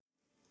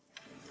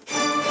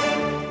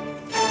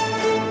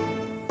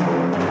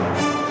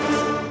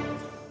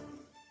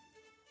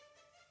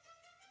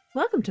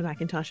Welcome to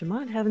Macintosh and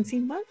Mod Haven't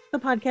Seen What? The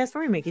podcast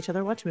where we make each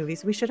other watch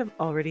movies we should have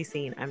already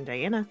seen. I'm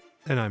Diana.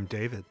 And I'm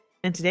David.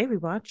 And today we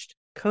watched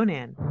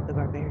Conan, the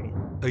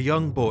Barbarian. A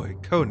young boy,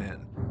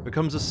 Conan,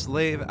 becomes a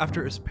slave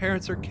after his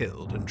parents are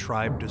killed and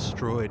tribe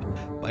destroyed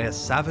by a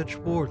savage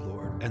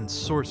warlord and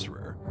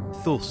sorcerer,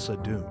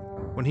 Thulsa-Dun.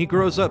 When he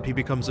grows up, he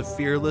becomes a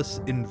fearless,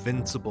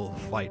 invincible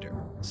fighter.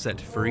 Set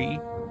free,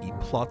 he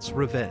plots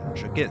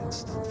revenge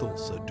against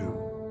Thulsa-Dun.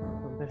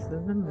 Well, this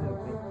is a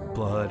movie.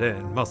 Blood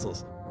and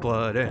muscles.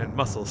 Blood and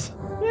muscles.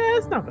 Yeah,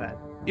 it's not bad.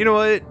 You know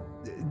what?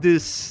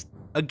 This,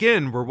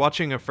 again, we're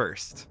watching a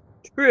first.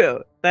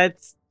 True.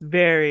 That's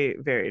very,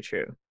 very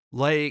true.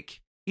 Like,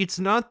 it's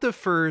not the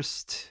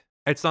first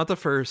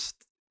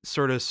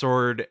sort of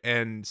sword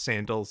and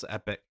sandals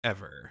epic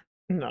ever.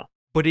 No.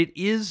 But it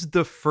is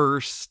the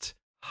first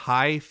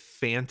high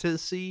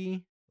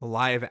fantasy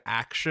live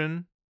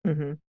action.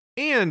 Mm-hmm.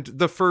 And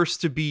the first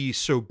to be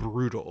so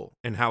brutal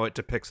in how it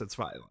depicts its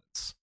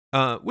violence.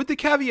 With the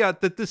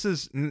caveat that this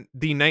is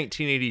the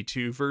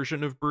 1982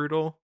 version of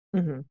brutal.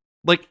 Mm-hmm.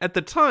 Like, at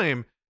the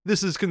time,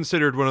 this is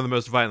considered one of the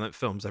most violent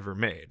films ever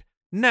made.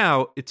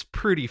 Now, it's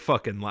pretty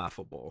fucking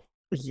laughable.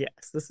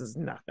 Yes, this is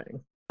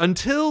nothing.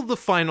 Until the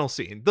final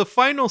scene. The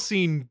final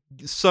scene,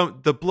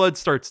 the blood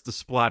starts to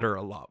splatter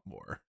a lot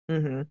more.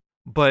 Mm-hmm.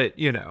 But,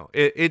 you know,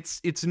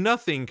 it's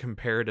nothing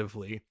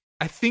comparatively.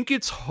 I think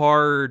it's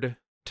hard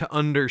to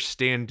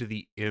understand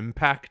the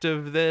impact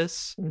of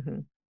this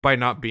by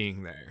not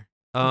being there.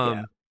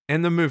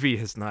 And the movie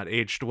has not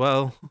aged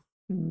well.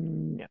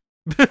 No.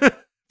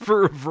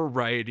 For a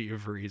variety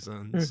of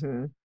reasons.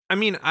 Mm-hmm. I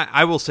mean,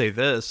 I will say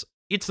this.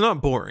 It's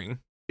not boring.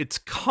 It's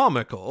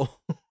comical.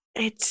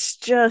 It's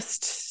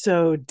just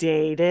so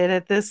dated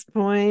at this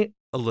point.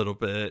 A little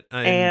bit.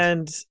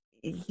 And,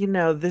 you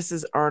know, this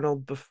is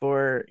Arnold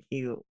before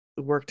he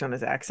worked on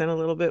his accent a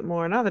little bit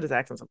more. Not that his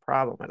accent's a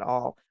problem at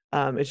all.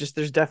 It's just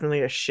there's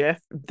definitely a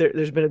shift.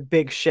 There's been a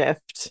big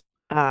shift.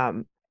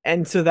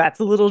 And so that's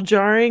a little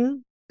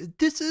jarring.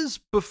 This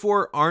is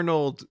before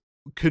Arnold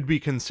could be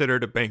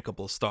considered a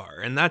bankable star,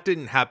 and that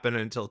didn't happen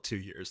until 2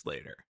 years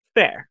later.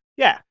 Fair.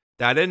 Yeah.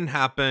 That didn't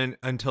happen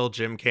until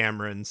Jim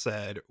Cameron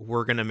said,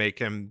 we're going to make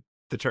him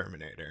the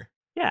Terminator.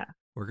 Yeah.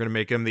 We're going to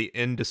make him the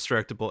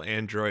indestructible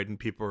android, and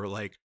people were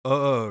like,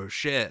 oh,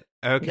 shit.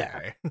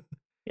 Okay.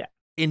 Yeah.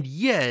 And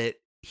yet,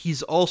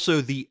 he's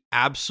also the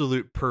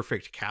absolute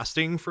perfect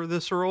casting for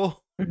this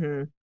role.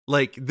 Mm-hmm.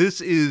 Like, this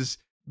is,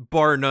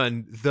 bar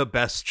none, the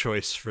best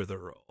choice for the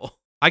role.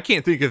 I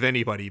can't think of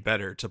anybody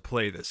better to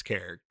play this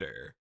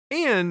character.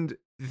 And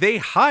they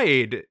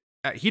hide.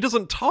 He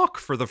doesn't talk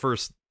for the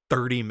first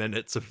 30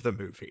 minutes of the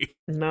movie.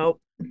 Nope.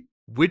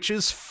 Which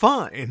is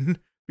fine,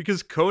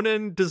 because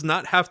Conan does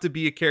not have to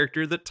be a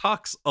character that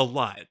talks a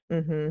lot.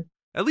 Mm-hmm.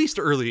 At least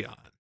early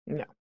on.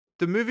 No.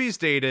 The movie's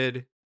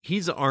dated.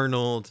 He's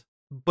Arnold.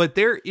 But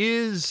there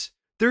is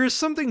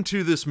something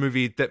to this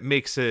movie that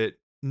makes it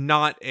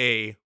not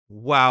a,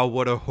 wow,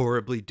 what a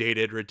horribly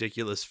dated,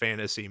 ridiculous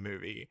fantasy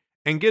movie.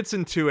 And gets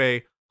into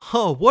a,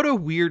 what a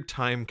weird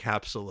time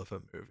capsule of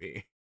a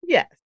movie.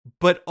 Yes.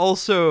 But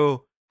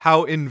also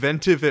how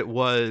inventive it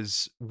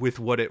was with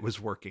what it was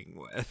working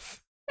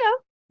with. Yeah.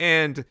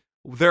 And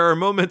there are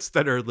moments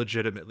that are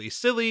legitimately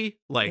silly,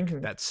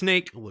 like that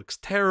snake looks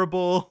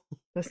terrible.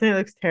 The snake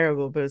looks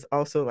terrible, but it's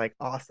also like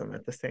awesome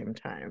at the same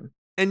time.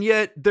 And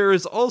yet there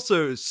is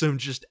also some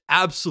just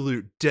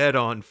absolute dead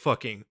on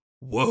fucking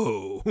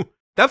whoa.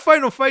 That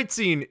final fight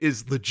scene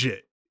is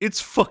legit.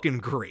 It's fucking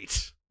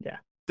great. Yeah.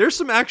 There's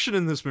some action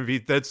in this movie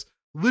that's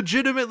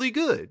legitimately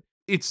good.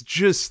 It's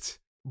just,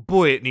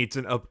 boy, it needs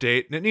an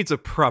update, and it needs a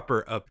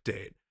proper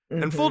update.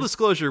 And full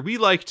disclosure, we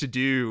like to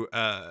do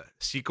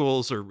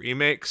sequels or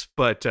remakes,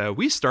 but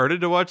we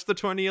started to watch the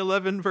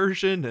 2011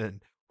 version,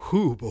 and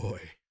whoo boy.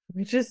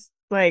 We just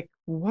like,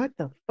 what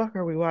the fuck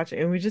are we watching?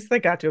 And we just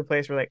like got to a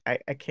place where like,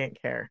 I can't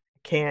care.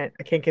 I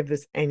can't give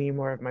this any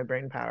more of my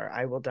brain power.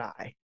 I will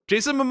die.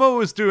 Jason Momoa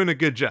was doing a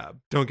good job.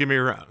 Don't get me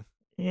wrong.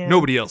 Yeah.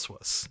 Nobody else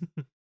was.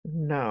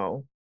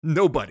 No.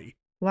 Nobody.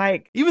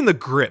 Like, even the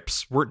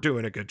grips weren't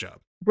doing a good job.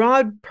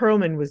 Ron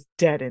Perlman was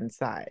dead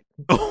inside.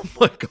 Oh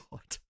my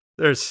god.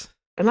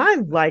 And I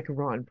like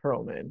Ron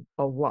Perlman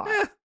a lot.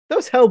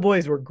 Those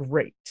Hellboys were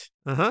great.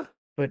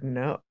 But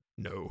no.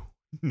 No.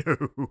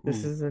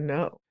 This is a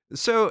no.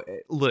 So,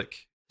 look,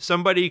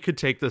 somebody could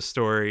take this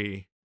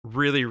story,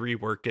 really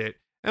rework it,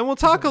 and we'll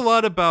talk a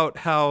lot about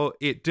how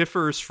it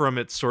differs from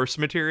its source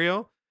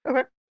material.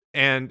 Okay.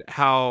 And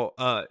how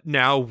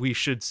now we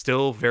should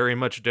still very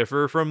much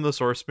differ from the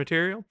source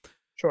material.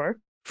 Sure.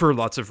 For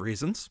lots of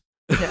reasons.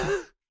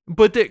 Yeah.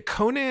 But that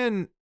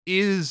Conan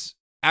is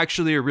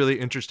actually a really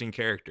interesting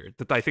character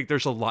that I think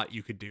there's a lot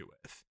you could do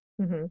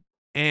with.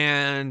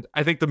 And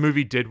I think the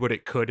movie did what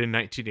it could in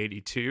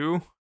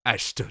 1982. I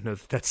just don't know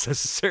that that's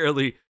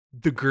necessarily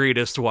the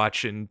greatest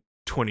watch in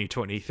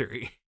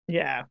 2023.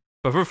 Yeah.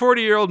 But for a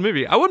 40-year-old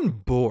movie, I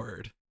wasn't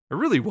bored. I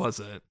really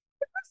wasn't.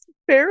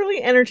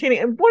 Fairly entertaining.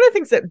 And one of the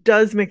things that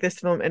does make this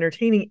film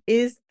entertaining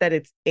is that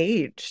it's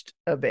aged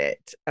a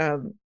bit.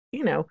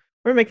 You know,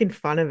 we're making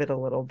fun of it a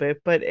little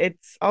bit, but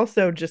it's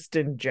also just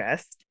in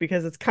jest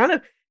because it's kind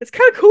of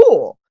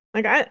cool.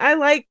 Like I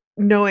like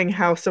knowing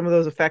how some of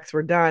those effects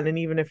were done, and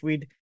even if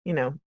we'd,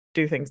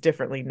 do things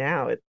differently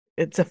now,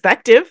 it's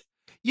effective.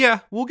 Yeah,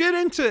 we'll get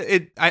into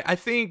it. I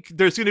think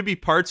there's going to be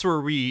parts where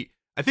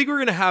I think we're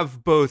going to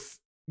have both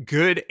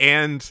good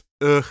and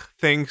ugh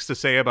things to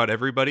say about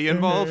everybody Hmm.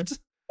 involved.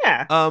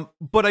 Yeah.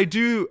 But I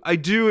do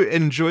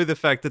enjoy the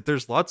fact that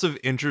there's lots of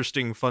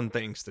interesting, fun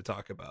things to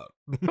talk about.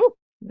 Cool.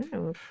 Yeah,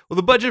 Well,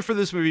 the budget for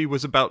this movie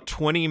was about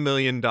 $20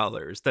 million.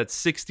 That's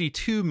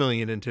 62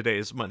 million in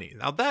today's money.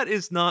 Now that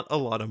is not a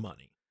lot of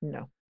money,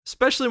 no.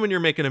 especially when you're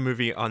making a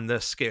movie on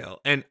this scale.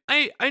 And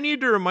I need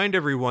to remind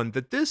everyone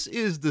that this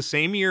is the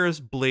same year as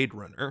Blade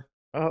Runner.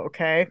 Oh,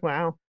 okay.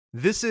 Wow.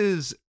 This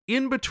is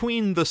in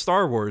between the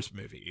Star Wars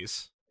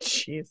movies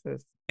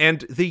Jesus.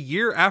 and the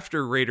year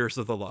after Raiders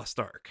of the Lost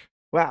Ark.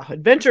 Wow.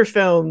 Adventure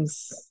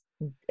films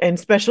and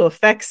special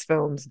effects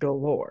films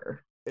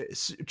galore.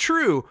 It's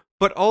true,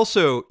 but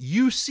also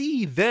you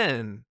see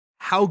then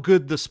how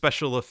good the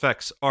special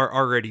effects are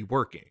already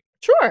working.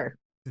 Sure.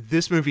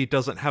 This movie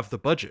doesn't have the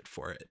budget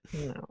for it.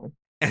 No.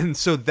 And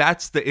so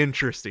that's the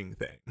interesting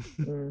thing.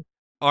 Mm,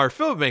 Our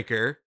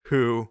filmmaker,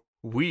 who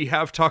we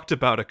have talked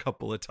about a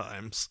couple of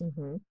times,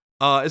 mm-hmm.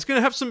 is going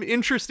to have some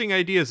interesting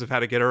ideas of how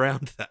to get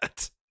around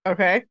that.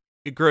 Okay.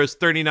 It grossed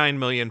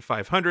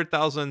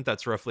 39,500,000.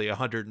 That's roughly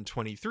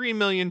 123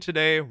 million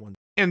today.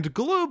 And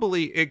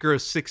globally, it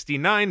grossed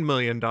 $69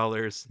 million.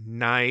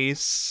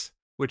 Nice.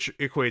 Which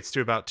equates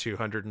to about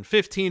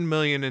 215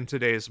 million in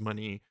today's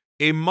money.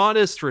 A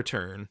modest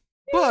return,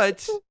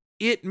 but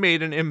it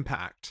made an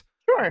impact.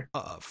 Sure.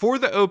 For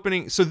the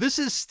opening, so this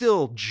is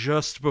still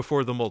just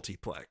before the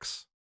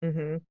multiplex,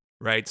 Mm-hmm.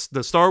 right?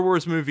 The Star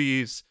Wars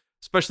movies,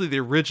 especially the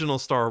original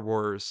Star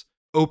Wars,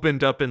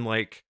 opened up in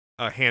like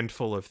a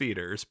handful of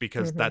theaters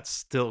because Mm-hmm. that's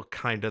still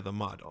kind of the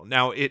model.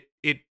 Now, it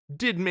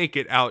did make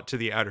it out to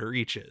the outer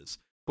reaches,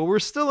 but we're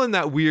still in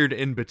that weird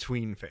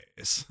in-between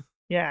phase.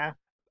 Yeah.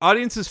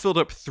 Audiences filled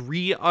up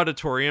 3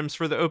 auditoriums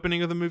for the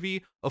opening of the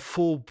movie. A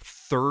full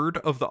third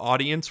of the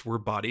audience were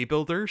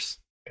bodybuilders.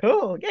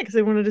 Cool. Yeah, because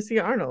they wanted to see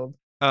Arnold.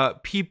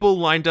 People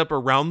lined up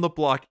around the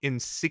block in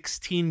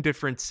 16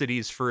 different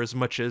cities for as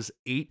much as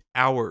 8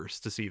 hours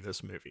to see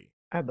this movie.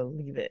 I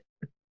believe it.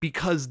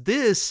 Because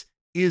this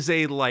is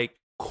a like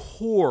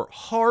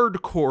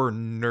hardcore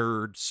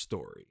nerd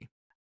story.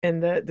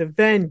 And the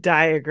Venn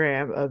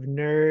diagram of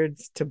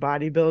nerds to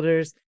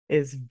bodybuilders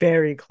is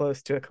very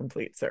close to a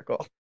complete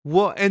circle.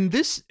 Well, and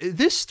this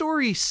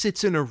story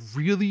sits in a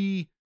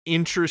really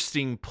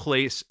interesting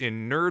place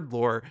in nerd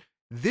lore.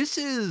 This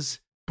is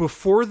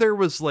before there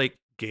was like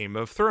Game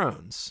of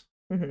Thrones.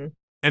 Mm-hmm.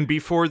 And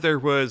before there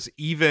was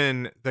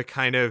even the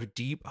kind of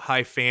deep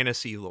high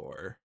fantasy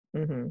lore.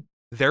 Mm-hmm.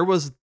 There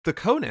was the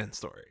Conan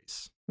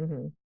stories.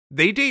 Mm-hmm.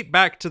 They date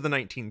back to the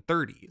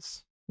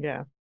 1930s.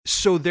 Yeah.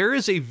 So there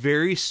is a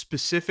very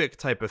specific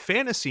type of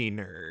fantasy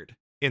nerd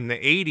in the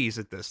 80s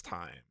at this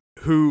time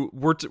who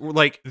were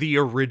like the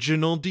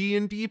original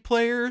D&D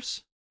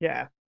players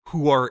Yeah.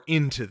 who are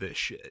into this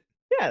shit.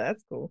 Yeah,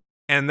 that's cool.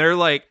 And they're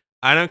like,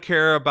 I don't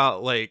care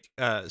about like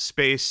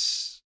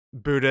space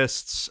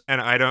Buddhists and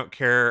I don't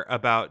care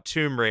about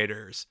Tomb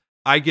Raiders.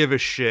 I give a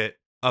shit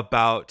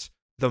about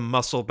the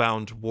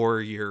muscle-bound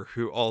warrior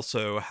who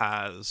also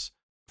has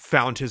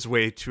found his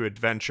way to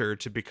adventure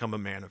to become a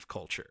man of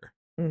culture.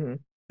 Mm-hmm.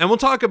 And we'll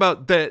talk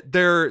about that.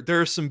 There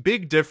are some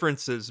big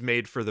differences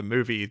made for the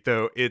movie,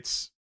 though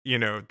it's,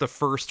 the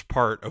first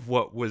part of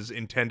what was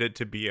intended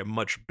to be a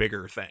much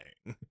bigger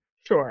thing.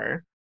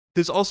 Sure.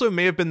 This also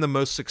may have been the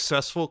most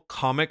successful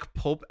comic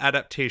pulp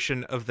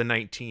adaptation of the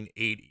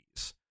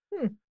 1980s.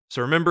 Hmm.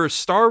 So remember,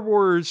 Star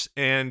Wars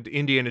and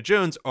Indiana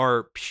Jones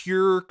are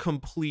pure,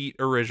 complete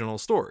original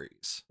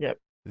stories. Yep.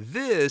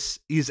 This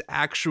is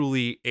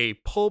actually a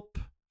pulp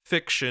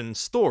fiction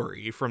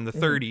story from the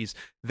 30s,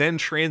 then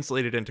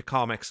translated into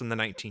comics in the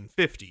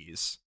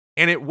 1950s.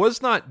 And it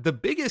was not the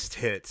biggest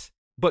hit,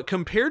 but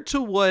compared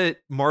to what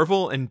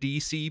Marvel and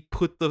DC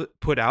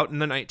put out in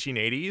the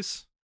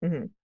 1980s,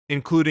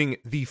 including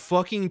the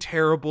fucking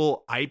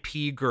terrible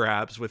IP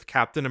grabs with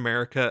Captain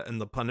America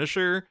and the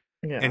Punisher,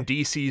 and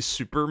DC's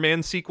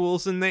Superman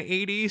sequels in the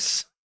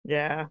 80s.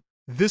 Yeah.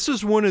 This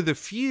is one of the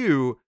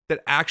few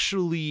that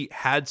actually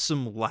had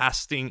some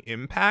lasting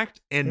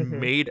impact and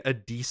made a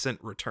decent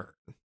return.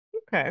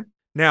 Okay.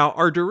 Now,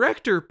 our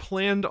director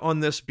planned on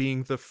this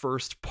being the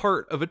first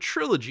part of a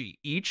trilogy,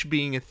 each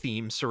being a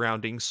theme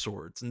surrounding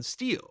swords and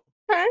steel.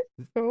 Okay.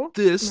 Cool.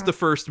 The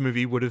first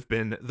movie would have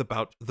been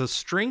about the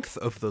strength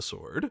of the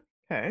sword.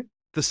 Okay.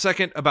 The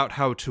second about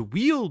how to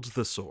wield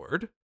the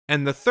sword.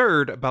 And the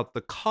third about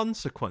the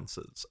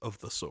consequences of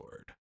the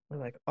sword. I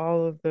like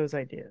all of those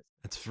ideas.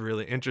 That's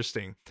really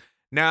interesting.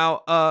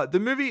 Now, the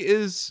movie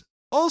is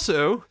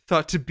also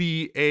thought to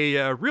be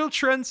a real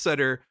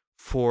trendsetter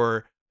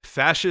for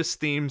fascist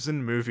themes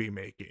in movie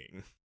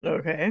making.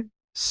 Okay.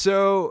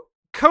 So,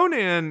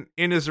 Conan,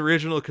 in his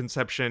original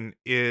conception,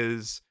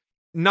 is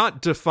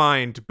not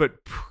defined,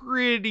 but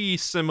pretty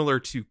similar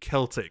to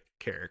Celtic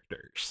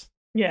characters.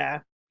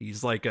 Yeah.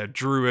 He's like a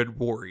druid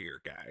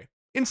warrior guy.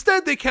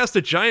 Instead, they cast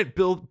a giant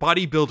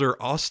bodybuilder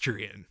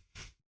Austrian.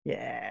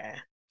 Yeah.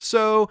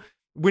 So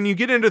when you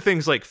get into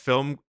things like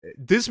film,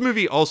 this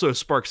movie also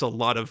sparks a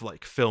lot of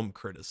like film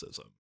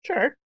criticism.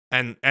 Sure.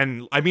 And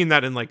I mean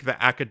that in like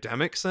the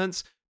academic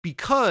sense,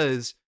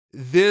 because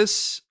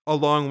this,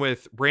 along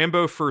with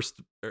Rambo First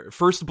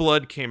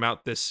Blood, came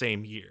out this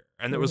same year,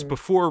 and it was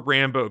before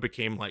Rambo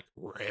became like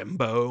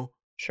Rambo,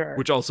 Sure.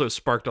 which also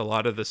sparked a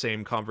lot of the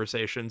same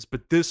conversations.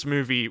 But this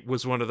movie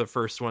was one of the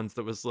first ones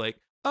that was like,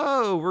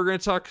 oh, we're going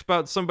to talk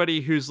about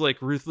somebody who's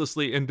like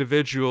ruthlessly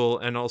individual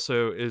and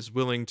also is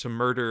willing to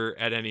murder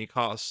at any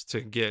cost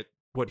to get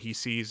what he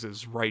sees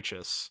as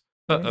righteous.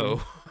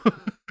 Uh-oh.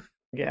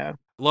 Yeah.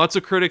 Lots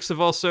of critics have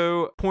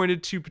also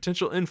pointed to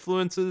potential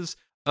influences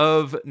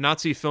of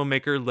Nazi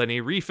filmmaker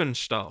Leni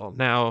Riefenstahl.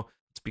 Now,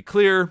 let's be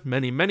clear,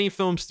 many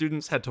film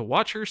students had to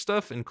watch her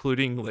stuff,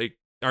 including like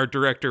our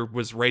director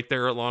was right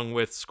there along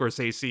with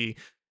Scorsese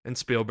and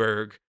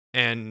Spielberg,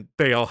 and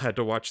they all had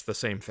to watch the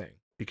same thing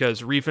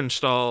because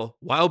Riefenstahl,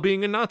 while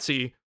being a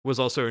Nazi, was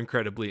also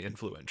incredibly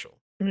influential.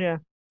 Yeah.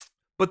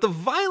 But the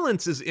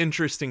violence is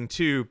interesting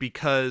too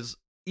because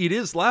it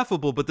is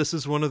laughable, but this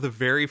is one of the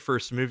very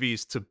first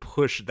movies to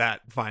push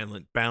that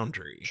violent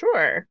boundary.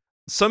 Sure.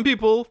 Some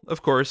people,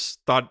 of course,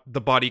 thought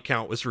the body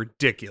count was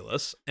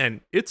ridiculous,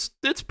 and it's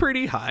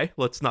pretty high,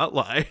 let's not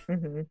lie.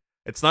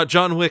 It's not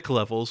John Wick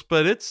levels,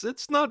 but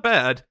it's not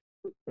bad.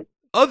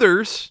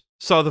 Others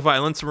saw the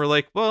violence and were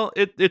like, well,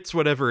 it's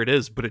whatever it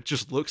is, but it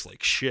just looks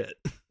like shit.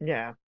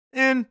 Yeah.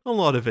 And a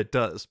lot of it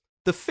does.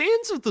 The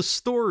fans of the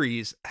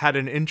stories had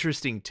an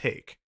interesting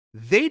take.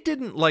 They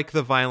didn't like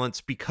the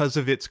violence because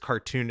of its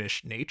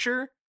cartoonish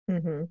nature,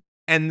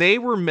 and they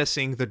were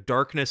missing the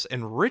darkness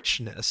and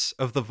richness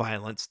of the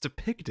violence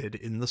depicted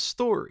in the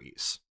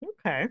stories.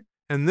 Okay.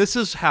 And this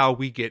is how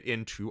we get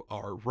into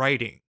our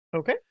writing.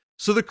 Okay.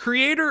 So the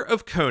creator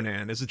of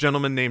Conan is a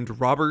gentleman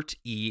named Robert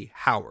E.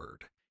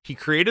 Howard. He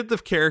created the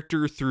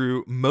character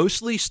through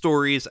mostly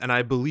stories and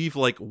I believe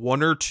like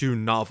one or two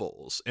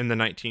novels in the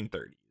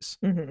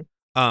 1930s.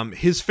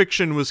 His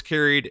fiction was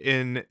carried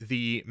in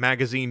the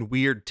magazine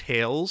Weird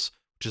Tales,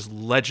 which is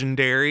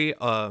legendary.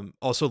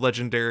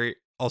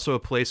 Also a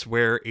place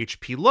where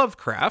H.P.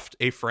 Lovecraft,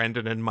 a friend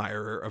and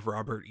admirer of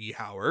Robert E.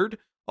 Howard,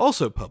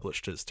 also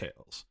published his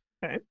tales.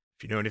 Okay.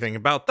 If you know anything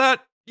about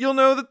that, you'll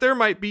know that there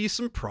might be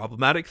some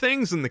problematic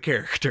things in the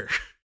character.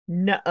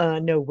 No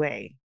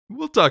way.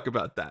 We'll talk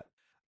about that.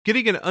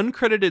 Getting an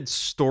uncredited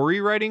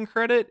story writing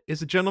credit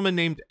is a gentleman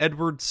named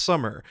Edward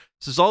Summer.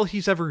 This is all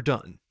he's ever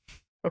done.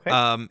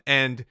 Okay.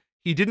 And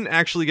he didn't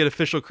actually get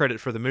official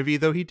credit for the movie,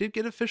 though he did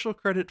get official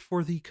credit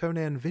for the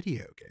Conan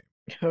video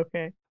game.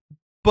 Okay.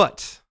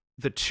 But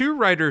the two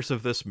writers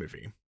of this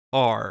movie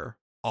are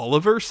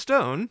Oliver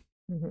Stone,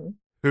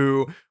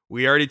 who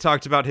we already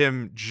talked about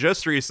him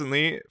just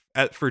recently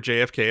for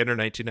JFK in our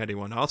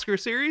 1991 Oscar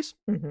series,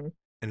 and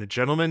a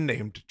gentleman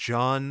named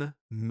John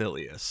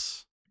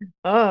Milius.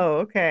 Oh,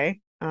 okay.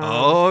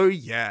 Oh,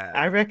 yeah.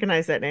 I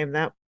recognize that name.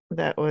 That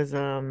was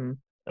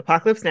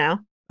Apocalypse Now.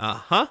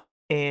 Uh-huh.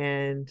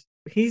 And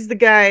he's the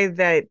guy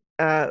that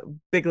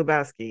Big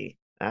Lebowski,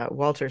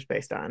 Walter's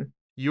based on.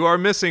 You are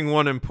missing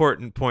one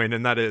important point,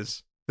 and that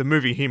is the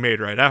movie he made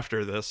right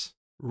after this,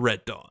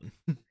 Red Dawn.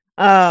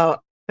 Oh,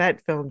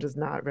 that film does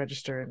not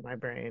register in my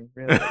brain,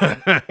 really,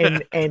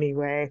 in any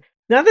way.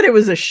 Not that it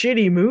was a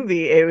shitty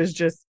movie. It was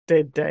just,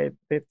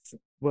 it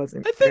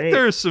wasn't I think great.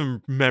 there's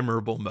some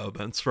memorable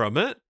moments from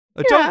it.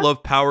 I don't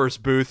love Powers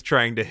Booth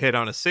trying to hit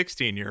on a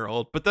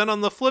 16-year-old, but then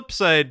on the flip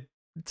side,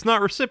 it's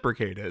not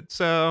reciprocated,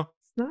 so...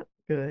 It's not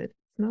good.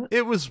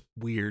 It was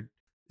weird.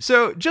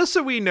 So, just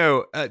so we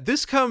know,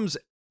 this comes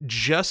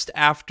just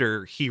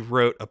after he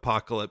wrote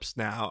Apocalypse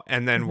Now,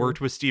 and then worked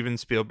with Steven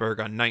Spielberg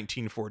on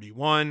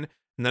 1941,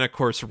 and then, of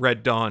course,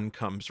 Red Dawn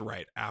comes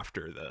right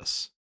after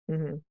this.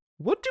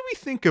 What do we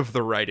think of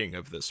the writing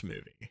of this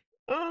movie?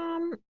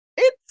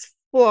 It's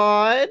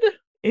flawed.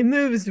 It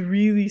moves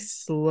really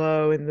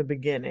slow in the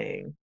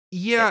beginning.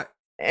 Yeah.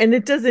 And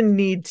it doesn't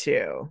need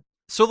to.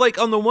 So, like,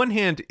 on the one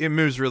hand, it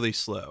moves really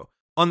slow.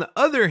 On the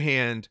other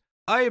hand,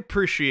 I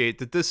appreciate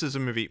that this is a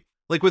movie.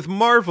 Like, with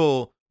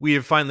Marvel, we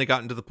have finally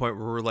gotten to the point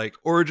where we're like,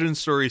 origin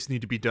stories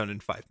need to be done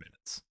in 5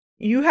 minutes.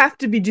 You have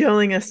to be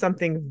telling us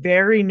something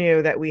very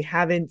new that we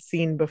haven't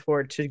seen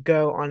before to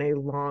go on a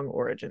long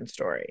origin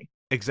story.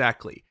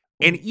 Exactly.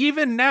 And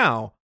even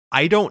now,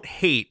 I don't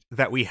hate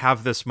that we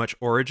have this much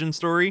origin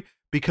story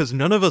because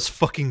none of us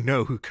fucking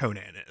know who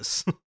Conan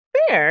is.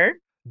 Fair.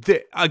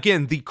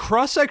 Again, the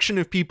cross-section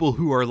of people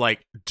who are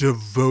like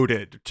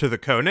devoted to the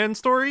Conan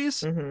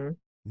stories,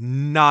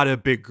 not a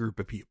big group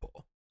of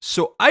people.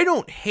 So I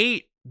don't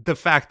hate the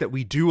fact that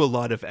we do a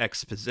lot of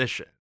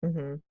exposition.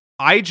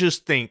 I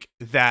just think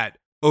that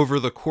over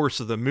the course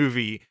of the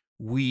movie,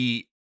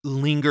 we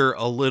linger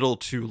a little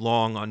too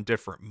long on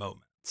different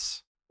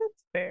moments.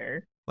 That's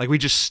fair. Like, we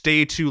just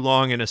stay too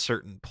long in a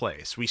certain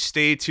place. We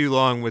stay too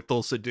long with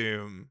Thulsa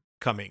Doom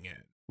coming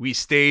in. We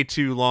stay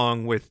too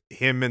long with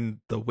him and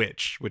the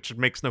witch, which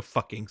makes no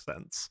fucking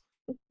sense.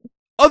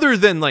 Other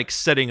than like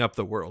setting up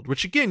the world,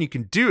 which again, you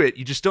can do it.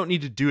 You just don't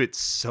need to do it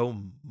so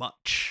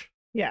much.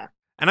 Yeah.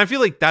 And I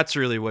feel like that's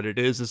really what it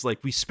is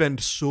like we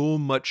spend so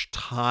much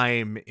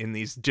time in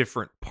these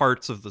different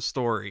parts of the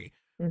story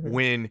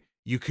when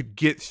you could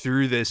get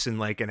through this in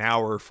like an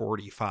hour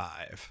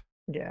 45.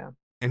 Yeah.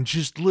 And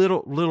just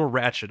little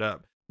ratchet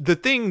up. The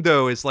thing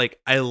though is like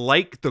I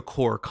like the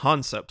core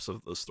concepts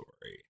of the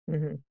story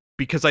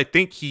because I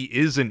think he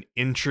is an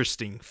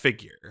interesting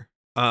figure.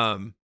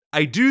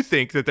 I do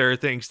think that there are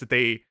things that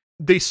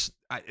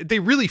they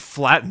really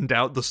flattened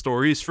out the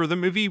stories for the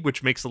movie,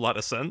 which makes a lot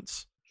of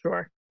sense.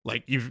 Sure.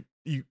 Like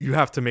you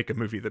have to make a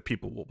movie that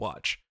people will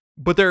watch.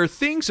 But there are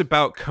things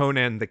about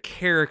Conan the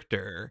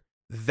character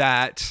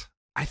that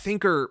I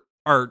think are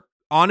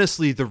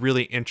honestly the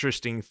really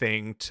interesting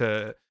thing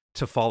to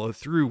follow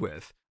through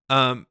with.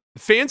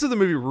 Fans of the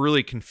movie were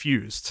really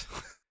confused,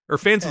 or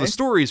fans of the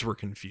stories were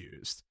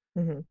confused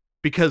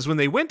because when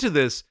they went to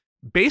this,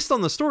 based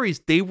on the stories,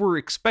 they were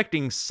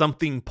expecting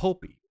something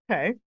pulpy.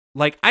 Okay.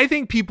 Like I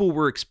think people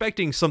were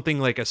expecting something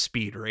like a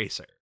Speed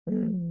Racer.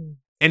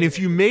 And if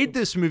you made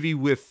this movie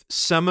with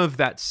some of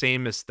that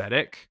same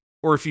aesthetic,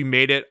 or if you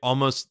made it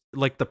almost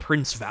like the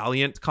Prince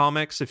Valiant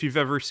comics, if you've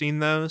ever seen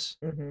those,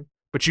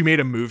 but you made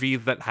a movie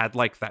that had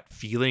like that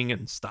feeling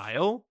and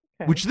style,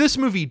 which this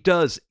movie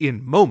does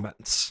in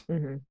moments,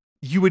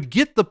 you would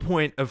get the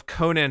point of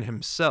Conan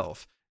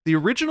himself. The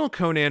original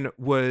Conan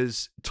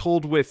was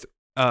told with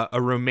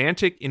a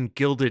romantic and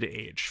Gilded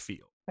Age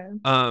feel.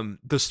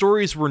 The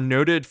stories were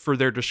noted for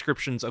their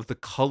descriptions of the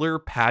color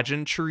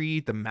pageantry,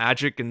 the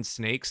magic and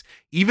snakes.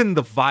 Even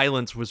the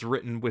violence was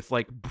written with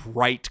like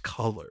bright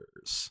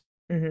colors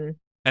and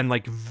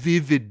like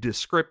vivid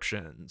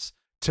descriptions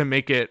to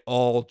make it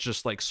all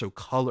just like so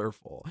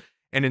colorful.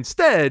 And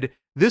instead,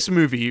 this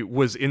movie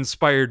was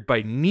inspired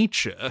by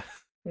Nietzsche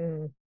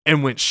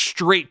and went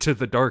straight to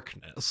the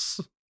darkness.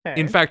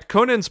 In fact,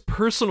 Conan's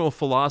personal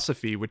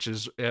philosophy, which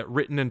is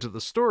written into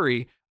the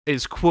story,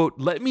 is, quote,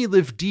 "Let me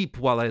live deep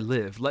while I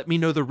live. Let me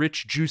know the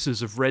rich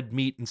juices of red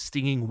meat and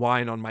stinging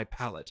wine on my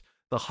palate,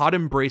 the hot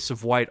embrace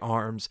of white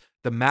arms,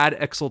 the mad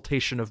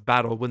exultation of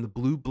battle when the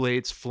blue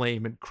blades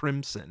flame and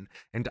crimson,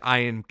 and I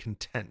am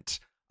content.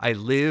 I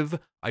live,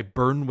 I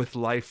burn with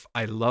life,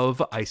 I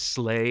love, I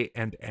slay,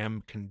 and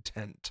am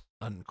content,"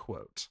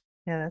 unquote.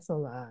 Yeah, that's a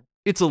lot.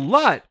 It's a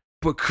lot,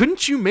 but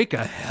couldn't you make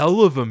a hell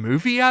of a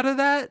movie out of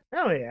that?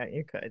 Oh, yeah,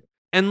 you could.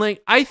 And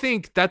like, I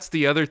think that's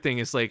the other thing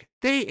is like,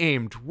 they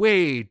aimed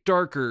way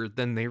darker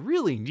than they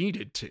really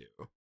needed to.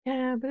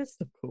 Yeah, but it's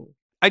so cool.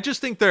 I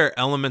just think there are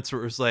elements where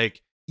it was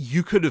like,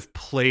 you could have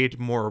played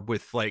more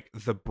with like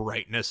the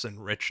brightness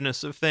and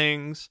richness of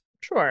things.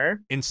 Sure.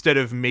 Instead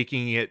of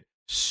making it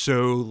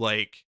so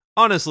like,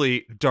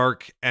 honestly,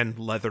 dark and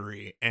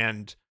leathery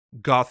and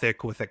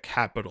gothic with a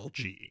capital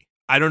G.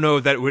 I don't know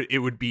that it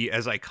would be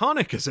as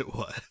iconic as it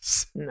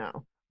was.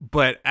 No.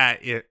 But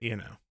I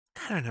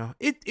don't know.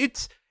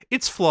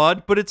 It's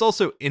flawed, but it's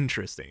also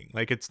interesting.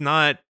 Like it's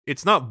not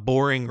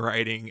boring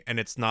writing and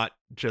it's not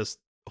just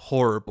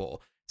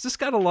horrible. It's just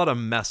got a lot of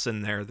mess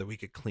in there that we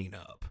could clean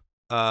up.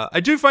 I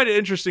do find it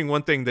interesting.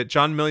 One thing that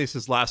John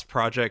Milius's last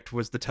project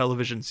was the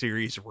television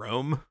series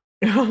Rome.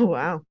 Oh,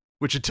 wow.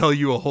 Which would tell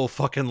you a whole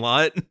fucking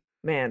lot.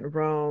 Man,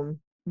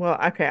 Rome. Well,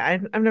 okay,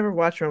 I've never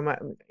watched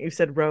Rome. You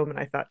said Rome, and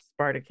I thought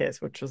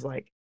Spartacus, which was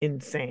like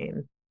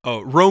insane.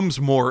 Oh, Rome's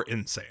more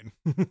insane,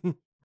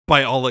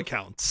 by all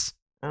accounts.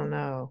 I don't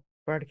know.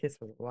 Spartacus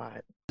was a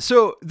lot.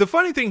 So the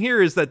funny thing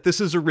here is that this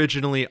is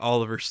originally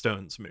Oliver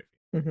Stone's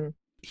movie.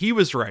 He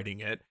was writing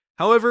it.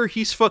 However,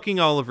 he's fucking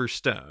Oliver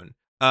Stone.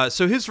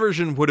 So his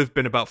version would have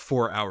been about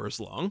 4 hours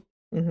long.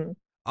 There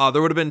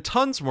would have been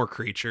tons more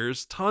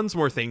creatures, tons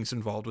more things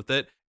involved with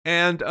it.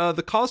 And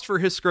the cost for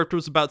his script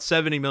was about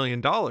 $70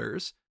 million.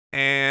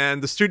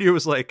 And the studio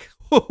was like,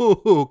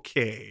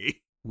 okay,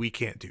 we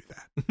can't do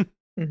that.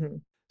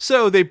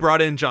 So they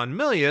brought in John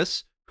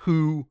Milius,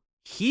 who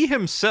he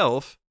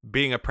himself,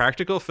 being a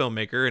practical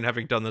filmmaker and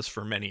having done this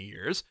for many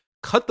years,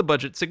 cut the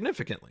budget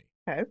significantly.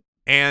 Okay.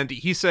 And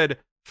he said,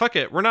 fuck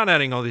it, we're not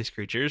adding all these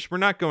creatures. We're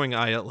not going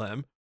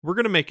ILM. We're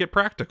going to make it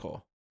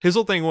practical. His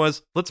whole thing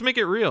was, let's make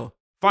it real.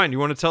 Fine, you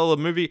want to tell a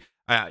movie?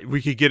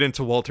 We could get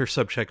into Walter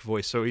Sobchak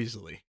voice so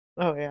easily.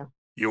 Oh, yeah.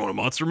 You want a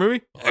monster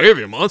movie? I'll give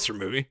you a monster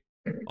movie.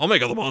 I'll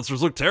make all the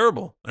monsters look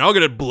terrible. And I'll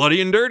get it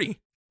bloody and dirty.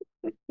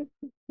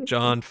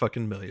 John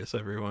fucking Milius,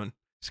 everyone.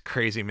 He's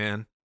crazy,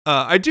 man.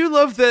 I do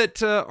love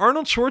that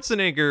Arnold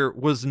Schwarzenegger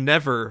was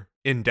never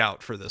in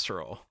doubt for this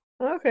role.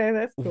 Okay,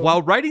 that's cool.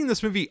 While writing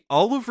this movie,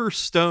 Oliver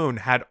Stone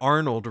had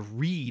Arnold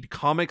read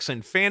comics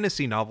and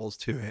fantasy novels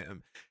to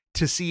him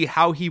to see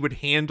how he would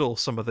handle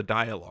some of the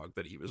dialogue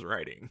that he was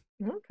writing.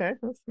 Okay,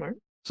 that's smart.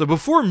 So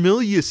before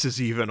Milius is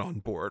even on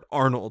board,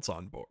 Arnold's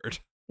on board.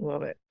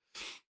 Love it.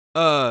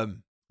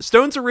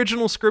 Stone's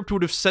original script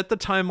would have set the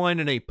timeline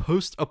in a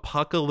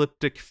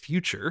post-apocalyptic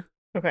future.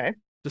 Okay.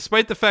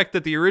 Despite the fact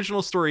that the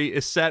original story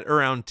is set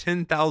around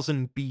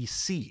 10,000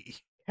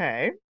 BC.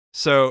 Okay.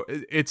 So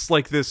it's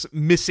like this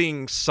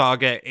missing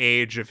saga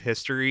age of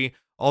history.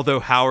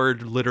 Although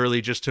Howard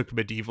literally just took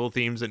medieval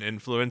themes and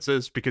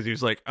influences because he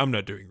was like, I'm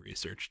not doing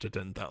research to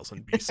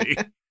 10,000 BC.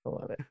 I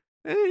love it.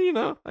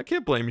 I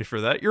can't blame you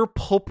for that. You're a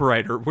pulp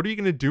writer. What are you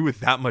going to do with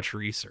that much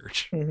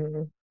research?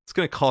 Mm-hmm. It's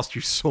going to cost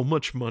you so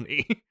much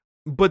money.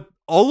 But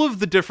all of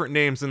the different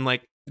names, and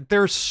like,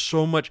 there's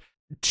so much.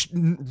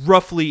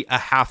 Roughly a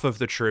half of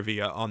the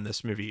trivia on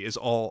this movie is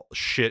all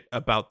shit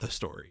about the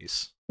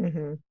stories.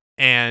 Mm-hmm.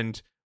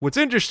 And what's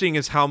interesting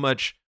is how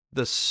much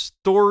the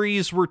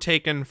stories were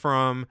taken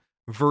from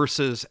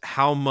versus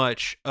how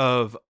much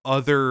of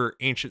other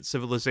ancient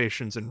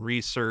civilizations and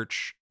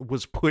research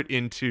was put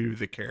into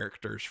the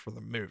characters for the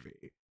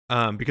movie.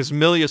 Because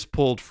Milius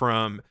pulled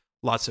from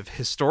lots of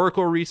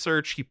historical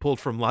research. He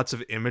pulled from lots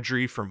of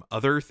imagery from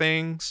other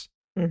things.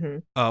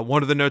 Mm-hmm.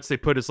 One of the notes they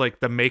put is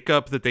like the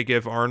makeup that they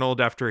give Arnold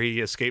after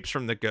he escapes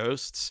from the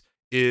ghosts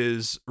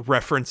is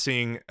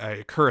referencing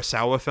a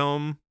Kurosawa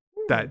film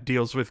that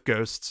deals with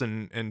ghosts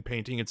and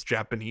painting. It's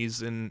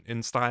Japanese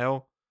in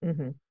style.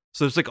 Mm-hmm.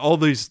 So there's like all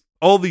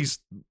these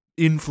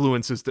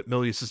influences that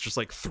Milius is just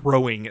like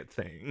throwing at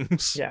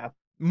things. Yeah.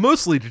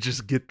 Mostly to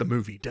just get the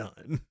movie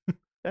done.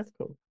 That's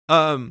cool.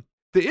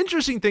 The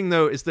interesting thing,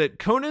 though, is that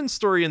Conan's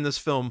story in this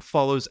film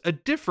follows a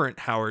different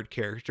Howard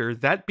character,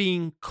 that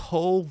being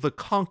Kull the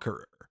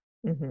Conqueror.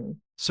 Mm-hmm.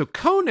 So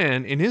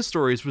Conan, in his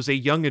stories, was a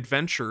young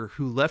adventurer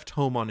who left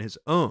home on his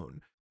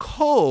own.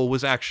 Kull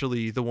was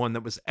actually the one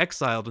that was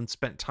exiled and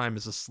spent time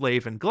as a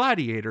slave and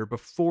gladiator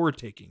before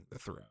taking the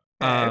throne.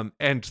 Okay.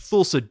 And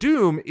Thulsa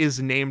Doom is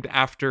named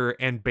after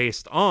and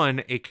based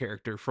on a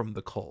character from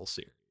the Kull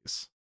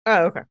series.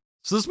 Oh, okay.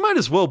 So this might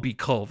as well be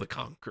Kull the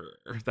Conqueror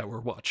that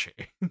we're watching.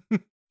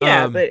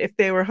 Yeah, but if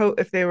they were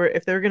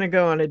gonna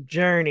go on a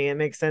journey, it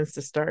makes sense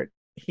to start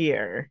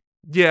here.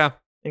 Yeah.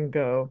 And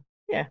go.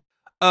 Yeah.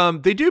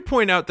 They do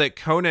point out that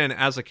Conan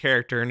as a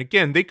character, and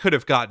again, they could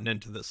have gotten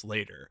into this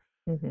later.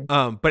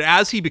 Mm-hmm. But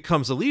as he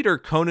becomes a leader,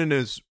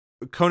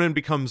 Conan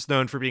becomes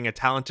known for being a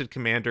talented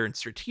commander and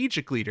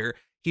strategic leader.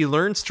 He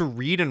learns to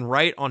read and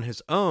write on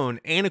his own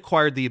and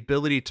acquired the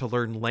ability to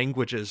learn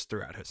languages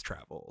throughout his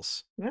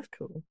travels. That's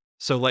cool.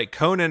 So like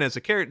Conan as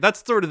a character,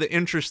 that's sort of the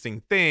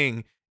interesting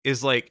thing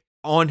is like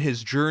on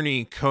his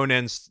journey,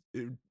 Conan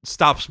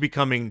stops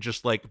becoming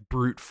just like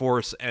brute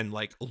force and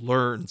like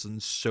learns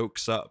and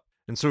soaks up.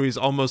 And so he's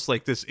almost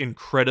like this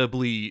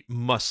incredibly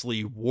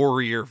muscly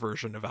warrior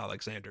version of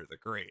Alexander the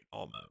Great,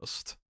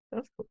 almost.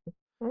 That's cool.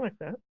 I like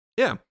that.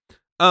 Yeah.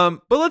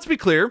 But let's be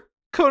clear.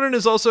 Conan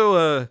is also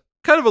a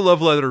kind of a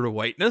love letter to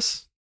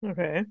whiteness.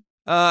 Okay.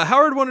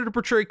 Howard wanted to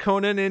portray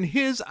Conan in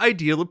his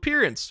ideal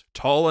appearance,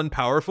 tall and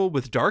powerful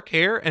with dark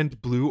hair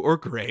and blue or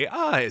gray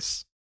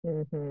eyes.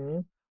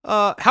 Mm-hmm.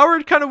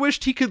 Howard kind of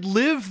wished he could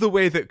live the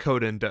way that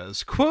Conan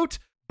does. Quote,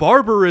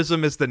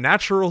 barbarism is the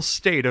natural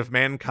state of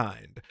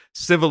mankind.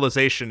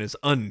 Civilization is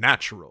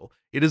unnatural.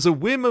 It is a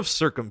whim of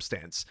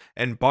circumstance,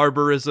 and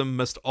barbarism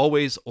must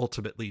always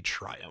ultimately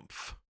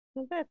triumph.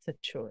 Well, that's a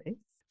choice.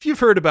 If you've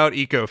heard about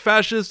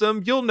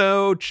eco-fascism, you'll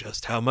know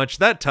just how much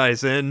that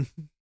ties in.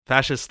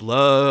 Fascists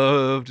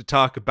love to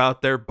talk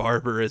about their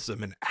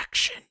barbarism in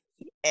action.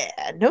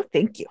 Yeah, no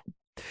thank you.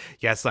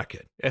 Yeah, it's not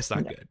good. It's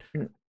not good.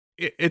 No.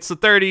 It's the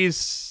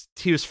 30s.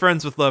 He was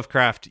friends with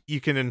Lovecraft. You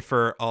can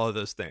infer all of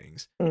those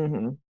things.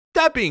 Mm-hmm.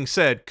 That being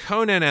said,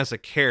 Conan as a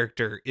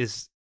character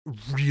is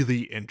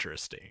really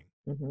interesting.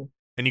 Mm-hmm.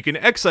 And you can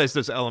excise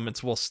those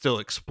elements while still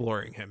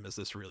exploring him as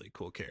this really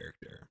cool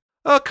character.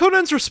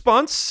 Conan's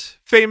response,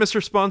 famous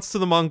response to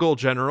the Mongol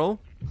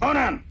general.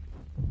 Conan,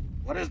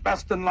 what is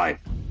best in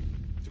life?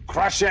 To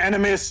crush your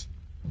enemies,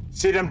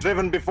 see them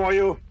driven before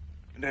you,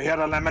 and to hear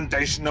the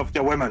lamentation of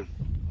your women.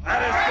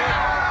 That is good.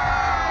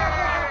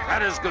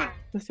 That is good.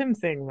 Just him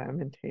saying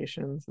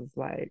lamentations is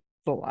like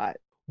a lot.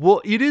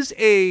 Well, it is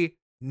a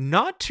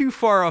not too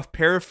far off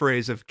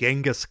paraphrase of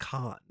Genghis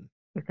Khan.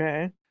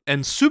 Okay.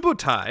 And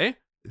Subotai,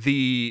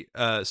 the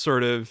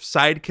sort of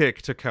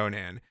sidekick to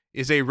Conan,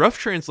 is a rough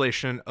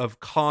translation of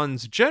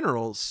Khan's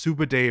general,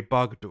 Subadai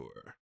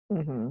Bagdur.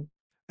 Mm-hmm.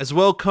 As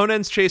well,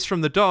 Conan's chase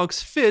from the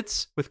dogs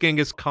fits with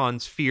Genghis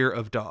Khan's fear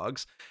of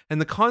dogs, and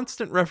the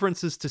constant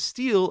references to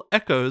steel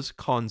echoes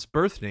Khan's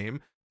birth name,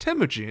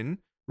 Temujin,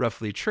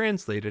 roughly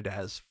translated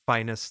as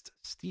finest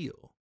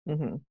steel.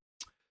 Mm-hmm.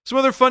 Some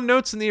other fun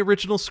notes in the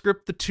original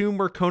script: the tomb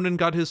where Conan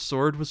got his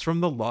sword was from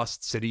the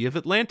lost city of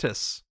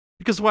Atlantis.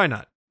 Because why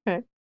not?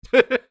 Okay.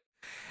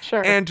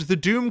 Sure. And the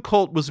Doom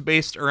cult was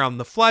based around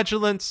the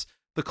Flagellants,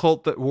 the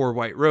cult that wore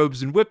white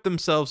robes and whipped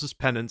themselves as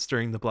penance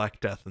during the Black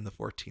Death in the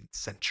 14th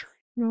century.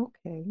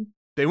 Okay.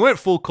 They went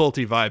full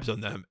culty vibes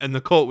on them, and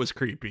the cult was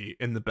creepy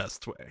in the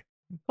best way.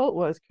 Cult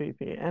was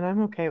creepy, and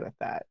I'm okay with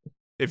that.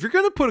 If you're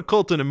going to put a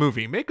cult in a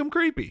movie, make them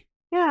creepy.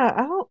 Yeah,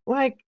 I don't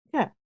like,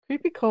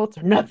 creepy cults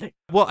or nothing.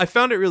 Well, I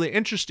found it really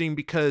interesting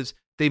because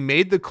they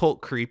made the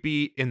cult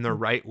creepy in the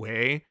right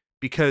way,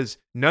 because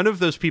none of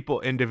those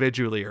people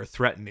individually are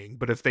threatening,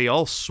 but if they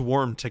all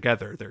swarm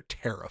together, they're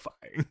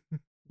terrifying.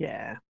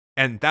 Yeah.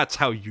 And that's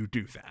how you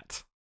do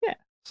that. Yeah.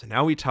 So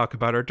now we talk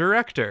about our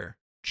director,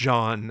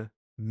 John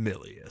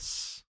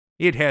Milius.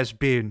 It has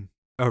been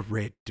a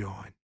red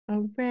dawn. A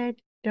red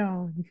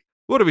dawn.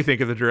 What do we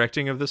think of the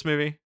directing of this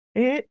movie?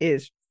 It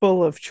is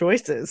full of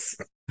choices.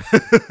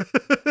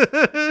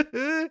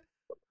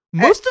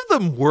 Most of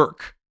them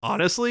work,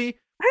 honestly.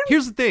 I-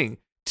 Here's the thing.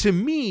 To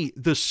me,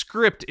 the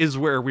script is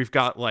where we've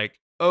got like,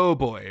 oh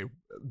boy,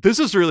 this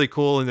is really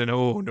cool. And then,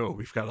 oh no,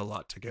 we've got a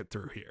lot to get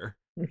through here.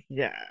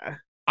 Yeah.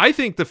 I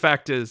think the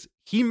fact is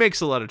he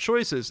makes a lot of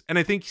choices, and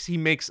I think he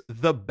makes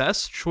the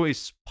best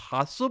choice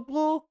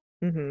possible.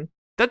 Mm-hmm.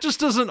 That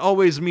just doesn't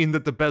always mean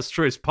that the best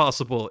choice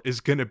possible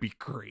is going to be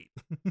great.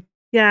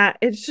 Yeah,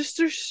 it's just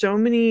there's so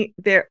many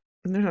there's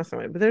not so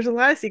many, but there's a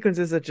lot of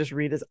sequences that just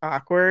read as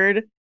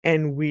awkward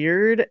and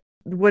weird.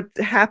 What's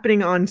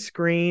happening on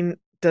screen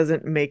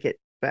doesn't make it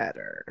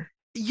better.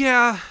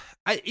 Yeah.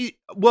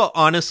 Well,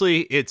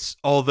 honestly, it's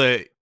all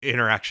the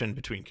interaction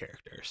between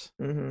characters.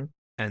 Mm-hmm.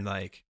 And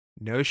like,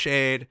 no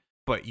shade,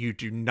 but you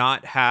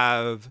don't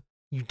have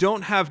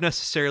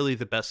necessarily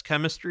the best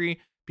chemistry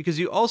because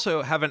you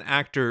also have an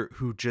actor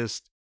who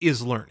just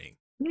is learning.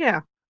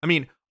 Yeah. I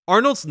mean,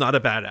 Arnold's not a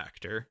bad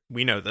actor.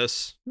 We know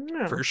this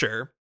No. for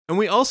sure. And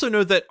we also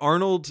know that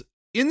Arnold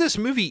in this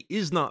movie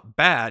is not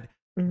bad,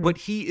 Mhm. but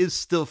he is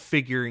still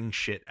figuring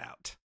shit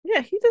out.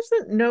 Yeah, he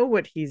doesn't know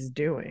what he's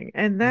doing,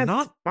 and that's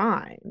Not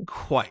fine.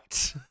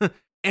 Quite.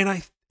 And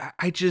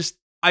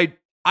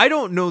I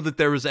don't know that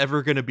there was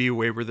ever going to be a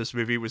way where this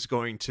movie was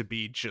going to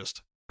be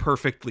just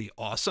perfectly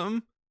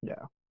awesome.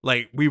 Yeah.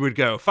 Like we would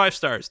go 5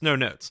 stars, no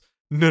notes.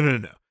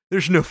 No.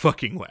 There's no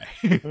fucking way.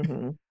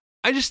 Mm-hmm.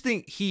 I just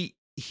think he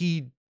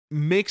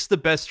makes the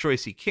best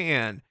choice he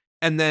can,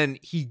 and then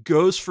he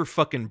goes for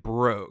fucking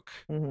broke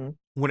Mm-hmm.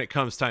 when it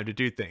comes time to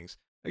do things.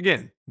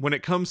 Again, when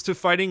it comes to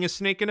fighting a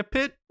snake in a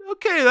pit,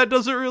 okay, that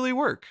doesn't really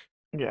work.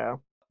 Yeah.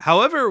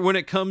 However, when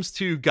it comes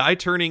to guy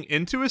turning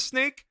into a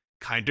snake,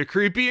 kind of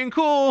creepy and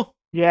cool.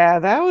 Yeah,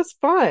 that was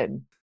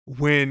fun.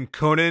 When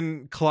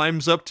Conan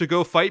climbs up to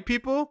go fight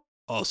people,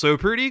 also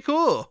pretty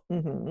cool.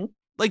 Mm-hmm.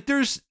 Like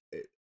there's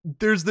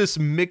this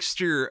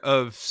mixture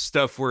of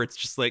stuff where it's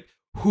just like,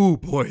 oh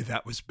boy,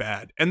 that was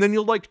bad. And then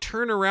you'll like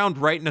turn around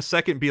right in a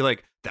second and be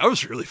like, that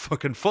was really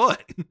fucking fun.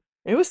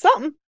 It was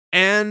something.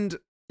 And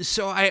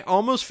so I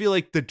almost feel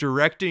like the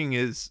directing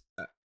is,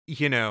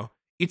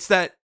 it's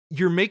that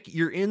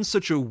you're in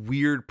such a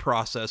weird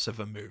process of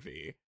a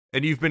movie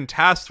and you've been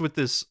tasked with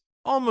this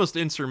almost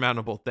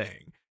insurmountable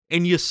thing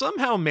and you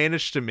somehow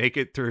managed to make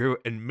it through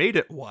and made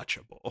it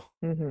watchable.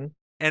 Mm-hmm.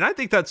 And I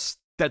think that's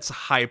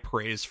high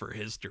praise for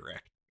his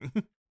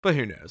directing. But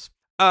who knows?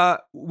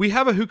 We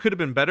have a who could have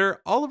been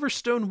better. Oliver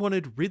Stone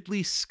wanted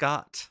Ridley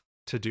Scott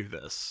to do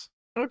this.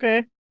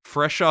 Okay.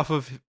 Fresh off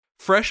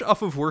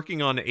of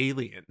working on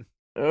Alien.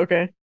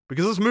 Okay.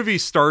 Because this movie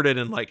started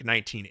in like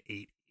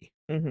 1980.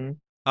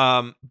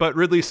 Mm-hmm. But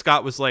Ridley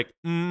Scott was like,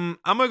 I'm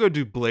gonna go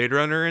do Blade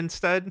Runner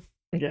instead.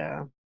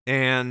 Yeah.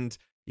 And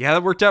yeah,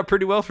 that worked out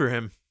pretty well for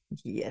him.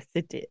 Yes,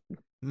 it did.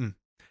 Mm.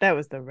 That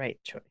was the right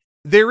choice.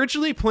 They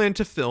originally planned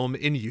to film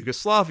in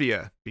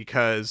Yugoslavia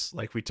because,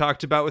 like we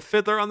talked about with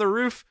Fiddler on the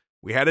Roof,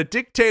 we had a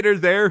dictator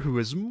there who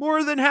was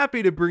more than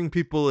happy to bring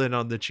people in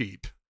on the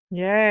cheap.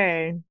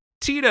 Yay.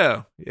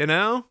 Tito,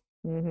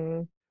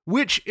 Mm-hmm.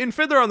 Which in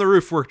Fiddler on the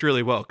Roof worked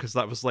really well because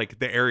that was like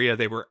the area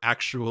they were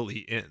actually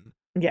in.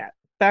 Yeah,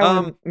 that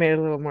one made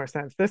a little more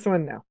sense. This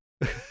one, no.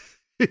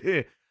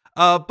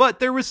 But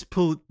there was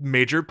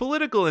major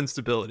political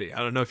instability. I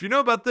don't know if you know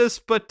about this,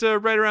 but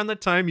right around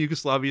that time,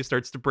 Yugoslavia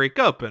starts to break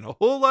up and a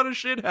whole lot of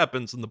shit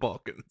happens in the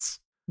Balkans.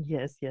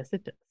 Yes,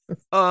 it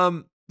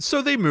does.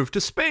 So they moved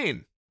to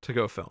Spain to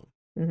go film.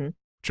 Mm-hmm.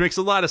 Which makes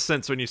a lot of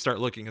sense when you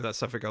start looking at that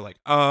stuff and go like,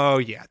 oh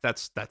yeah,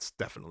 that's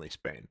definitely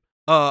Spain.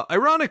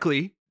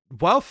 Ironically,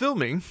 while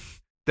filming,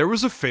 there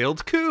was a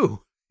failed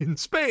coup in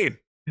Spain.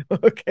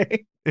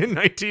 Okay. In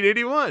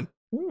 1981.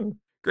 Mm.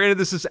 Granted,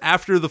 this is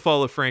after the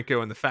fall of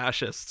Franco and the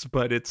fascists,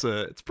 but it's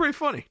pretty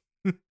funny.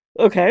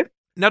 Okay.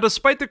 Now,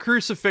 despite the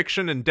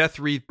crucifixion and death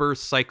rebirth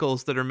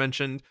cycles that are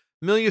mentioned,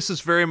 Milius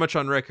is very much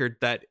on record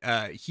that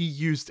he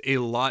used a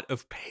lot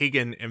of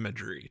pagan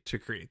imagery to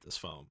create this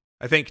film.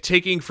 I think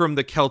taking from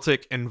the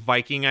Celtic and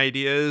Viking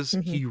ideas,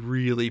 he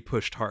really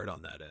pushed hard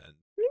on that end.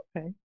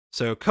 Okay.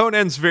 So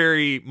Conan's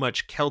very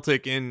much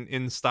Celtic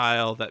in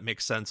style. That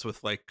makes sense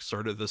with like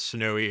sort of the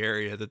snowy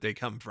area that they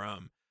come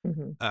from.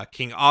 Mm-hmm.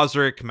 King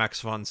Osric, Max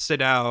von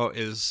Sydow,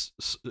 is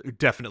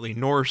definitely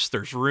Norse.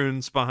 There's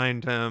runes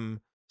behind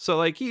him. So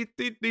like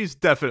he's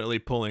definitely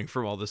pulling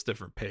from all this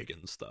different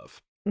pagan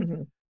stuff.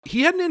 Mm-hmm.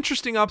 He had an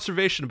interesting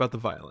observation about the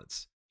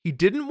violence. He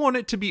didn't want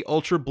it to be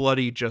ultra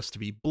bloody just to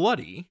be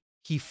bloody.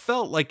 He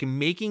felt like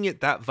making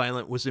it that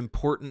violent was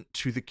important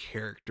to the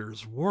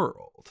character's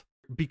world.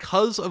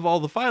 Because of all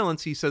the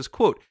violence, he says,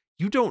 quote,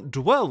 you don't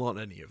dwell on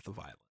any of the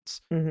violence.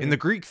 Mm-hmm. In the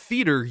Greek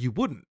theater, you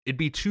wouldn't. It'd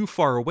be too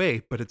far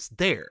away, but it's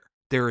there.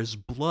 There is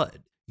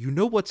blood. You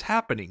know what's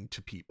happening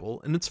to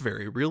people, and it's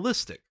very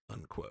realistic,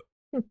 unquote.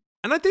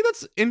 And I think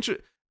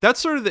that's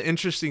sort of the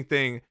interesting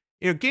thing.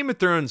 Game of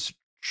Thrones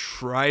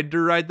tried to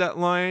ride that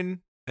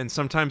line, and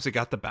sometimes it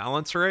got the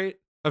balance right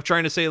of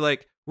trying to say,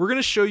 like, we're going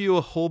to show you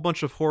a whole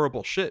bunch of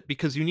horrible shit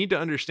because you need to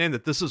understand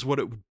that this is what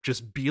it would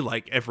just be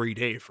like every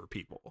day for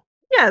people.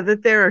 Yeah,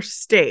 that there are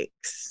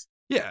stakes.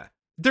 Yeah.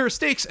 There are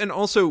stakes, and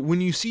also when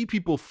you see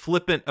people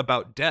flippant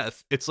about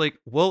death, it's like,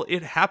 well,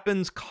 it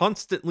happens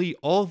constantly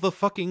all the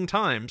fucking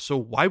time, so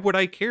why would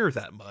I care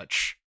that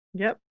much?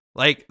 Yep.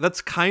 Like,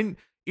 that's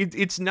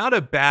it's not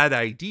a bad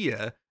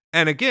idea.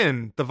 And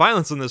again, the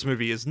violence in this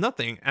movie is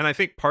nothing, and I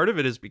think part of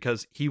it is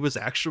because he was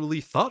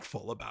actually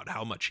thoughtful about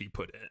how much he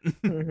put in.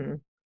 Mm-hmm.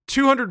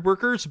 200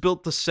 workers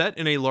built the set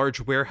in a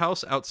large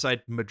warehouse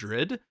outside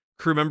Madrid.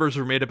 Crew members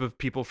were made up of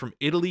people from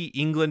Italy,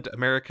 England,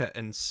 America,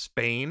 and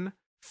Spain.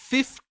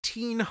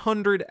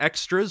 1,500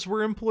 extras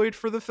were employed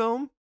for the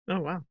film.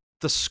 Oh, wow.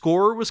 The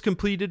score was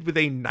completed with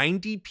a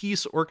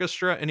 90-piece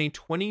orchestra and a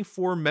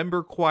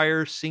 24-member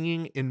choir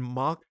singing in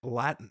mock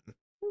Latin.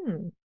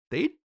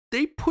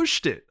 They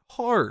pushed it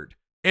hard,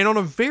 and on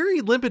a very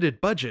limited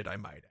budget, I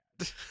might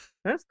add.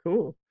 That's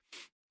cool.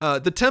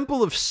 The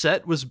Temple of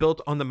Set was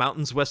built on the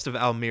mountains west of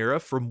Almira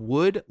from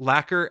wood,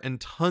 lacquer, and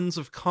tons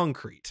of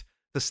concrete.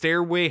 The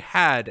stairway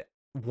had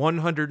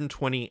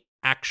 120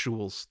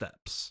 actual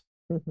steps.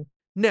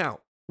 Now,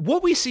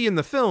 what we see in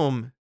the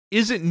film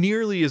isn't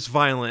nearly as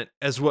violent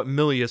as what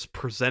Milius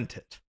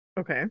presented.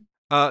 Okay.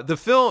 The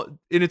film,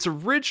 in its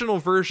original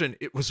version,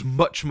 it was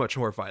much, much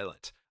more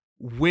violent.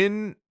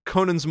 When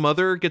Conan's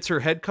mother gets her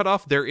head cut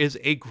off, there is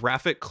a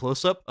graphic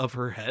close-up of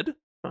her head.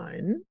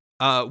 Fine.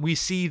 We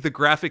see the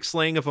graphic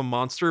slaying of a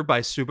monster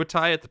by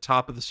Subutai at the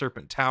top of the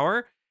Serpent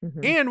Tower,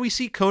 and we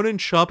see Conan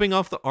chopping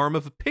off the arm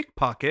of a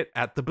pickpocket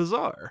at the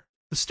bazaar.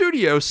 The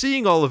studio,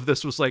 seeing all of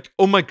this, was like,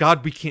 oh my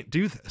god, we can't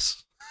do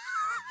this.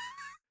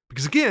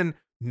 Because again,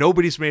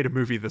 nobody's made a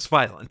movie this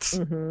violent.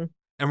 And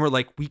we're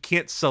like, we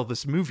can't sell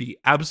this movie.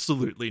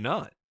 Absolutely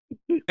not.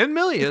 And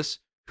Milius,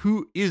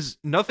 who is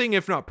nothing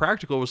if not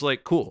practical, was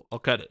like, cool, I'll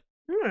cut it.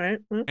 All right.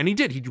 And he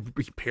did. He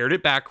pared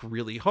it back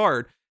really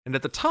hard. And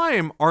at the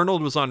time,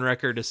 Arnold was on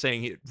record as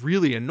saying it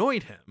really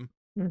annoyed him.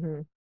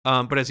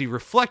 But as he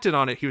reflected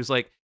on it, he was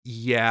like,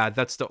 yeah,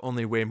 that's the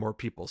only way more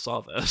people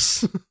saw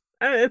this.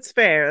 I mean, it's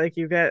fair. Like,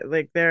 you've got,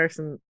 like, there are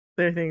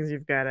things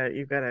you've got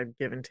to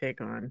give and take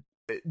on.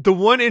 The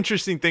one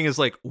interesting thing is,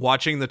 like,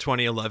 watching the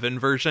 2011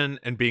 version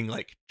and being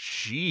like,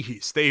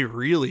 geez, they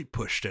really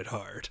pushed it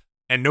hard.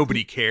 And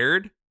nobody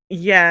cared.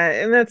 Yeah,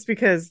 and that's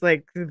because,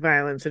 like, the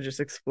violence had just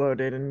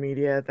exploded in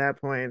media at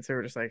that point. So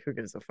we're just like, who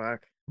gives a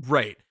fuck?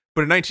 Right.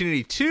 But in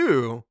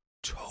 1982,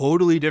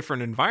 totally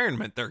different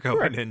environment they're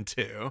going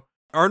into.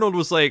 Arnold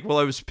was like, well,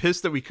 I was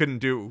pissed that we couldn't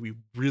do what we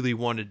really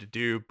wanted to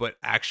do, but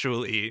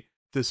actually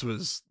this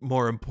was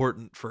more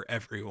important for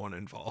everyone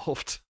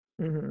involved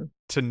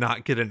to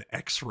not get an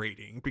X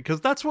rating, because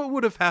that's what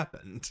would have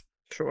happened.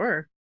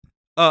 Sure.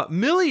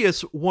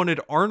 Milius wanted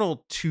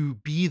Arnold to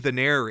be the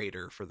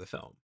narrator for the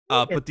film,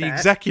 but the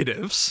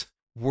executives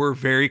were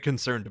very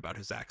concerned about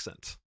his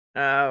accent.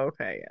 Oh,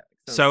 okay, yeah.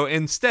 So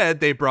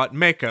instead, they brought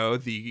Mako,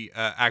 the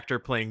actor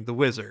playing the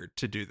wizard,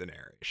 to do the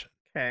narration.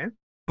 Okay.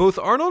 Both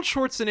Arnold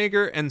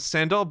Schwarzenegger and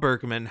Sandahl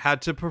Bergman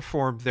had to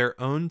perform their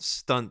own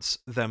stunts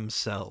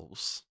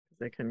themselves.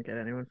 They couldn't get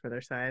anyone for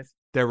their size.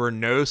 There were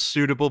no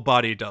suitable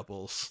body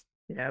doubles.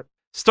 Yep.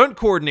 Stunt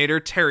coordinator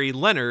Terry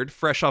Leonard,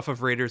 fresh off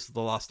of Raiders of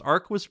the Lost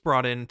Ark, was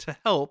brought in to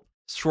help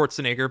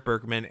Schwarzenegger,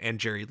 Bergman, and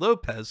Jerry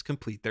Lopez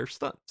complete their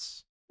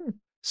stunts.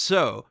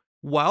 So,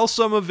 while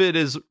some of it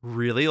is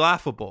really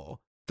laughable,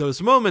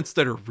 those moments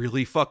that are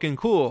really fucking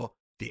cool,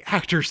 the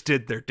actors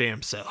did their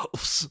damn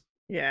selves.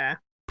 Yeah.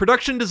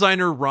 Production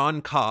designer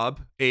Ron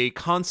Cobb, a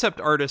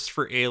concept artist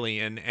for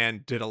Alien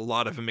and did a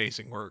lot of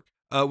amazing work,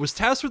 was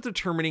tasked with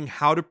determining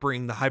how to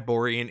bring the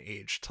Hyborian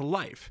age to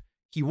life.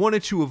 He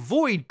wanted to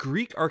avoid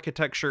Greek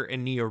architecture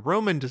and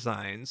Neo-Roman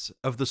designs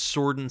of the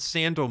sword and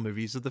sandal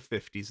movies of the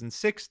 50s and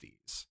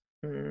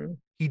 60s.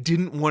 He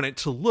didn't want it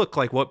to look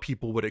like what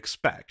people would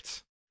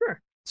expect.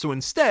 Sure. So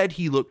instead,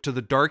 he looked to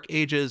the Dark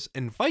Ages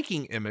and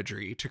Viking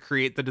imagery to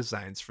create the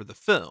designs for the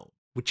film,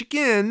 which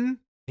again,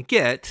 I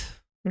get.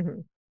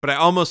 But I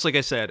almost, like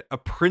I said, a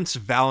Prince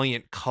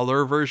Valiant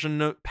color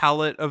version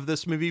palette of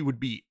this movie would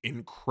be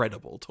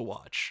incredible to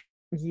watch.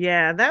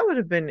 Yeah, that would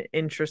have been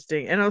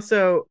interesting. And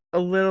also a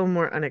little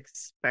more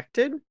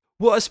unexpected.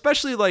 Well,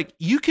 especially, like,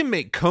 you can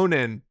make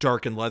Conan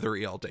dark and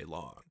leathery all day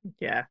long.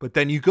 Yeah. But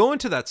then you go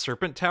into that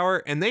Serpent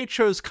Tower, and they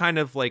chose kind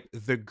of like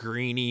the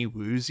greeny,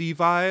 woozy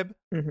vibe,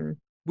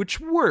 which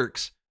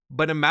works.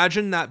 But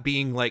imagine that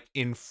being like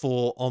in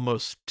full,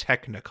 almost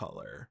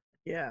Technicolor.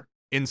 Yeah.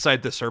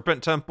 Inside the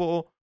Serpent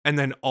Temple. And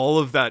then all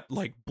of that,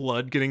 like,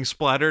 blood getting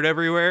splattered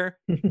everywhere.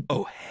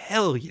 Oh,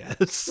 hell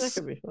yes. That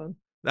could be fun.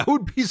 That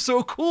would be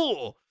so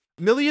cool.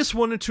 Milius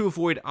wanted to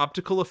avoid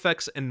optical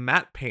effects and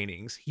matte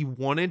paintings. He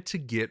wanted to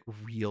get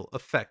real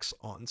effects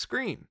on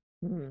screen.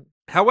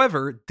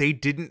 However, they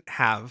didn't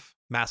have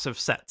massive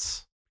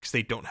sets because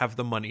they don't have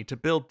the money to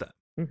build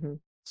them.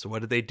 So what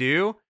did they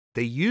do?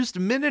 They used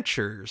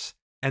miniatures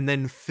and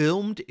then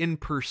filmed in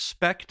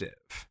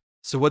perspective.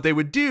 So what they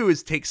would do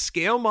is take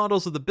scale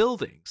models of the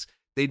buildings.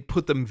 They'd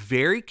put them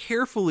very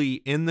carefully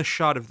in the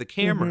shot of the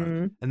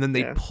camera, and then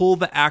they'd pull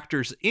the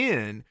actors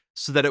in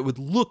so that it would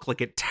look like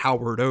it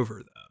towered over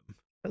them.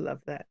 I love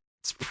that.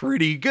 It's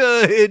pretty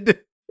good.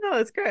 No,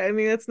 that's great. I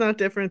mean, that's not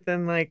different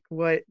than like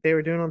what they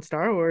were doing on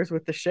Star Wars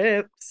with the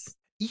ships.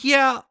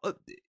 Yeah,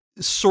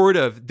 sort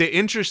of.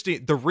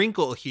 The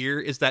wrinkle here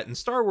is that in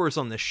Star Wars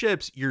on the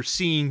ships, you're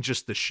seeing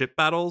just the ship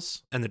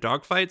battles and the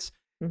dogfights.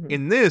 Mm-hmm.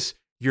 In this,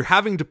 you're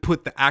having to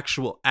put the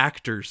actual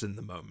actors in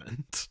the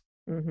moment.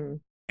 Mm-hmm.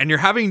 And you're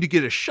having to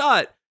get a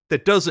shot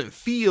that doesn't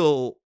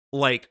feel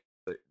like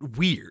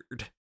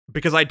weird,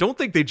 because I don't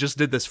think they just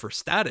did this for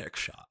static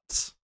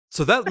shots.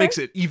 So that makes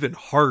it even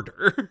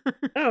harder.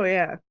 Oh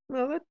yeah.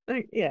 Well,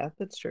 yeah,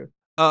 that's true.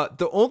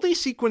 The only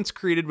sequence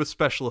created with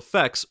special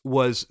effects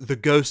was the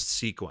ghost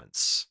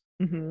sequence,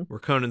 Mm-hmm. where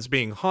Conan's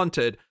being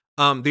haunted.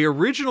 The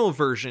original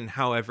version,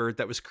 however,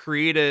 that was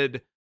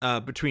created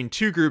between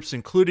two groups,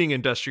 including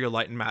Industrial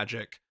Light and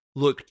Magic,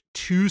 looked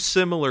too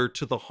similar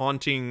to the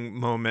haunting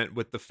moment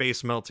with the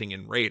face melting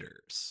in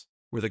Raiders,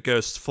 where the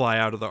ghosts fly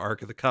out of the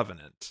Ark of the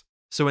Covenant.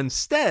 So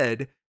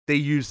instead, they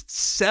used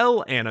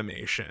cell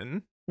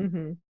animation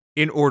Mm-hmm.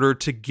 in order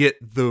to get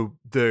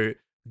the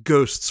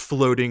ghosts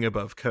floating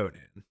above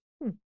Conan.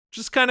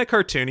 Just kind of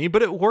cartoony,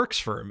 but it works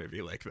for a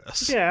movie like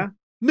this. Yeah.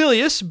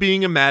 Milius,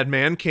 being a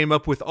madman, came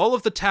up with all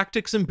of the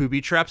tactics and booby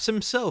traps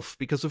himself,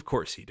 because of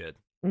course he did.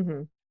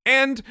 Mm-hmm.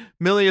 And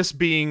Milius,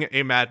 being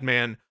a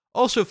madman,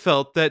 also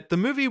felt that the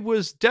movie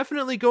was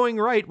definitely going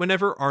right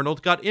whenever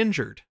Arnold got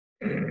injured.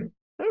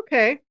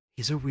 Okay.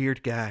 He's a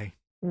weird guy.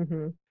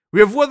 Mm-hmm. We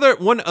have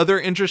one other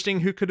interesting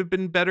who could have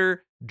been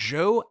better,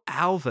 Joe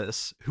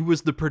Alvis, who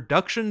was the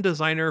production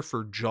designer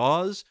for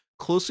Jaws,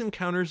 Close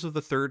Encounters of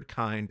the Third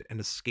Kind,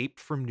 and Escape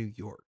from New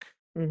York.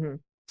 Mm-hmm.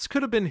 This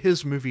could have been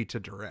his movie to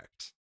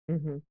direct.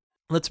 Mm-hmm.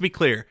 Let's be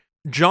clear.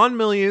 John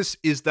Milius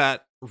is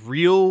that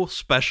real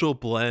special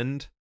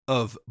blend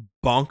of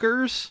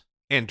bonkers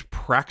and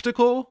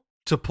practical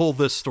to pull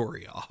this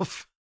story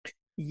off.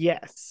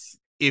 Yes.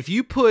 If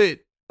you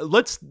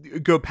let's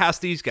go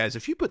past these guys.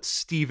 If you put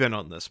Steven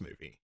on this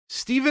movie,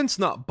 Steven's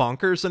not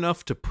bonkers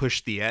enough to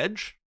push the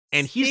edge,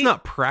 and he's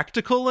not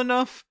practical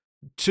enough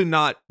to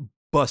not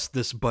bust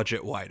this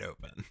budget wide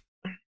open.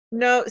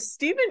 No,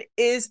 Steven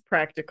is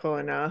practical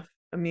enough.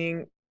 I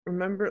mean,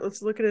 remember,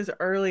 let's look at his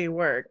early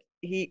work.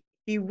 He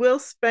will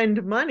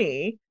spend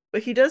money,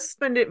 but he does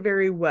spend it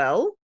very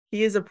well.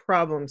 He is a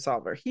problem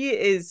solver. He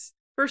is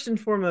first and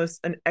foremost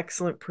an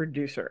excellent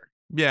producer.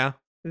 Yeah.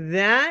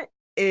 That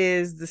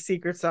is the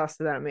secret sauce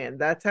to that man.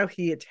 That's how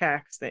he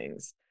attacks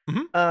things.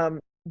 Mm-hmm.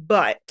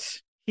 But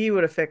he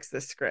would have fixed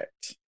the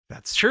script.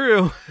 That's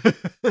true.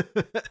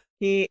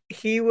 He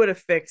would have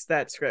fixed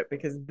that script,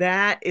 because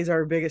that is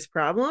our biggest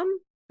problem.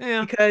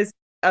 Yeah. Because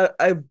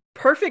a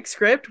perfect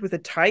script with a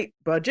tight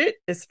budget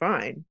is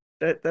fine.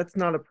 That's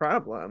not a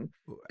problem.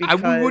 I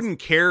wouldn't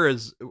care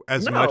as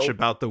much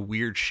about the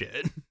weird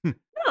shit. No,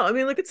 I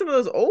mean, look at some of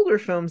those older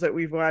films that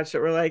we've watched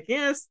that were like,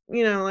 yes,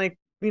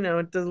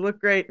 it does look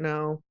great.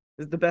 No,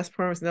 is the best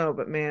performance. No,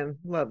 but man,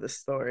 love this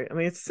story. I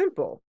mean, it's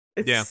simple.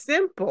 It's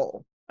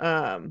simple.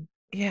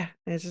 Yeah,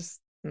 it's just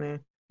nah.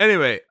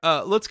 Anyway,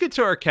 let's get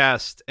to our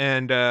cast,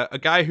 and a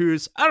guy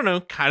who's, I don't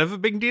know, kind of a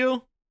big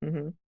deal.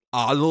 Mm-hmm.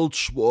 Arnold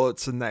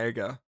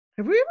Schwarzenegger.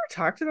 Have we ever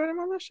talked about him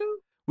on the show?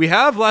 We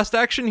have. Last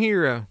Action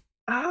Hero.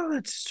 Oh,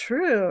 that's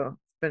true.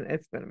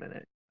 It's been a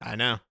minute. I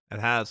know, it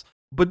has.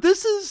 But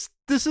this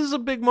is a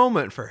big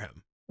moment for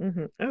him.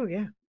 Mm-hmm. Oh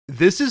yeah.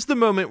 This is the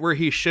moment where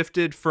he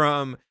shifted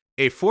from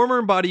a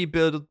former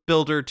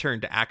bodybuilder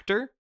turned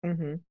actor,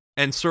 mm-hmm.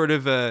 and sort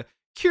of a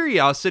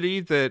curiosity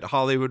that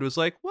Hollywood was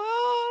like,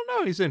 well,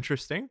 no, he's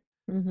interesting.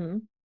 Mm-hmm.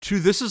 To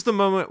this is the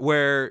moment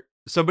where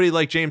somebody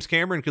like James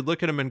Cameron could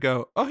look at him and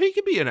go, oh, he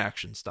could be an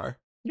action star.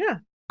 Yeah.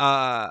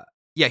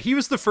 Yeah, he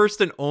was the first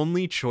and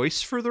only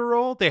choice for the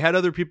role. They had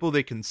other people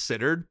they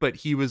considered, but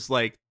he was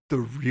like the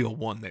real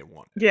one they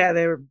wanted. Yeah,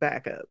 they were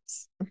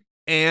backups.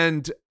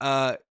 And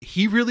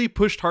he really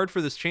pushed hard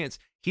for this chance.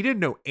 He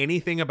didn't know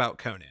anything about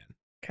Conan.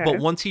 Okay. But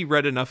once he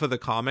read enough of the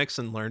comics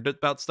and learned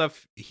about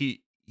stuff,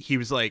 he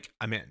was like,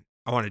 I'm in.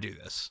 I want to do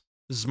this.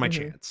 This is my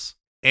chance.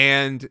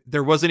 And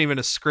there wasn't even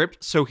a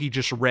script, so he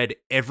just read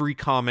every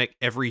comic,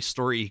 every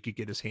story he could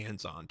get his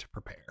hands on to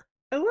prepare.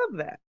 I love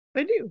that.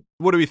 I do.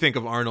 What do we think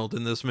of Arnold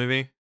in this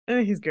movie? I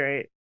mean, he's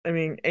great. I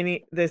mean,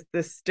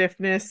 the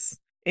stiffness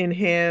in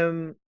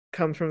him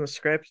comes from the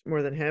script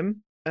more than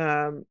him.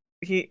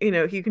 He,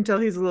 you can tell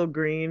he's a little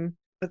green,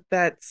 but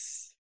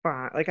that's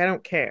fine. Like, I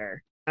don't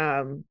care.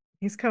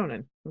 He's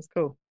Conan. That's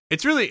cool.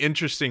 It's really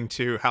interesting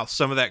too how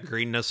some of that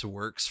greenness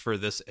works for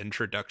this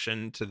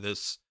introduction to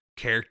this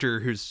character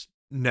who's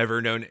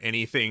never known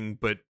anything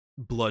but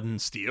blood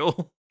and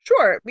steel.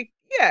 Sure.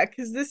 Yeah,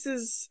 because this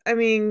is, I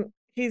mean,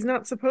 he's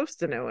not supposed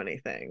to know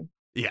anything.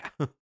 Yeah.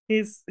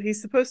 He's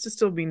supposed to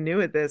still be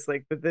new at this,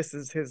 like, but this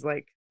is his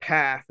like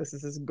path. This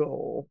is his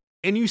goal.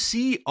 And you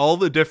see all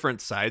the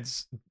different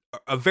sides,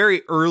 a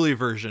very early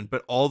version,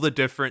 but all the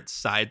different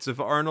sides of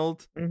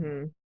Arnold.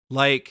 Mm-hmm.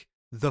 Like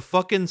the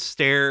fucking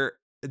stare,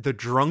 the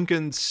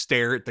drunken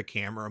stare at the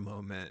camera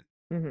moment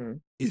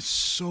is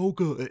so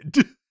good.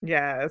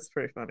 Yeah, that's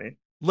pretty funny.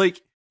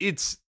 Like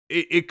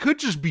it could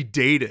just be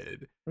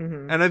dated.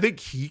 And I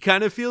think he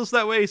kind of feels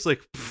that way. He's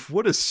like,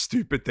 what a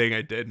stupid thing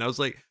I did. And I was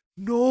like,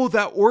 No,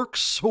 that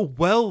works so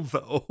well,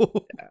 though.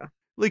 Yeah.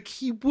 Like,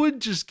 he would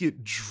just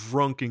get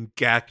drunk and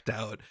gacked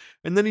out,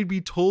 and then he'd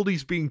be told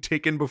he's being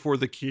taken before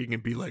the king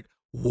and be like,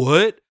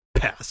 what?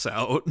 Pass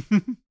out.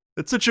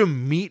 That's such a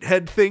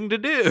meathead thing to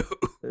do.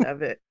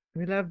 Love it.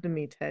 We love the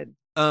meathead.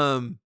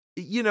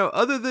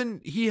 Other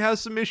than he has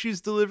some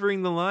issues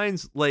delivering the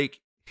lines, like,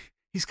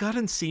 he's got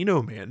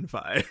Encino Man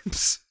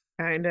vibes.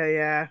 Kinda,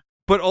 yeah.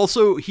 But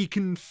also, he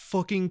can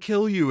fucking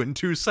kill you in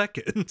 2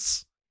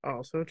 seconds.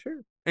 Also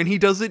true. And he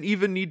doesn't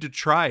even need to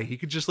try. He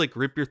could just, like,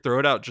 rip your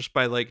throat out just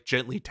by, like,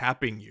 gently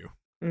tapping you.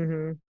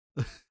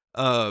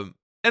 Mm-hmm.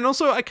 And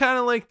also, I kind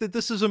of like that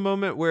this is a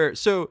moment where,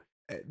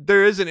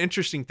 there is an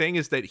interesting thing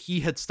is that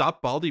he had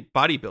stopped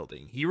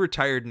bodybuilding. He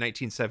retired in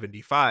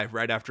 1975,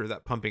 right after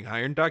that Pumping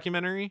Iron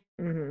documentary.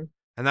 Mm-hmm.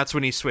 And that's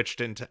when he switched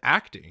into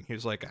acting. He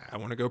was like, I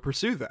want to go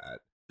pursue that.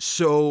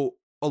 So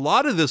a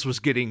lot of this was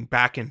getting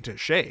back into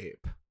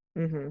shape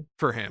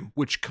for him,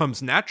 which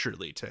comes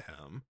naturally to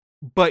him.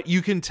 But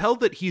you can tell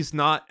that he's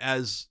not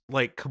as,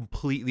 like,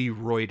 completely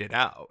roided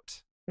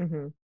out.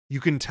 Mm-hmm. You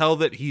can tell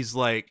that he's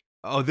like,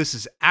 oh, this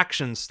is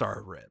action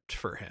star ripped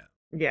for him.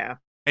 Yeah.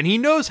 And he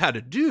knows how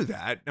to do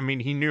that. I mean,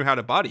 he knew how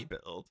to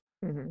bodybuild.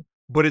 Mm-hmm.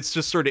 But it's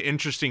just sort of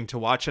interesting to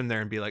watch him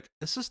there and be like,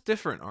 this is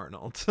different,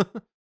 Arnold.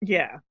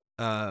 Yeah.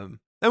 And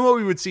what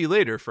we would see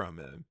later from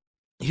him.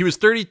 He was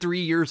 33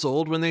 years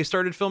old when they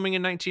started filming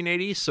in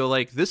 1980. So,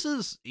 like,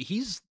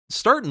 he's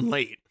starting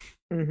late.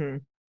 Mm-hmm.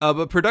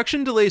 But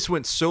production delays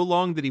went so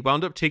long that he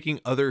wound up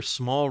taking other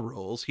small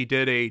roles. He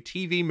did a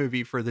TV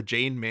movie for the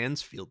Jane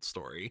Mansfield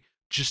story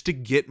just to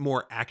get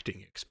more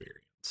acting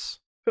experience.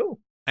 Cool.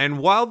 And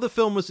while the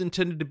film was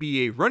intended to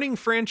be a running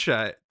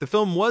franchise,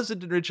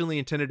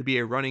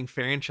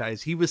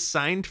 he was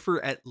signed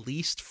for at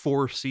least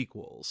 4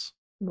 sequels.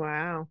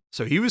 Wow.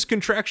 So he was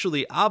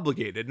contractually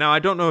obligated. Now, I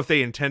don't know if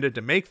they intended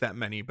to make that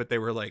many, but they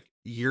were like,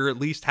 you're at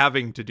least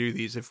having to do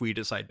these if we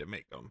decide to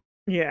make them.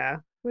 Yeah.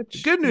 The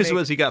good news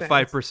was he got sense.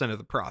 5% of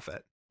the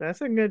profit.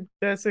 That's a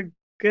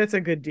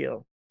good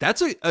deal.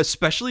 That's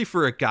especially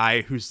for a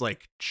guy who's,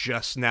 like,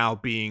 just now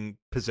being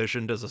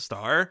positioned as a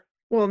star.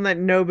 Well, and that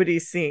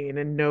nobody's seen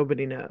and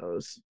nobody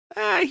knows.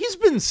 He's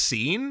been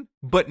seen,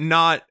 but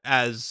not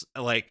as,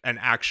 like, an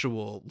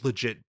actual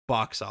legit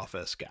box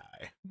office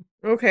guy.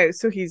 Okay,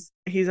 so he's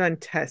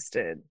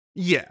untested.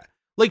 Yeah.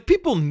 Like,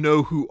 people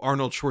know who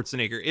Arnold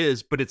Schwarzenegger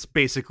is, but it's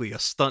basically a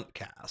stunt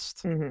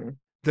cast. Mm-hmm.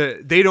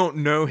 They don't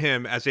know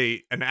him as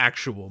an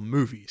actual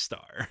movie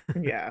star.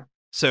 Yeah.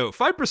 So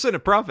 5%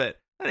 of profit,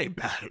 that ain't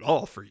bad at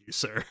all for you,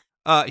 sir.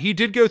 He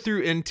did go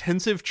through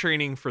intensive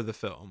training for the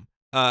film.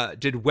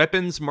 Did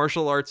weapons,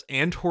 martial arts,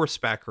 and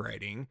horseback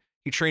riding.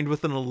 He trained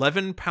with an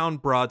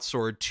 11-pound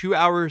broadsword 2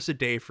 hours a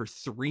day for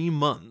 3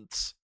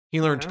 months.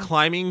 He learned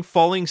climbing,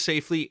 falling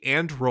safely,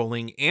 and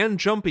rolling, and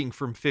jumping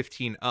from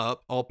 15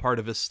 up, all part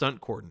of his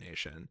stunt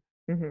coordination.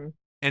 Mm-hmm.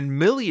 And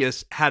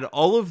Milius had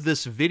all of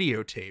this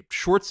videotaped.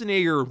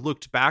 Schwarzenegger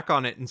looked back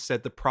on it and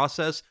said the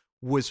process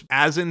was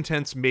as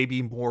intense,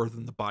 maybe more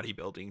than the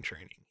bodybuilding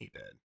training he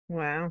did.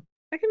 Wow.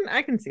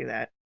 I can see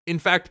that. In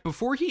fact,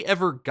 before he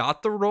ever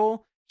got the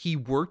role, he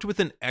worked with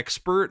an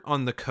expert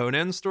on the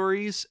Conan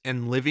stories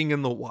and living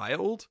in the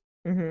wild.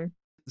 Mm-hmm.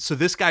 So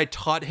this guy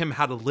taught him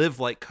how to live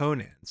like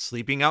Conan,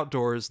 sleeping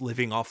outdoors,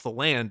 living off the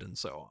land, and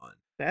so on.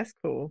 That's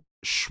cool.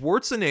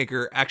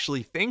 Schwarzenegger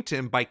actually thanked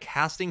him by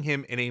casting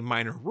him in a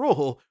minor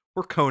role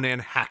where Conan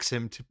hacks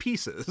him to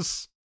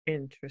pieces.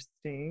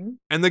 Interesting.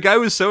 And the guy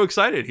was so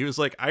excited. He was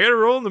like, I got a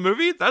role in the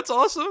movie? That's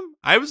awesome.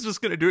 I was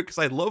just going to do it because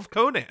I love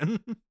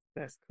Conan.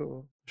 That's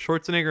cool.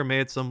 Schwarzenegger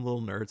made some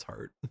little nerd's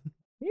heart.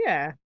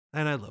 Yeah.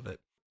 And I love it.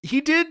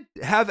 He did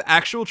have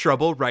actual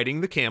trouble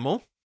riding the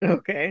camel.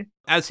 Okay.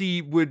 As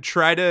he would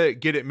try to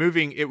get it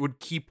moving, it would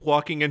keep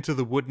walking into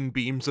the wooden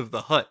beams of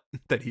the hut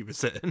that he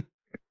was in.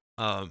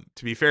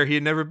 To be fair, he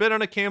had never been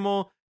on a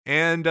camel,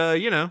 and,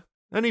 then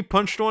he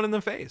punched one in the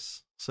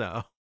face.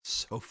 So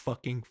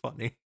fucking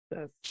funny.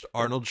 That's just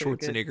Arnold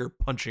pretty Schwarzenegger good.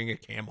 punching a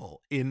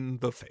camel in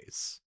the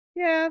face.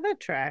 Yeah, that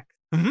tracks.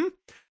 Mm-hmm.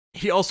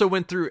 He also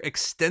went through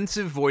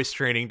extensive voice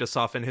training to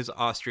soften his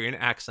Austrian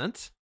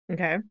accent.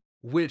 Okay.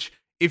 Which,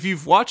 if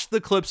you've watched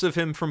the clips of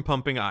him from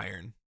Pumping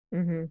Iron,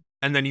 Mm-hmm.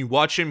 and then you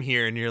watch him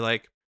here and you're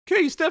like,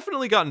 okay, he's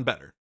definitely gotten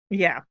better.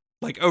 Yeah.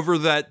 Like, over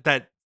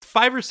that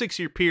 5 or 6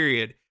 year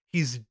period,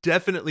 he's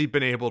definitely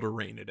been able to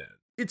rein it in.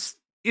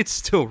 It's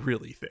still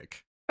really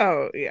thick.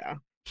 Oh, yeah.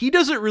 He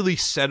doesn't really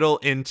settle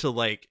into,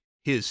 like,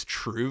 his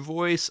true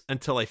voice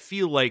until I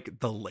feel like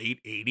the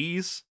late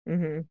 80s.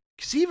 Mm-hmm.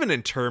 Because even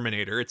in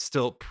Terminator, it's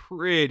still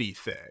pretty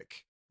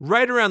thick.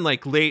 Right around,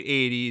 like, late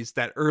 80s,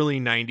 that early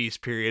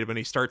 90s period when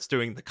he starts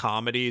doing the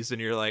comedies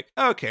and you're like,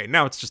 okay,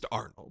 now it's just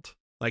Arnold.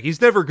 Like,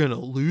 he's never going to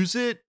lose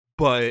it,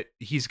 but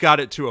he's got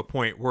it to a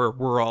point where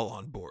we're all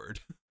on board.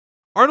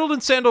 Arnold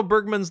and Sandal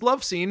Bergman's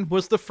love scene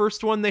was the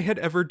first one they had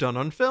ever done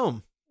on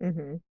film.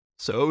 Mm-hmm.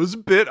 So it was a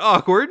bit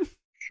awkward.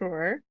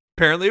 Sure.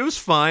 Apparently it was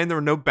fine. There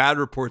were no bad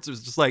reports. It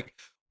was just like,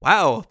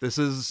 wow, this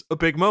is a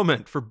big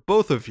moment for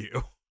both of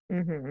you.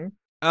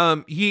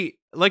 Mm-hmm. He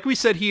Like we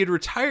said, he had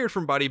retired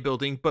from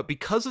bodybuilding, but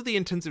because of the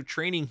intensive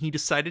training, he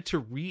decided to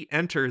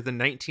re-enter the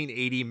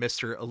 1980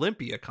 Mr.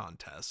 Olympia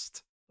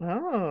contest.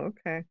 Oh,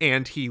 okay.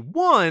 And he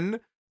won,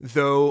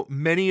 though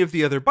many of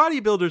the other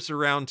bodybuilders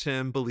around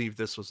him believed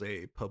this was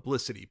a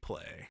publicity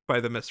play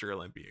by the Mr.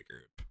 Olympia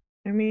group.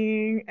 I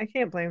mean, I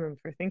can't blame him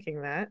for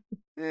thinking that.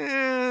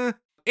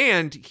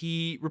 And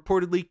he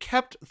reportedly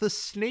kept the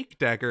snake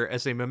dagger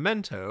as a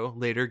memento,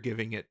 later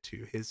giving it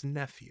to his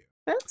nephew.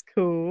 That's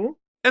cool.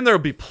 And there'll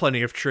be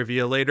plenty of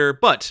trivia later,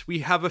 but we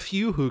have a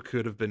few who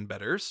could have been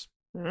betters.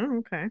 Oh,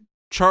 okay.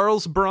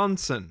 Charles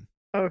Bronson.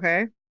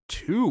 Okay.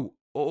 Too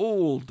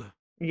old.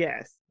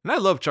 Yes. And I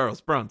love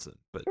Charles Bronson,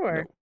 but Sure.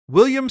 no.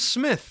 William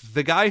Smith,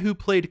 the guy who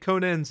played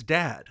Conan's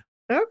dad.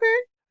 Okay.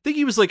 I think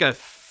he was like a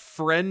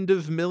friend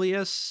of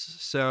Milius,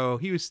 so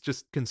he was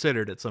just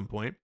considered at some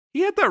point. He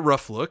had that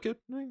rough look.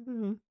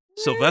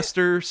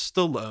 Sylvester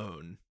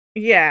Stallone.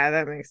 Yeah,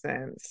 that makes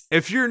sense.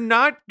 If you're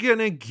not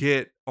gonna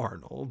get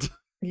Arnold,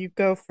 You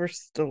go for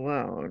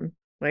Stallone.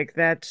 Like,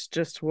 that's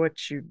just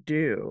what you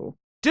do.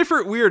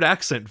 different weird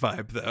accent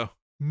vibe though.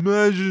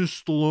 Imagine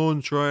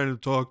Stallone trying to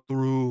talk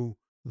through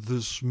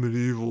this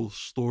medieval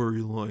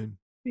storyline.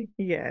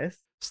 Yes.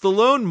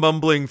 Stallone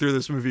mumbling through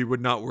this movie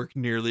would not work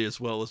nearly as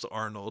well as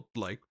Arnold,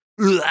 like,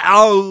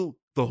 ow,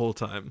 the whole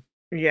time.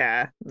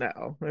 Yeah,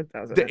 no, it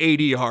doesn't. The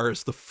ADR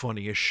is the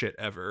funniest shit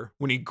ever.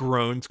 When he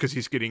groans because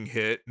he's getting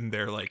hit, and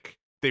they're like,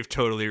 they've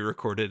totally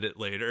recorded it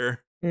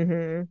later.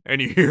 Mm-hmm.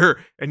 And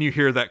you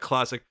hear that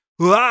classic,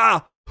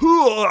 ah,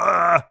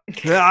 ah,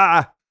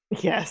 ah.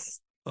 Yes.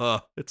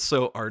 It's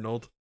so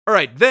Arnold. All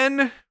right,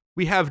 then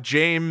we have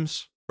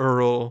James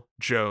Earl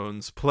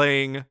Jones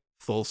playing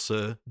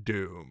Thulsa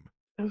Doom.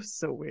 That was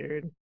so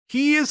weird.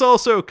 He is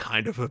also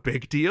kind of a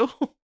big deal.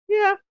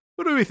 Yeah,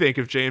 What do we think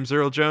of James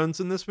Earl Jones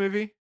in this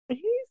movie? he's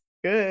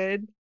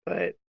good,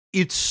 but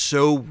It's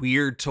so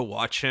weird to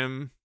watch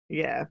him.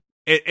 yeah.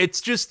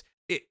 It's just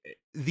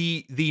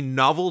the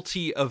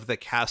novelty of the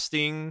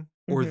casting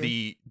or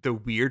Mhm. the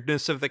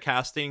weirdness of the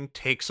casting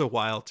takes a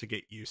while to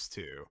get used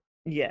to.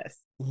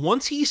 Yes.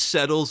 Once he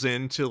settles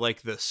into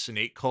like the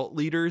snake cult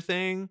leader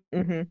thing,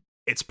 Mm-hmm.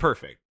 it's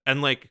perfect.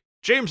 And like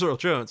James Earl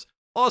Jones,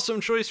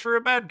 awesome choice for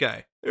a bad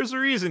guy. There's a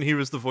reason he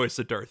was the voice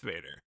of Darth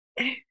Vader.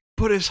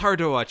 But it's hard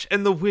to watch,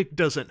 and the wig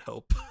doesn't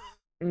help.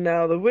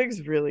 No, the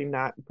wig's really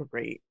not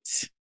great.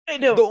 I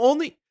know.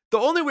 The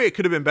only way it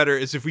could have been better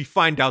is if we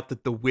find out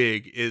that the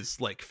wig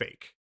is like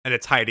fake and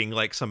it's hiding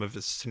like some of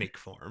his snake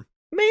form.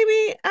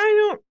 Maybe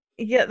I don't.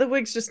 Yeah, the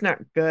wig's just not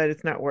good.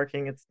 It's not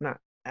working. It's not.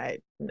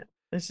 No.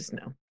 It's just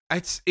no.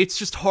 It's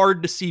just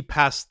hard to see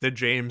past the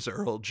James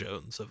Earl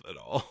Jones of it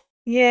all.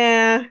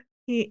 Yeah,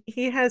 he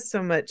has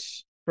so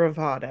much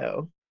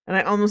bravado, and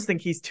I almost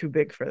think he's too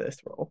big for this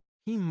role.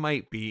 He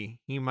might be.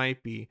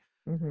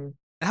 Mm-hmm.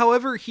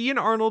 However, he and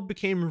Arnold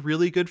became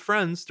really good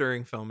friends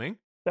during filming.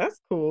 That's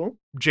cool.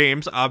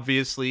 James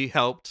obviously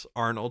helped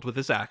Arnold with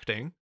his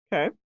acting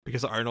Okay.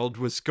 because Arnold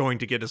was going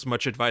to get as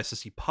much advice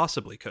as he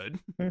possibly could.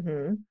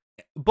 Mm-hmm.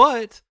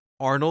 But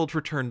Arnold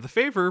returned the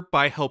favor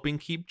by helping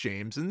keep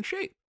James in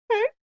shape.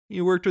 Okay. He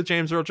worked with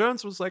James Earl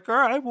Jones, was like, all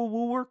right, well,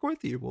 we'll work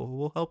with you.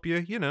 We'll help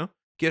you,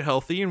 get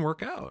healthy and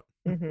work out.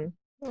 Mm-hmm.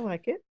 I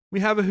like it. We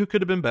have a who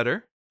could have been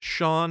better,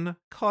 Sean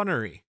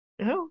Connery.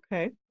 Oh,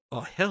 okay.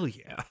 Oh, hell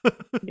yeah.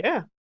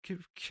 Yeah.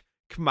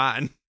 Come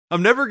on.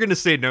 I'm never going to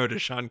say no to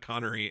Sean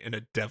Connery in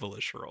a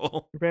devilish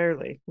role.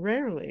 Rarely.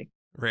 Rarely.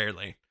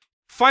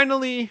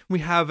 Finally, we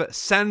have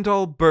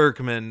Sandal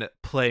Bergman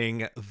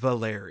playing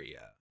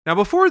Valeria. Now,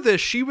 before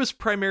this, she was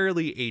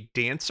primarily a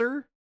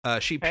dancer.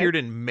 She appeared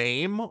in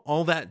Mame,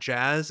 All That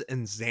Jazz,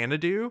 and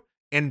Xanadu.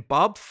 And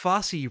Bob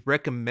Fosse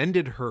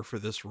recommended her for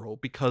this role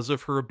because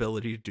of her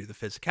ability to do the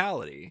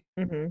physicality.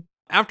 Mm-hmm.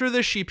 After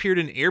this, she appeared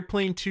in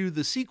Airplane 2,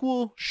 the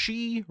sequel,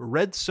 She,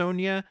 Red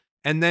Sonja,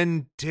 and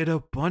then did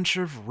a bunch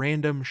of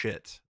random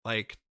shit,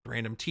 like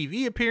random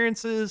TV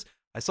appearances.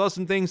 I saw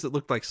some things that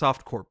looked like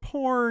softcore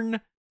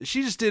porn.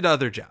 She just did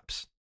other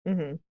jobs.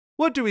 Mm-hmm.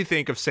 What do we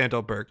think of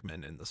Sandal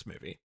Bergman in this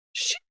movie?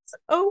 She's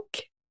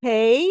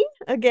okay.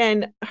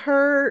 Again,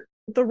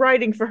 the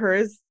writing for her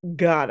is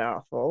god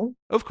awful.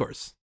 Of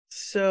course.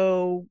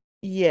 So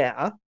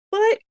yeah,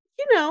 but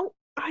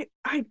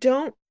I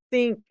don't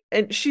think,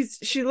 and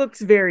she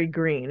looks very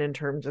green in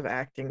terms of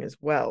acting as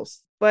well.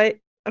 But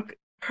okay,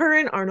 her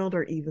and Arnold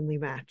are evenly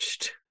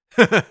matched.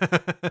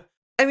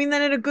 I mean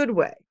that in a good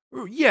way.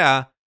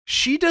 Yeah,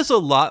 she does a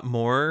lot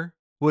more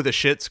with a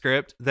shit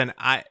script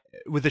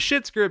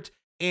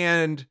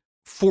and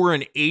for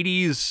an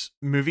 80s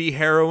movie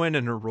heroine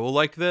in a role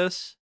like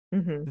this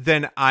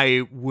than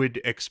I would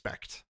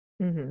expect.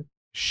 Mm-hmm.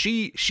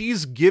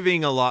 She's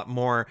giving a lot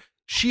more.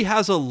 She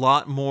has a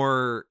lot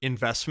more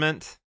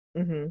investment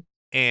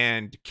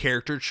and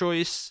character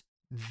choice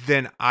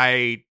than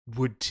I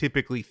would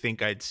typically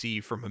think I'd see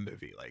from a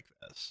movie like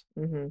this.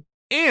 Mm-hmm.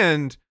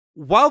 And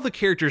while the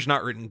character's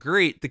not written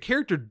great, the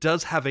character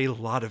does have a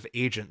lot of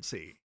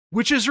agency,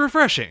 which is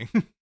refreshing.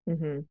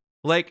 Mm-hmm.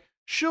 Like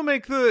she'll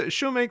make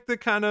the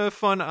kind of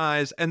fun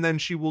eyes and then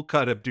she will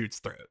cut a dude's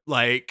throat.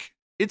 Like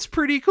it's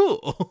pretty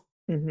cool.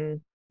 Mm-hmm.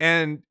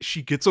 and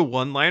she gets a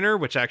one-liner,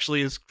 which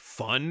actually is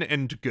fun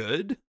and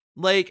good.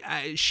 Like,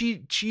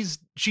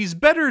 she's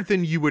better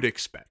than you would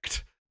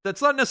expect.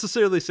 That's not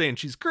necessarily saying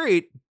she's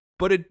great,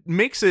 but it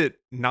makes it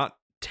not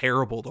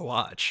terrible to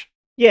watch.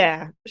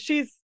 Yeah,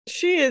 she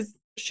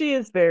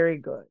is very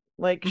good.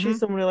 Like, she's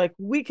somebody like,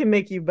 we can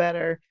make you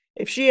better.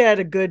 If she had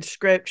a good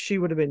script, she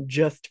would have been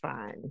just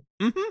fine.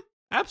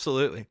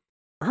 Absolutely.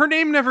 Her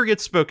name never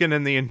gets spoken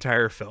in the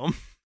entire film.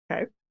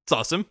 Okay. It's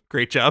awesome.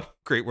 Great job.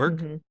 Great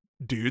work.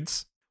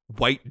 Dudes.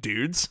 White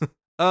dudes.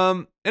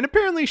 And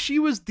apparently she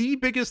was the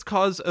biggest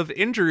cause of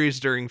injuries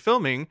during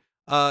filming.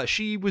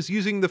 She was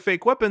using the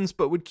fake weapons,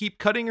 but would keep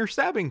cutting or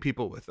stabbing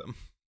people with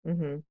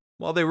them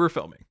while they were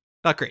filming.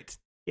 Not great.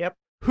 Yep.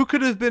 Who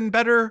could have been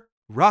better?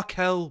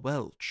 Raquel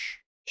Welch.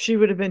 She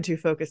would have been too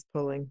focus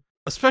pulling.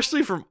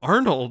 Especially from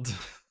Arnold.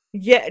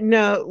 Yeah,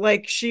 no,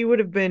 like she would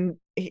have been,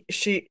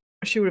 she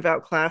would have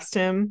outclassed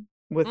him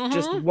with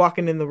just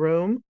walking in the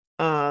room.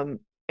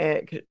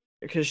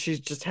 Because she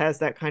just has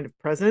that kind of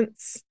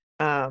presence.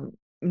 That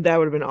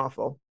would have been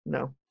awful.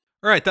 No.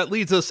 All right, that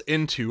leads us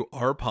into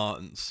our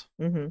pawns.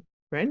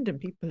 Random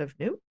people of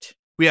note.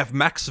 We have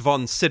Max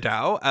von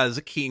Sydow as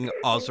King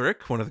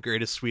Osric, one of the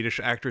greatest Swedish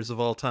actors of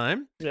all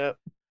time. Yep.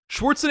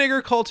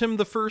 Schwarzenegger called him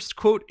the first,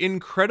 quote,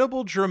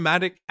 incredible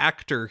dramatic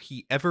actor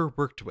he ever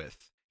worked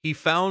with. He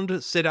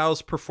found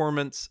Sydow's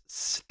performance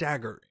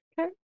staggering.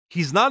 Okay.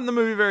 He's not in the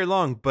movie very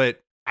long,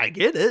 but I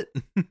get it.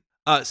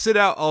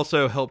 Sydow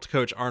also helped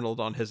coach Arnold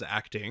on his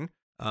acting.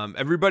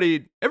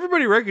 Everybody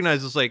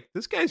recognizes, like,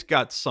 this guy's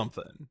got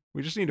something.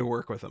 We just need to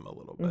work with him a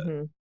little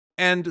bit.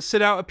 And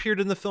Sydow appeared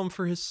in the film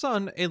for his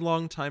son, a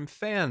longtime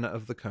fan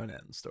of the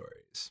Conan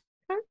stories.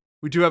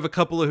 We do have a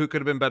couple of who could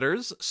have been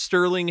betters.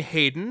 Sterling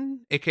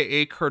Hayden,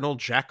 a.k.a. Colonel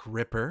Jack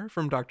Ripper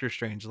from Dr.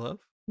 Strangelove.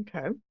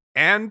 Okay.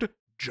 And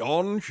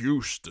John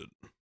Huston.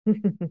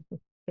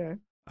 Okay.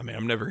 I mean,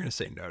 I'm never going to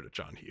say no to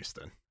John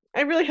Huston.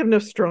 I really have no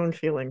strong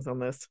feelings on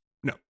this.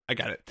 No, I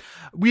got it.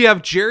 We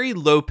have Jerry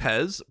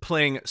Lopez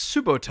playing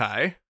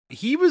Subotai.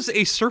 He was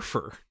a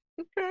surfer.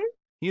 Okay.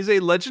 He's a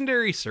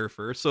legendary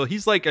surfer. So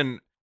he's like an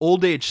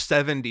old age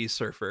 70s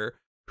surfer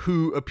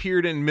who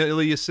appeared in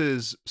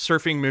Milius's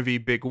surfing movie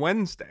Big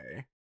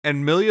Wednesday.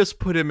 And Milius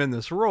put him in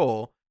this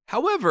role.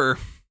 However,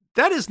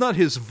 that is not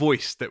his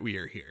voice that we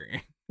are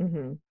hearing.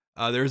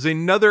 There's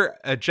another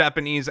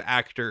Japanese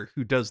actor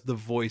who does the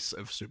voice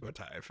of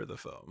Subotai for the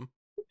film.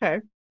 Okay.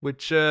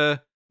 Which,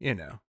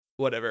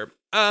 whatever.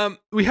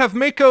 We have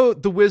Mako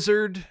the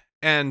Wizard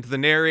and the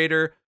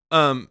narrator.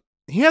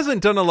 He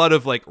hasn't done a lot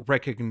of like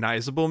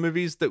recognizable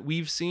movies that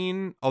we've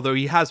seen, although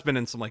he has been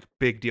in some like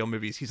big deal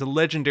movies. He's a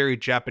legendary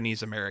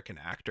Japanese American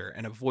actor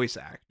and a voice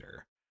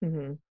actor.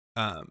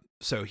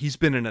 So he's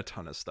been in a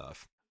ton of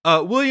stuff.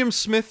 William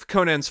Smith,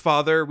 Conan's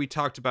father, we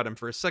talked about him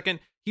for a second.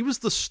 He was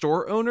the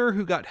store owner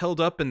who got held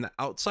up in The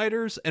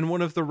Outsiders and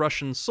one of the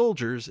Russian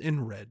soldiers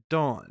in Red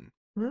Dawn.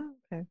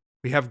 Okay.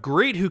 We have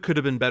great who could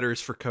have been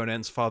betters for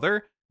Conan's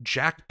father,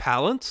 Jack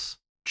Palance,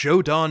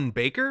 Joe Don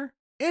Baker,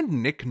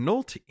 and Nick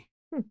Nolte.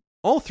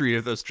 All three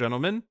of those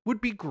gentlemen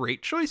would be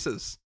great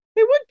choices.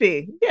 They would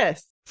be,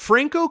 yes.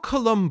 Franco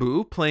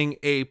Columbu playing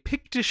a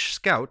Pictish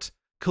scout.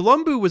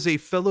 Columbu was a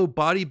fellow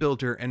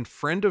bodybuilder and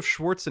friend of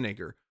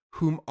Schwarzenegger,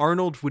 whom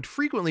Arnold would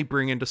frequently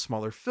bring into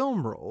smaller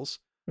film roles.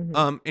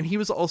 And he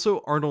was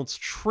also Arnold's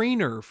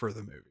trainer for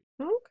the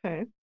movie.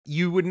 Okay.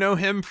 You would know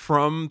him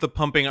from the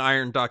Pumping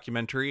Iron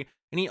documentary,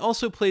 and he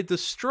also played the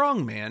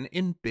strongman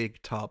in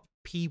Big Top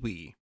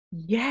Pee-wee.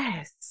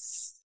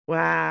 Yes.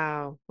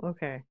 Wow.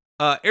 Okay.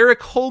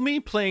 Eric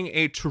Holme playing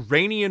a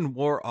Turanian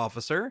war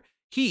officer.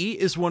 He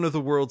is one of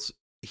the world's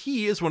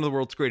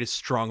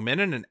greatest strongmen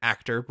and an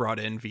actor brought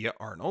in via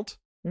Arnold.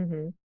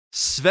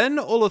 Sven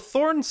Ola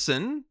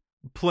Thornson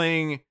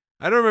playing,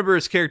 I don't remember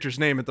his character's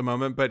name at the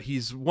moment, but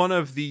he's one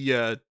of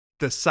the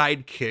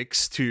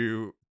sidekicks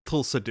to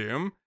Tulsa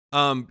Doom.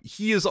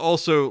 He is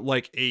also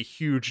like a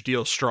huge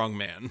deal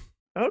strongman.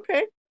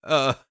 Okay.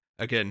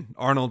 Again,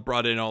 Arnold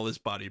brought in all his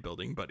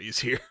bodybuilding buddies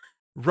here.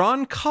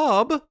 Ron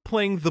Cobb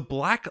playing the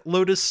Black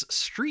Lotus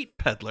street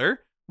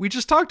peddler. We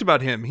just talked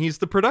about him. He's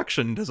the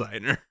production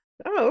designer.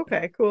 Oh,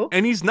 okay, cool.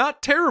 And he's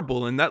not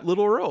terrible in that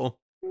little role.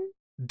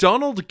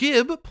 Donald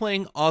Gibb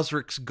playing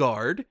Osric's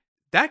guard.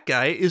 That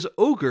guy is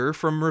Ogre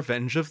from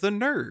Revenge of the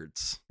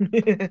Nerds.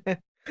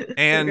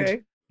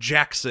 And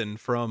Jackson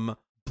from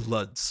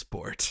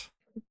Bloodsport.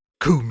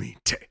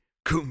 Kumite,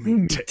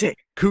 kumite,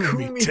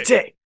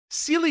 kumite.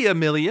 Celia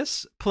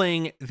Milius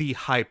playing the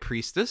High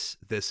Priestess.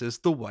 This is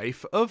the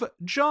wife of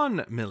John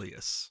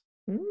Milius.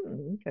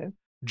 Okay.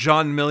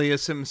 John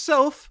Milius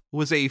himself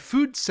was a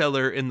food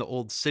seller in the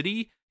Old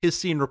City. His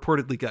scene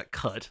reportedly got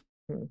cut.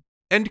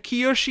 And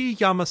Kiyoshi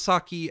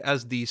Yamasaki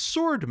as the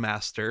sword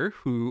master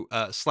who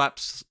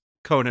slaps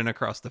Conan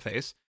across the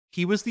face.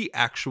 He was the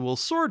actual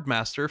sword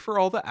master for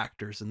all the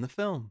actors in the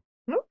film.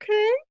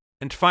 Okay.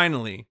 And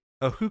finally,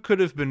 who could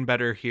have been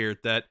better here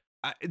that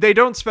they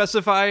don't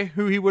specify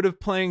who he would have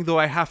playing, though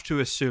I have to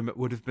assume it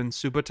would have been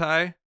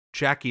Subotai.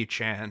 Jackie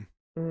Chan.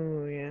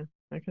 Oh, yeah.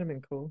 That could have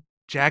been cool.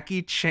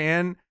 Jackie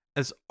Chan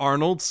as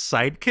Arnold's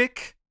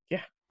sidekick?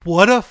 Yeah.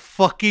 What a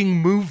fucking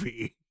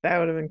movie. That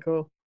would have been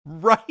cool.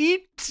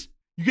 Right?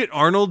 You get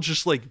Arnold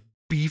just like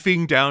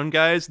beefing down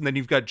guys, and then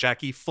you've got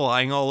Jackie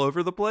flying all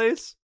over the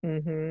place.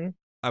 Mm-hmm.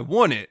 I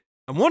want it.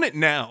 I want it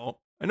now.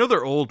 I know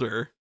they're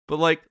older, but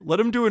like, let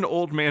them do an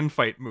old man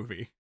fight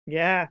movie.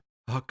 Yeah.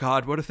 Oh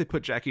God, what if they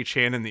put Jackie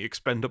Chan in The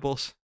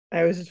Expendables?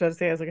 I was just about to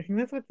say, I was like, I think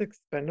that's what The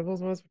Expendables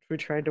was, which we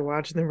tried to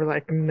watch, and then we're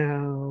like,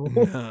 no.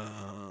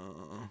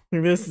 No.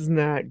 This is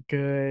not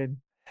good.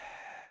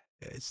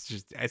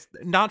 It's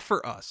not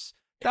for us.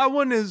 That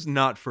one is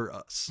not for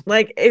us.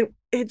 Like,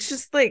 it's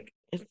just like,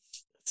 it's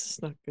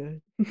just not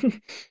good.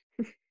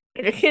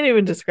 I can't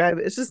even describe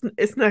it.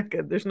 It's not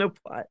good. There's no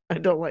plot. I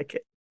don't like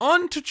it.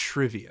 On to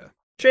trivia.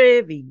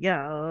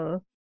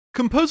 Trivia.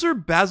 Composer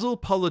Basil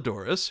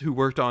Polidorus, who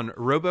worked on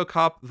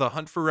RoboCop, The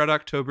Hunt for Red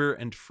October,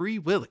 and Free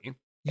Willy,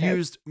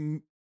 used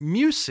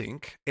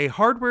MuSync, a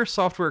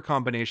hardware-software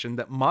combination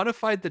that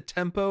modified the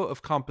tempo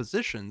of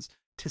compositions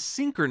to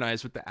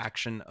synchronize with the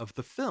action of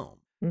the film.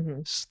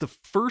 Mm-hmm. It's the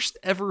first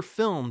ever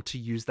film to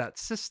use that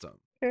system.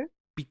 Okay.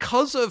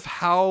 Because of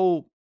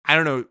how, I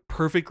don't know,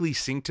 perfectly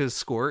synced his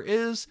score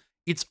is,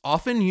 it's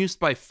often used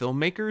by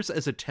filmmakers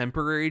as a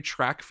temporary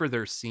track for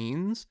their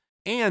scenes,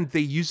 and they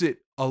use it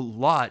a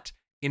lot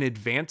in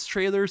advanced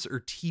trailers or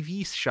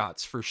TV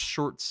shots for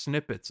short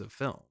snippets of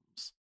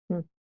films.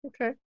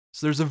 Okay.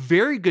 So there's a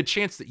very good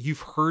chance that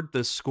you've heard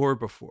this score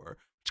before,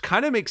 which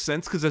kind of makes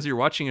sense because as you're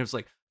watching it, it's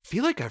like, I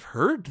feel like I've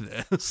heard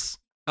this.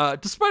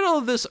 Despite all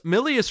of this,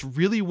 Milius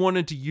really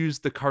wanted to use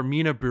the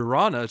Carmina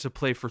Burana to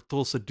play for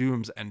Thulsa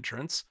Doom's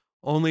entrance,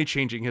 only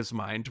changing his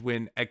mind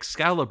when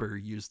Excalibur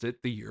used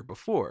it the year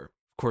before.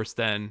 Of course,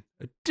 then,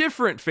 a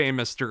different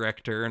famous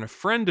director and a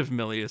friend of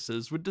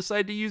Milius's would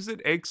decide to use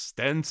it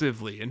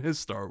extensively in his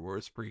Star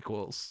Wars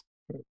prequels.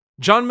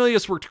 John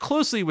Milius worked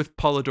closely with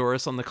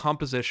Polidorus on the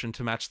composition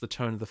to match the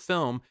tone of the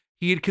film.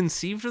 He had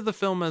conceived of the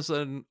film as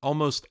an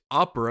almost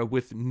opera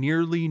with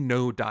nearly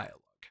no dialogue.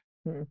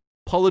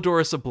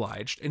 Polidorus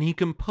obliged, and he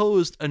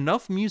composed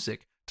enough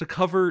music to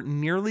cover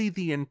nearly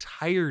the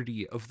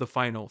entirety of the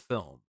final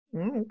film.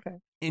 Okay.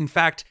 In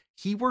fact,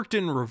 he worked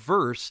in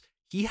reverse.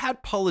 He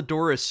had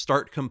Polidorus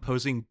start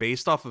composing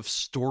based off of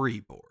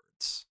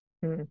storyboards.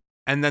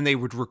 And then they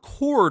would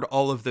record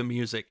all of the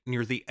music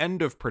near the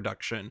end of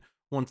production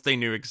once they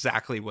knew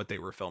exactly what they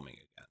were filming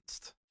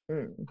against.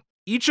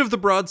 Each of the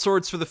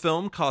broadswords for the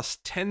film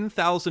cost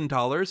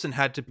 $10,000 and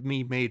had to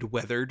be made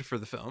weathered for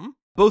the film.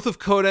 Both of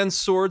Conan's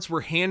swords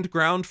were hand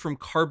ground from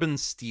carbon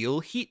steel,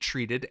 heat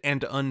treated,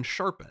 and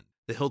unsharpened.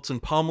 The hilts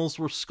and pommels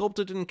were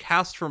sculpted and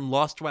cast from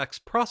lost wax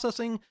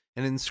processing,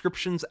 and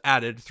inscriptions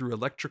added through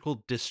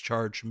electrical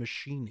discharge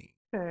machining.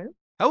 Okay.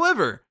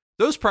 However,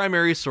 those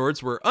primary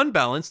swords were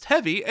unbalanced,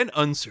 heavy, and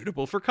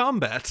unsuitable for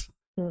combat.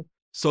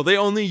 So they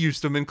only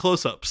used them in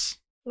close-ups.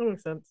 That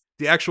makes sense.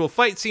 The actual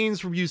fight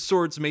scenes used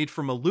swords made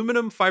from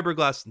aluminum,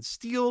 fiberglass, and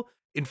steel.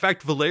 In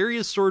fact,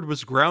 Valeria's sword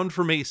was ground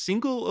from a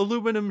single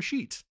aluminum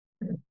sheet.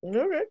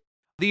 Okay.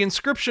 The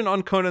inscription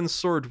on Conan's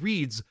sword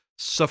reads,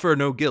 "Suffer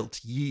no guilt,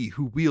 ye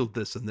who wield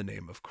this in the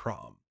name of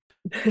Crom."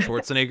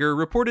 Schwarzenegger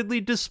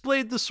reportedly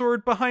displayed the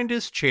sword behind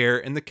his chair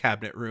in the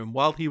cabinet room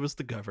while he was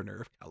the governor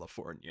of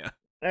California.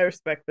 I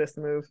respect this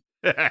move.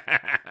 If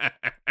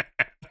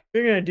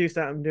you're gonna do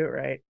something, do it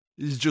right.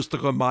 It's just a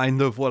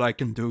reminder of what I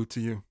can do to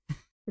you.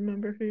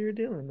 Remember who you're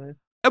dealing with.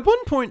 At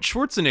one point,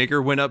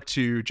 Schwarzenegger went up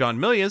to John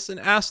Milius and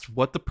asked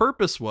what the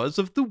purpose was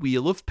of the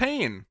Wheel of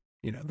Pain.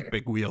 You know, the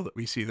big wheel that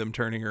we see them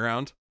turning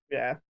around.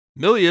 Yeah.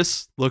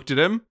 Milius looked at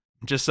him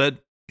and just said,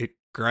 "It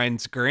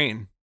grinds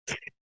grain."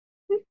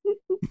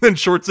 Then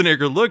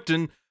Schwarzenegger looked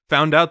and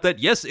found out that,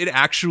 yes, it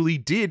actually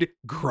did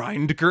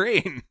grind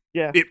grain.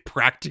 Yeah. It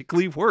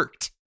practically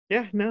worked.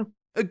 Yeah, no.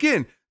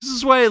 Again, this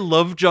is why I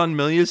love John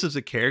Milius as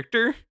a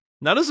character.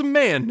 Not as a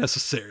man,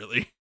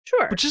 necessarily.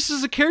 Sure. But just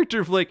as a character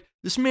of, like,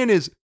 this man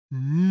is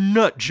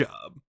nut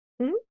job.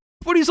 Mm-hmm.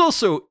 But he's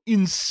also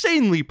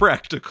insanely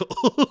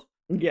practical.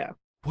 Yeah.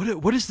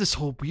 What is this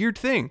whole weird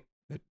thing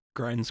that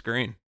grinds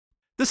grain?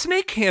 The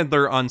snake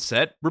handler on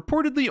set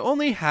reportedly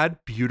only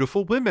had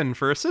beautiful women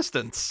for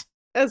assistants.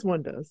 As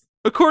one does.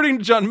 According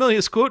to John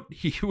Milius, quote,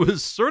 he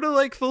was sort of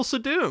like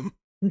Thulsa Doom.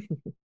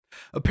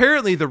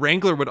 Apparently, the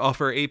Wrangler would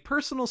offer a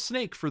personal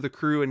snake for the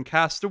crew and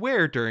cast to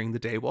wear during the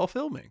day while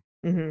filming.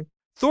 Mm-hmm.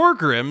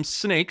 Thorgrim's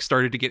snake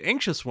started to get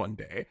anxious one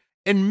day,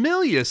 and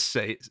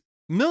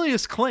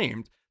Milius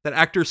claimed that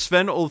actor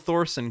Sven Ole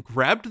Thorsen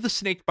grabbed the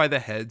snake by the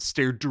head,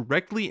 stared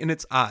directly in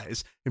its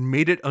eyes, and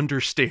made it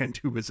understand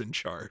who was in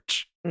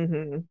charge.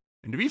 Mm-hmm.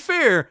 And to be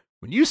fair,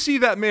 when you see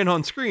that man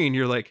on screen,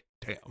 you're like,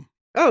 damn.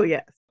 Oh,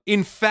 yes.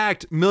 In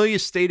fact,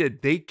 Milius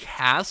stated they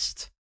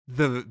cast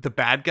the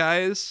bad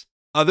guys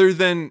other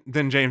than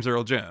James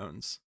Earl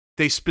Jones.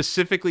 They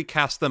specifically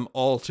cast them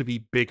all to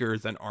be bigger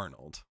than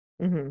Arnold.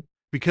 Mm-hmm.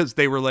 Because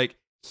they were like,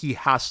 he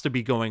has to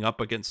be going up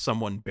against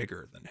someone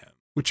bigger than him.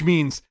 Which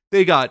means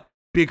they got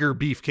bigger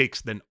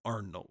beefcakes than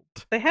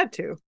Arnold. They had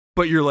to.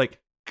 But you're like,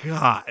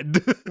 God.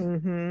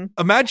 Mm-hmm.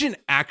 Imagine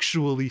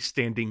actually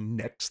standing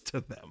next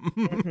to them.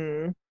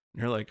 Mm-hmm.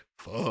 You're like,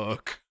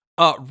 fuck.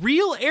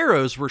 Real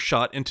arrows were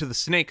shot into the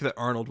snake that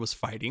Arnold was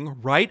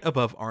fighting right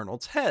above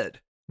Arnold's head.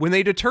 When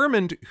they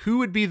determined who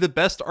would be the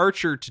best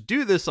archer to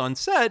do this on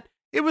set,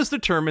 it was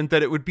determined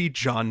that it would be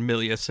John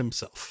Milius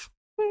himself.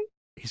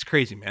 He's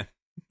crazy, man.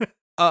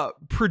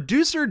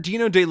 Producer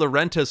Dino De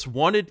Laurentiis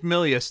wanted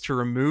Milius to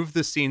remove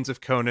the scenes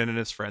of Conan and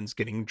his friends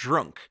getting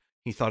drunk.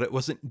 He thought it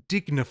wasn't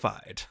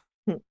dignified.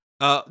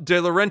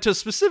 De Laurentiis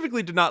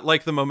specifically did not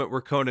like the moment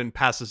where Conan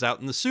passes out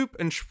in the soup,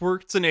 and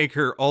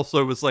Schwarzenegger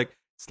also was like,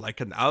 it's like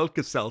an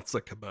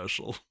Alka-Seltzer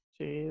commercial.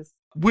 Jeez.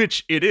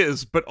 Which it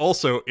is, but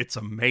also it's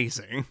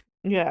amazing.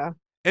 Yeah.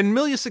 And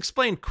Milius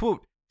explained,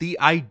 quote, the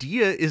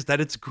idea is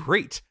that it's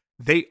great.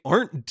 They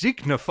aren't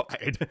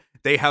dignified.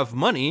 They have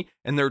money,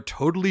 and they're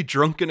totally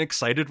drunk and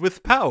excited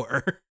with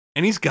power.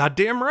 And he's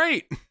goddamn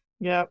right.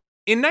 Yep.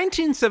 In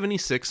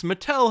 1976,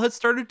 Mattel had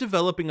started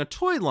developing a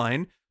toy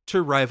line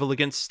to rival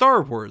against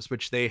Star Wars,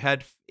 which they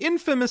had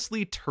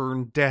infamously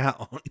turned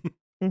down.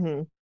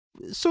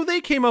 So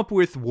they came up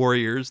with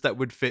warriors that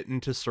would fit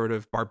into sort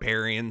of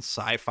barbarian,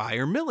 sci-fi,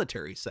 or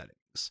military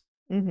settings,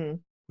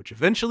 which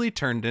eventually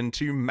turned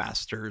into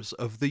Masters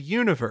of the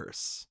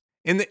Universe.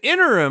 In the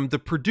interim, the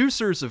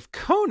producers of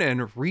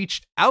Conan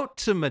reached out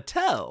to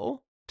Mattel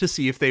to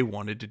see if they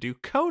wanted to do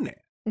Conan.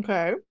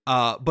 Okay.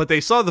 But they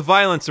saw the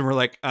violence and were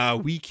like,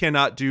 we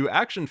cannot do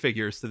action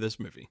figures to this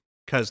movie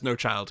because no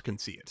child can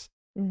see it.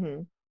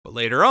 But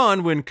later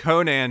on, when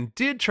Conan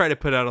did try to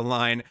put out a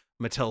line,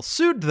 Mattel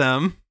sued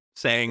them,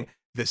 saying,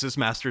 this is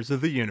Masters of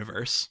the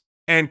Universe.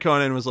 And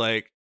Conan was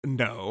like,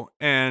 no.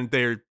 And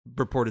they're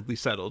reportedly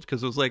settled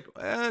because it was like,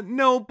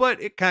 no, but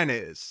it kind of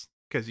is.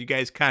 Because you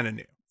guys kind of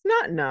knew.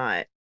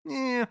 Not.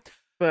 Yeah.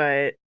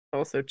 But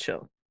also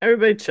chill.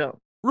 Everybody chill.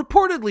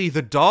 Reportedly,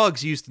 the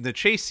dogs used in the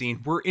chase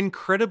scene were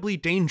incredibly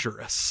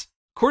dangerous.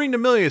 According to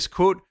Milius,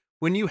 quote,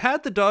 when you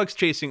had the dogs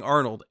chasing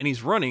Arnold and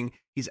he's running,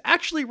 he's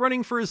actually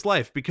running for his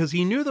life because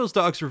he knew those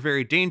dogs were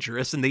very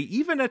dangerous and they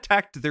even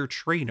attacked their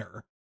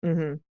trainer.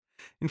 In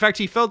fact,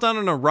 he fell down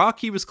on a rock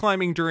he was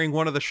climbing during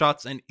one of the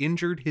shots and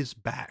injured his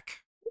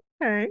back.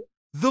 Okay.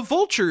 The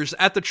vultures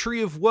at the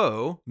Tree of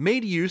Woe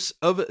made use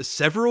of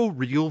several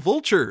real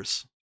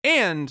vultures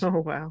and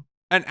an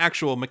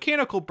actual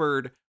mechanical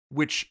bird,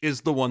 which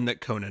is the one that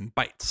Conan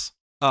bites.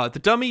 The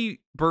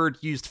dummy bird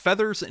used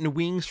feathers and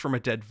wings from a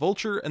dead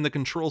vulture, and the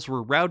controls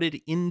were routed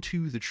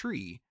into the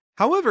tree.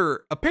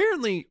 However,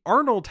 apparently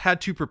Arnold had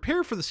to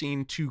prepare for the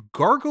scene to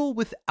gargle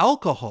with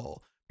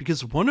alcohol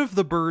because one of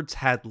the birds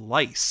had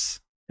lice.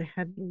 They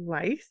had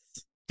lice?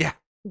 Yeah.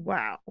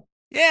 Wow.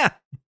 Yeah.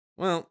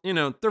 Well, you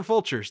know, they're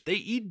vultures. They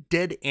eat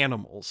dead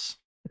animals.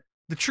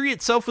 The tree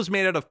itself was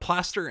made out of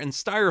plaster and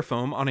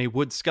styrofoam on a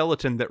wood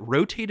skeleton that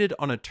rotated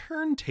on a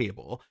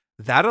turntable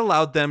that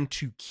allowed them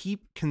to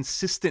keep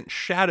consistent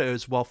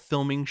shadows while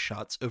filming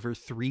shots over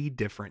 3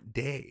 different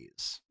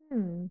days.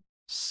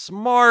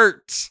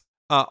 Smart!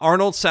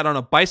 Arnold sat on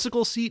a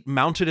bicycle seat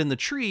mounted in the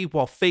tree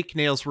while fake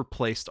nails were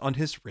placed on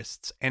his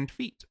wrists and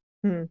feet.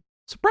 So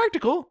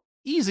practical,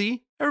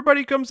 easy,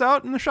 everybody comes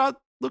out and the shot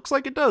looks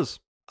like it does.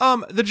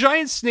 The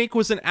giant snake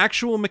was an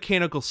actual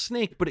mechanical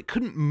snake, but it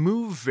couldn't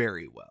move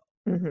very well.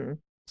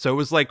 So it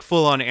was like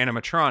full-on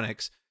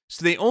animatronics.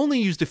 So they only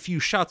used a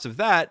few shots of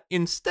that.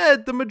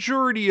 Instead, the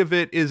majority of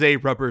it is a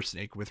rubber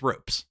snake with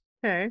ropes.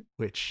 Okay.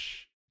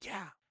 Which,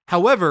 yeah.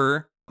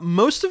 However,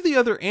 most of the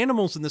other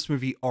animals in this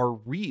movie are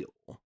real.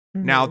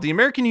 Now, the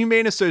American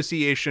Humane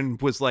Association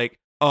was like,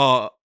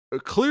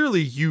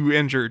 clearly you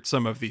injured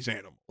some of these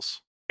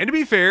animals. And to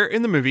be fair,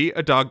 in the movie,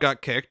 a dog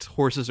got kicked,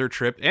 horses are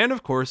tripped, and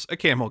of course, a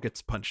camel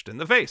gets punched in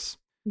the face.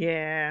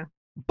 Yeah.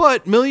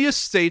 But Milius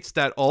states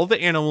that all the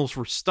animals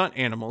were stunt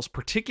animals,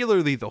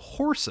 particularly the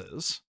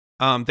horses.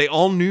 They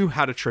all knew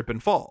how to trip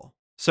and fall.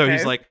 So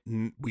he's like,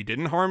 we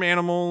didn't harm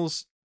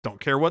animals.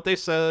 Don't care what they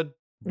said.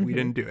 We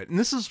didn't do it. And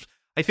this is,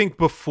 I think,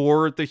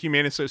 before the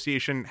Humane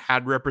Association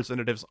had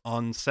representatives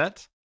on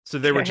set. So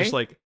they were just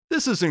like,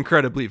 this is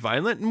incredibly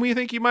violent, and we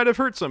think you might have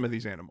hurt some of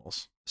these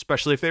animals,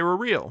 especially if they were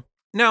real.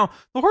 Now,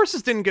 the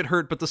horses didn't get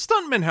hurt, but the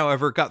stuntmen,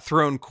 however, got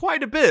thrown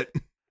quite a bit.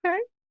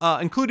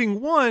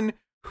 Including one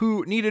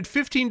who needed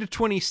 15 to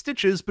 20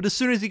 stitches, but as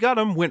soon as he got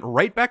them, went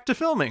right back to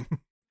filming.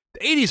 The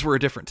 80s were a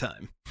different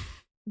time.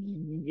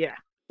 Yeah.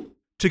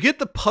 To get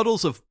the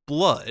puddles of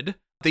blood,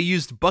 they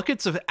used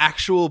buckets of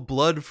actual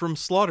blood from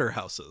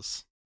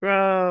slaughterhouses.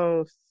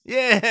 Gross.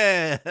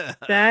 Yeah.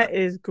 That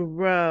is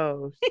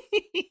gross.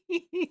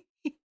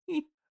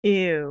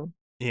 Ew.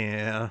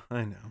 Yeah,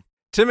 I know.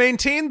 To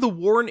maintain the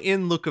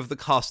worn-in look of the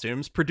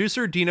costumes,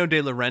 producer Dino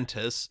De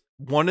Laurentiis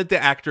wanted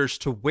the actors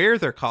to wear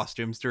their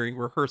costumes during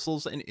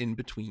rehearsals and in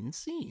between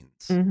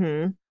scenes.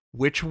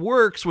 Which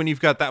works when you've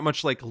got that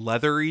much like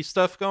leathery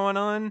stuff going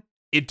on.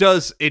 It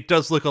does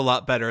look a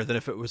lot better than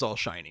if it was all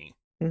shiny.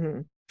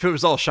 If it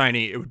was all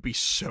shiny, it would be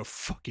so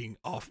fucking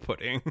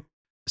off-putting.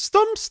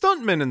 Some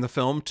stuntmen in the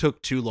film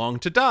took too long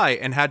to die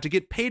and had to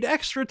get paid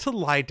extra to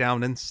lie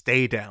down and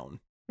stay down.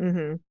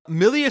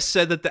 Milius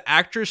said that the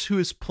actress who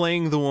is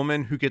playing the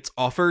woman who gets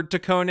offered to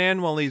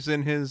Conan while he's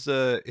in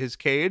his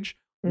cage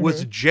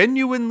was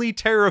genuinely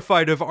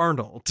terrified of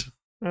Arnold.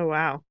 Oh,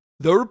 wow.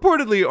 Though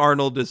reportedly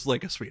Arnold is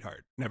like a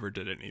sweetheart, never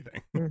did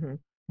anything. Mm-hmm.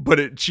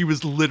 But she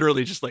was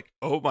literally just like,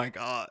 oh my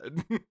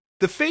God.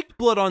 The fake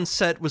blood on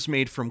set was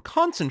made from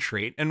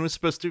concentrate and was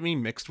supposed to be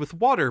mixed with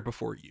water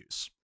before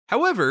use.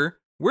 However,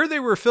 where they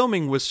were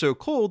filming was so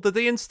cold that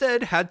they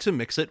instead had to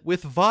mix it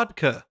with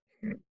vodka.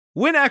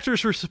 When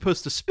actors were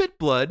supposed to spit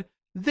blood,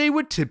 they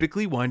would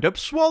typically wind up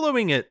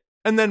swallowing it,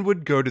 and then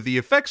would go to the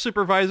effects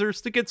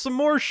supervisors to get some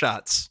more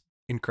shots.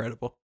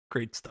 Incredible.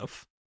 Great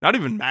stuff. Not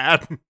even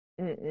mad.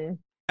 Mm-mm.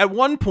 At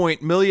one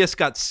point, Milius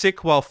got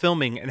sick while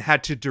filming and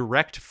had to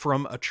direct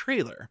from a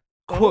trailer.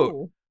 Quote,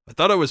 Oh. I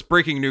thought I was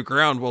breaking new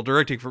ground while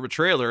directing from a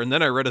trailer, and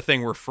then I read a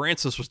thing where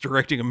Francis was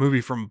directing a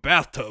movie from a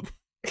bathtub.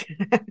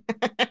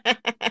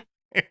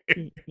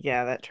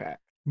 Yeah, that track.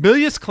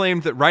 Milius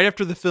claimed that right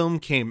after the film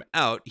came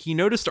out, he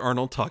noticed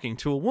Arnold talking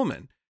to a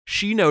woman.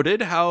 She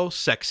noted how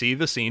sexy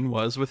the scene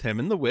was with him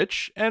and the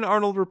witch, and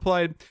Arnold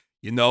replied,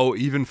 you know,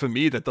 even for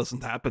me, that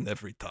doesn't happen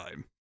every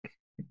time.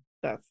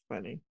 That's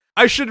funny.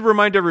 I should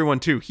remind everyone,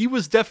 too, he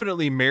was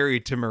definitely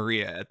married to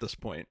Maria at this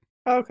point.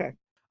 Okay.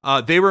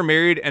 They were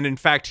married, and in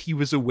fact, he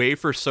was away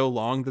for so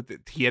long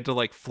that he had to,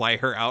 like, fly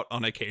her out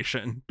on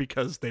occasion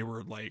because they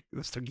were, like,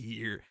 this took a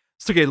year.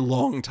 This took a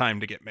long time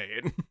to get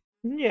made.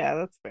 Yeah,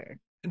 that's fair.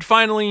 And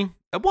finally,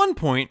 at one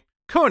point,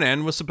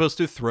 Conan was supposed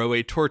to throw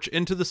a torch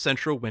into the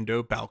central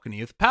window balcony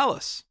of the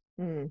palace.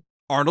 Mm.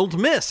 Arnold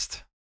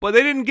missed, but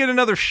they didn't get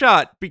another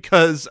shot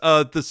because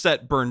the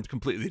set burned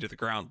completely to the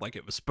ground like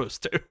it was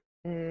supposed to.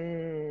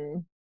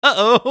 Mm.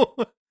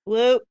 Uh-oh.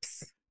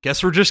 Whoops.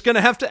 Guess we're just gonna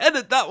have to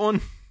edit that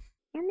one.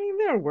 I mean,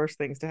 there are worse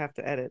things to have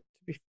to edit,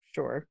 to be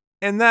sure.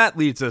 And that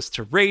leads us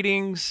to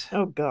ratings.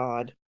 Oh,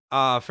 God.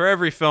 For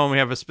every film, we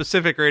have a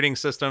specific rating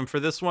system. For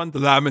this one, the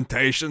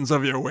Lamentations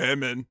of Your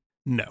Women.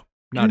 No,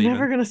 not You're even.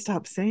 never going to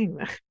stop saying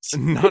that.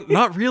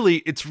 Not really.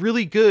 It's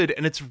really good,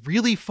 and it's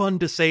really fun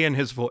to say in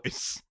his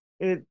voice.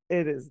 It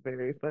is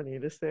very funny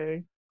to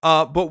say.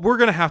 But we're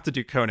gonna have to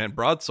do Conan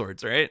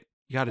broadswords, right?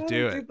 You got to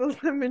do it. The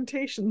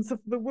Lamentations of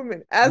the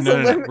Woman. As No, a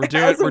no, woman, we're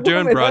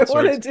doing I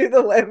broadswords. want to do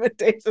the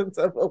Lamentations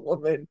of a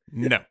woman.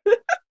 No.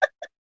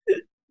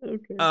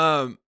 Okay.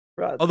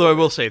 Although I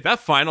will say that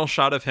final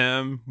shot of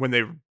him when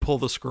they pull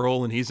the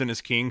scroll and he's in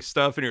his king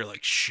stuff, and you're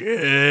like,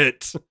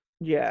 shit.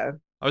 Yeah.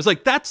 I was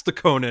like, that's the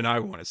Conan I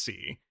want to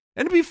see.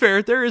 And to be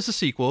fair, there is a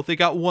sequel. They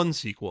got one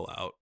sequel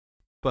out,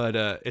 but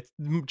it's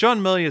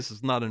John Milius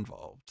is not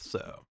involved.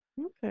 So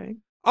Okay.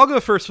 I'll go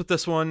first with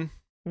this one.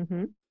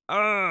 Mm-hmm.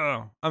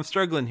 Oh, I'm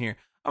struggling here.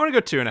 I'm gonna go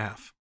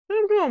 2.5.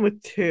 I'm going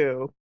with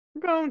 2.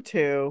 I'm going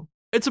 2.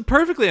 It's a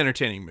perfectly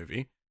entertaining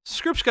movie.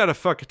 Script's got a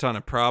fuck a ton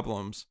of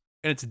problems,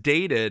 and it's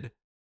dated,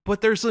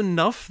 but there's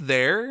enough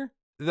there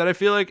that I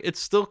feel like it's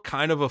still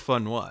kind of a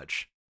fun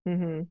watch.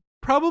 Mm-hmm.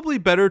 Probably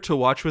better to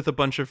watch with a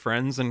bunch of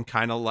friends and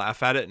kind of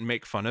laugh at it and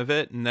make fun of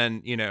it, and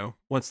then, you know,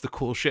 once the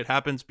cool shit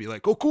happens, be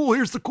like, oh cool,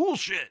 here's the cool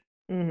shit.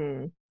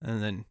 Mm-hmm.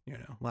 And then, you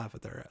know, laugh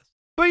at the rest.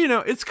 But, you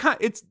know,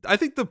 I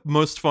think the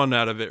most fun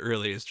out of it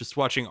really is just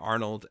watching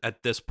Arnold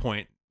at this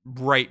point,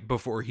 right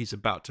before he's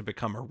about to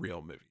become a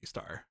real movie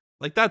star.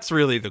 Like, that's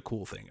really the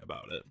cool thing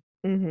about it.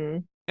 Mm-hmm.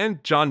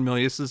 And John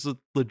Milius is a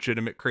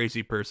legitimate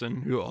crazy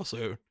person who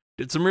also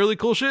did some really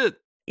cool shit.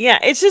 Yeah,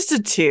 it's just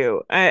a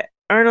 2.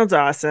 Arnold's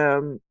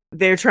awesome.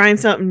 They're trying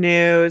something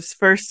new. It's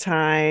first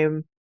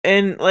time.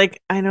 And,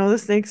 like, I know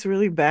this thing's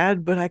really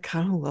bad, but I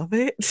kind of love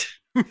it.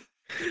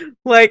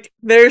 Like,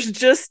 there's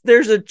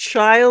a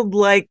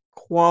childlike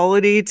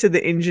quality to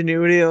the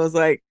ingenuity. I was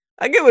like,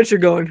 I get what you're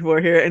going for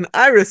here, and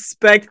I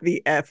respect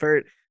the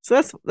effort.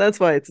 So that's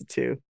why it's a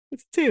 2.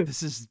 It's a 2.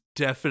 This is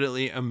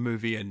definitely a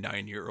movie a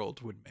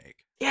 9-year-old would make.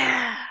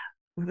 Yeah.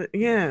 With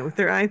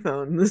their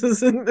iPhone. This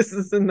is a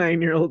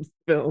 9-year-old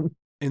film.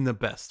 In the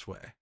best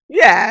way.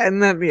 Yeah,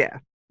 and then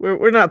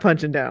we're not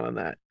punching down on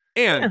that.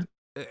 And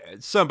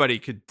somebody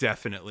could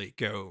definitely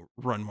go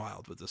run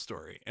wild with the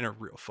story in a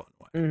real fun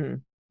way. Mm-hmm.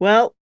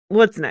 Well,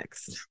 what's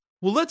next?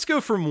 Well, let's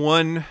go from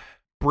one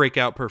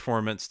breakout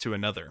performance to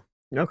another.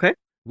 Okay.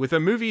 With a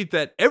movie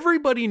that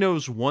everybody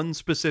knows one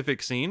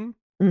specific scene,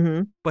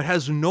 Mm-hmm. but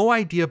has no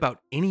idea about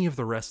any of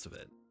the rest of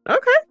it.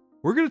 Okay.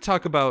 We're going to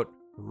talk about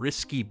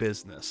Risky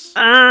Business.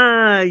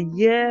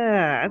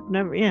 Yeah.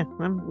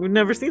 We've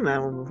never seen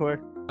that one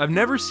before. I've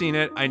never seen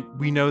it.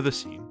 We know the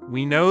scene.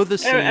 We know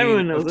the Everyone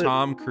scene knows of it.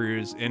 Tom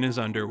Cruise in his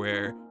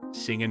underwear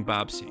singing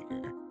Bob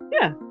Seger.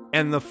 Yeah.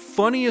 And the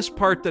funniest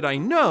part that I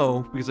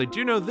know, because I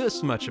do know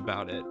this much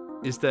about it,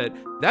 is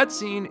that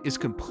scene is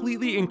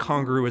completely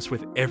incongruous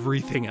with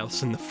everything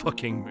else in the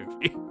fucking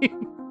movie.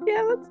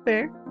 Yeah, that's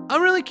fair.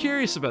 I'm really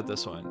curious about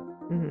this one.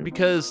 Mm-hmm.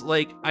 Because,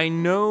 like, I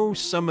know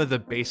some of the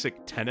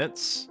basic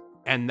tenets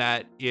and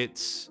that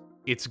it's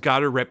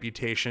got a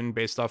reputation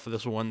based off of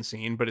this one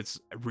scene, but it's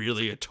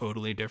really a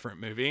totally different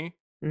movie.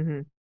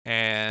 Mm-hmm.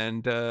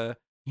 And,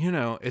 you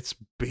know, it's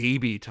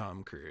baby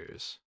Tom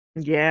Cruise.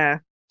 Yeah.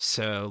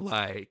 So,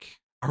 like,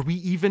 are we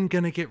even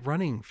going to get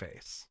Running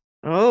Face?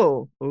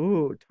 Oh,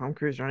 ooh, Tom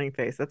Cruise running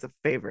face. That's a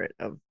favorite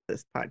of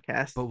this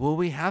podcast. But will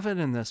we have it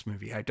in this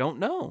movie? I don't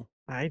know.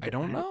 I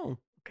don't know.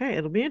 Okay,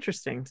 it'll be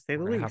interesting to say the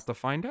We're going to have least. to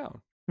find out.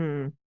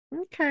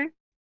 Okay.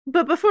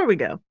 But before we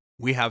go,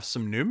 We have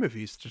some new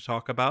movies to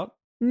talk about.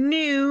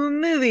 new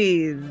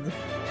movies.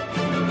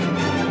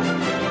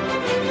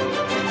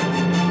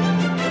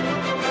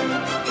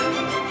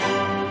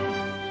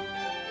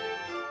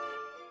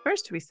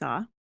 First, we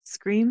saw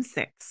Scream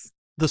 6.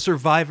 The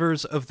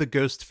survivors of the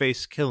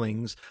Ghostface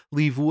killings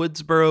leave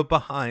Woodsboro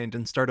behind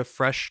and start a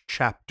fresh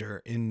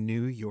chapter in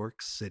New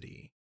York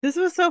City. This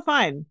was so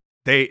fun.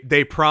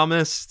 They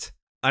promised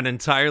an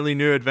entirely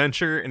new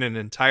adventure in an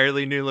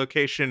entirely new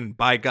location.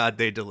 By God,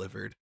 they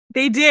delivered.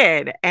 They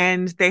did,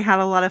 and they had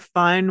a lot of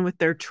fun with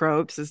their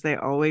tropes, as they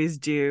always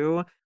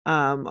do.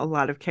 A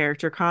lot of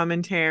character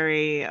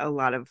commentary, a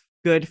lot of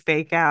good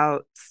fake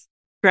outs.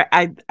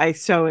 I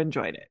so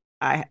enjoyed it.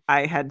 I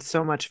had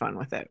so much fun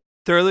with it.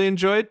 Thoroughly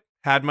enjoyed.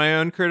 Had my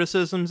own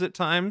criticisms at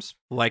times,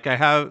 like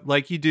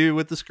you do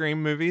with the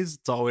Scream movies.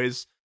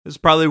 There's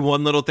probably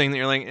one little thing that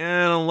you're like,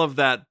 I don't love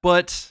that,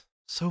 but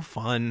so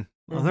fun.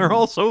 Mm-hmm. They're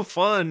all so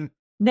fun.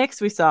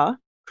 Next, we saw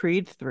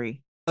Creed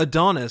 3.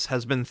 Adonis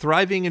has been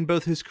thriving in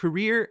both his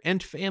career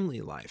and family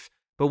life,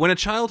 but when a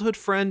childhood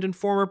friend and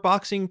former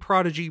boxing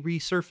prodigy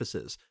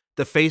resurfaces,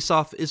 the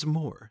face-off is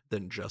more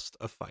than just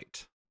a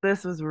fight.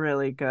 This was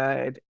really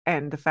good,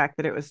 and the fact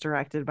that it was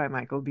directed by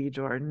Michael B.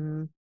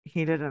 Jordan,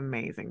 he did an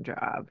amazing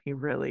job. He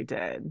really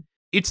did.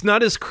 It's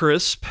not as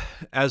crisp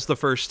as the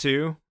first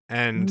two,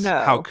 and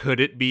No. how could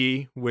it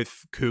be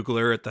with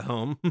Coogler at the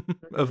helm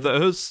of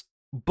those?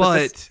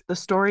 But the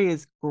story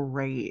is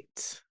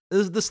great.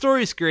 The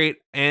story's great,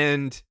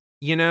 and,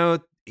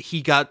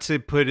 he got to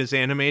put his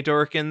anime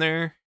dork in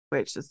there.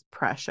 Which is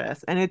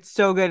precious, and it's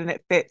so good, and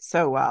it fits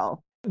so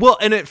well. Well,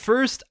 and at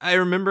first, I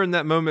remember in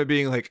that moment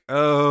being like,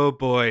 oh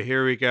boy,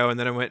 here we go. And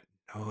then I went,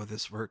 oh,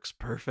 this works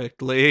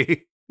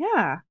perfectly.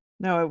 Yeah.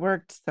 No, it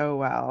worked so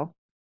well.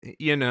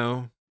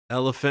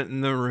 Elephant in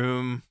the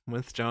room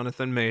with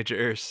Jonathan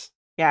Majors.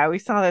 Yeah, we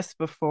saw this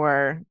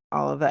before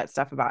all of that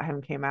stuff about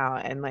him came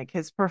out, and like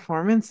his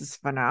performance is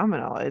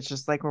phenomenal. It's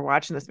just like we're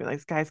watching this, be like,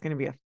 this guy's gonna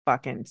be a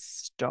fucking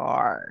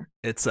star.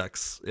 It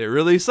sucks. It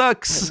really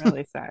sucks. It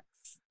really sucks.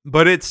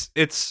 But it's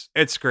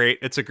great.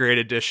 It's a great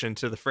addition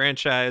to the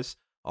franchise.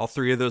 All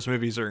three of those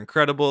movies are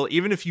incredible.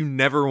 Even if you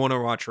never want to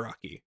watch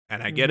Rocky,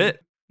 and I get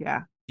it,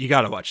 yeah, you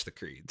got to watch the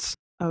Creeds.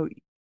 Oh,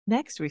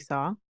 next we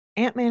saw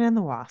Ant-Man and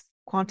the Wasp: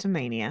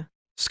 Quantumania.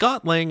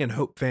 Scott Lang and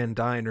Hope Van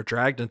Dyne are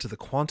dragged into the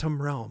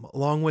quantum realm,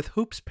 along with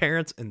Hope's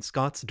parents and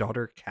Scott's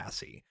daughter,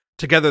 Cassie.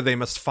 Together, they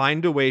must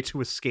find a way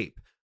to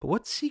escape. But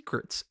what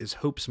secrets is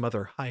Hope's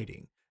mother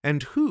hiding?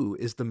 And who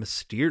is the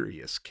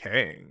mysterious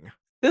Kang?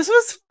 This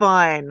was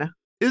fun.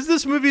 Is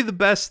this movie the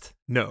best?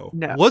 No.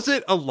 Was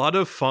it a lot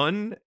of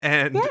fun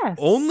and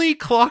only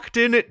clocked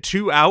in at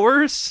 2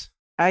 hours?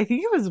 I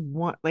think it was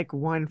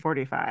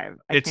 1:45.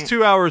 It's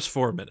 2 hours,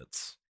 4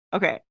 minutes.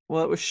 Okay.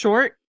 Well, it was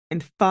short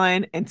and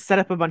fun and set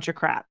up a bunch of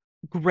crap.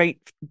 Great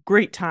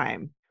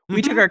time. Mm-hmm.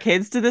 We took our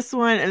kids to this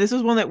one, and this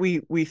was one that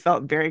we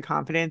felt very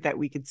confident that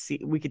we could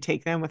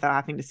take them without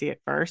having to see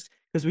it first,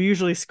 because we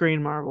usually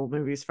screen Marvel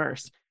movies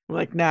first. We're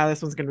like, nah,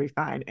 this one's gonna be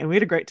fine. And we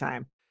had a great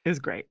time. It was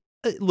great.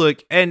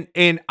 Look, and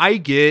I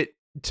get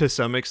to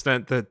some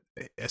extent that,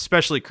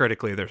 especially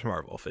critically, there's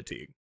Marvel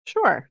fatigue.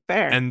 Sure,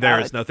 fair. And there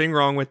is nothing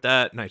wrong with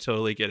that, and I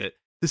totally get it.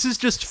 This is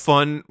just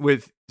fun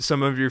with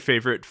some of your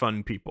favorite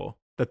fun people.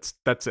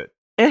 That's it.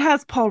 It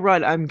has Paul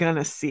Rudd. I'm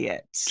gonna see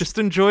it. Just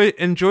enjoy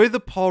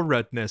the Paul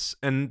Ruddness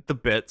and the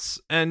bits,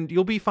 and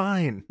you'll be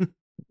fine.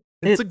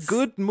 It's a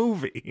good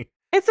movie.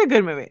 It's a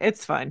good movie.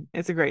 It's fun.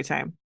 It's a great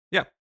time.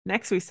 Yeah.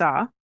 Next we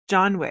saw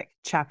John Wick,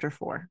 Chapter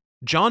 4.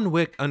 John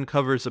Wick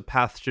uncovers a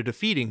path to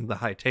defeating the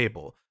High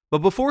Table. But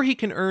before he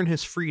can earn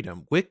his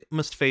freedom, Wick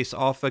must face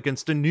off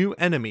against a new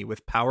enemy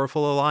with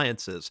powerful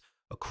alliances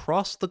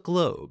across the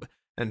globe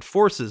and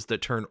forces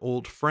that turn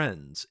old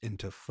friends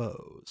into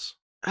foes.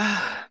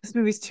 This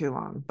movie's too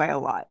long by a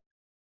lot.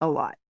 A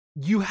lot.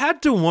 You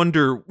had to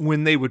wonder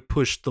when they would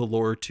push the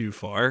lore too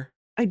far.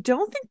 I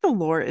don't think the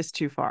lore is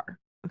too far.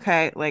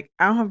 Okay? Like,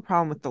 I don't have a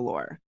problem with the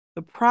lore.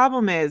 The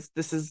problem is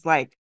this is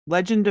like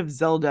Legend of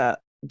Zelda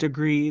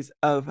degrees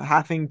of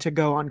having to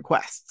go on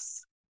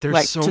quests.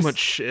 There's so much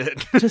shit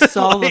to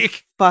solve a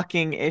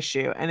fucking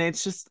issue, and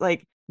it's just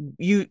like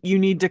you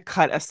need to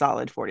cut a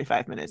solid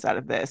 45 minutes out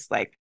of this.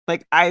 Like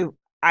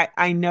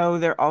I know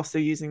they're also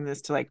using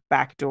this to like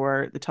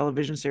backdoor the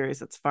television series.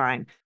 That's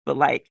fine, but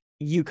like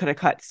you could have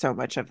cut so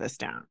much of this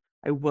down.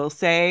 I will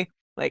say,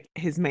 like,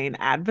 his main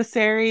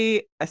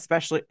adversary,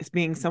 especially as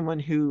being someone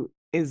who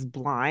is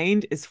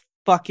blind, is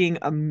fucking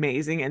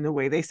amazing, and the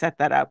way they set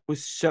that up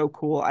was so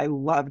cool. I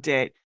loved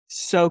it.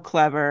 So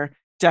clever.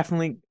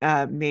 Definitely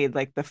made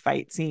like the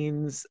fight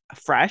scenes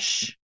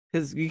fresh,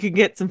 because you can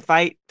get some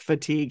fight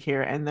fatigue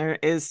here, and there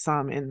is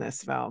some in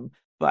this film,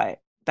 but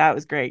that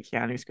was great.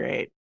 Keanu's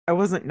great. I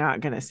wasn't not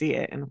gonna see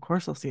it, and of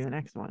course I'll see the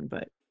next one,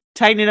 but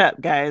tighten it up,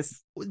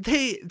 guys.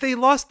 They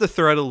lost the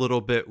thread a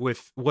little bit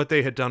with what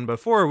they had done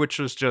before, which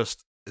was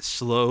just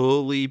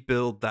slowly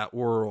build that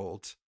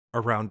world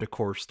around a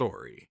core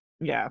story.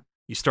 Yeah.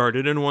 You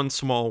started in one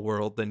small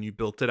world, then you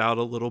built it out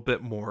a little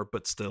bit more,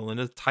 but still in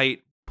a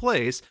tight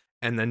place,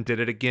 and then did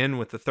it again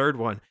with the third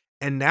one.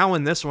 And now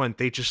in this one,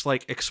 they just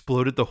like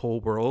exploded the whole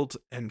world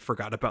and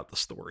forgot about the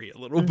story a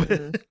little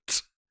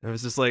bit. I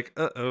was just like,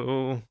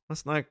 uh-oh,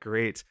 that's not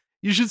great.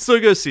 You should still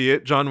go see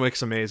it. John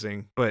Wick's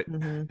amazing, but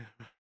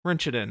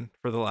wrench it in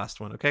for the last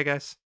one, okay,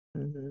 guys?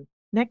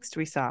 Next,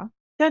 we saw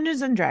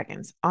Dungeons and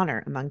Dragons: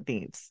 Honor Among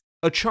Thieves.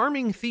 A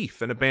charming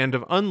thief and a band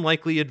of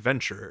unlikely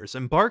adventurers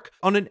embark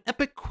on an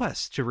epic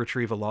quest to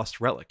retrieve a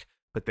lost relic,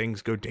 but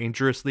things go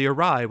dangerously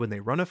awry when they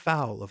run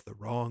afoul of the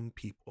wrong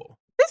people.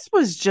 This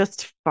was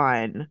just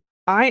fun.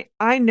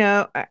 I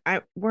know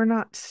we're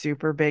not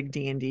super big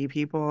D&D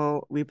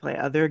people. We play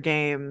other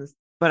games,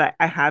 but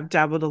I have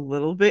dabbled a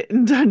little bit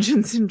in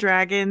Dungeons and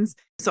Dragons.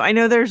 So I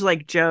know there's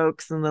like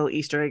jokes and little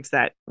Easter eggs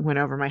that went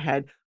over my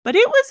head, but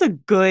it was a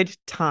good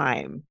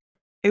time.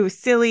 It was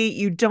silly.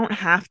 You don't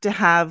have to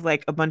have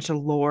like a bunch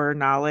of lore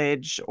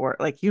knowledge, or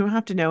like you don't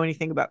have to know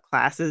anything about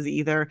classes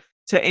either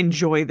to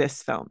enjoy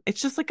this film.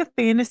 It's just like a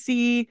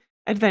fantasy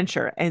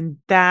adventure, and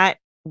that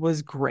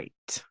was great.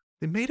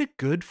 They made a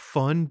good,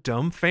 fun,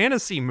 dumb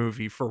fantasy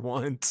movie for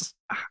once.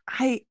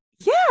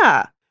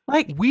 Yeah.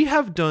 Like, we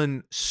have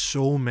done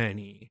so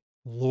many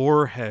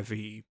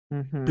lore-heavy,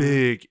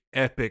 big,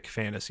 epic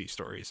fantasy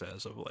stories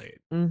as of late.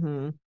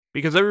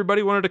 Because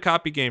everybody wanted to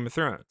copy Game of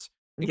Thrones.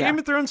 And Game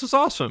of Thrones was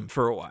awesome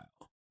for a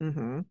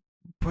while.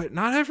 But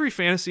not every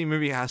fantasy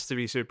movie has to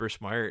be super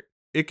smart.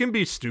 It can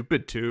be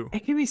stupid, too.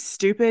 It can be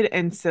stupid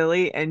and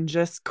silly and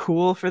just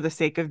cool for the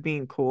sake of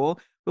being cool.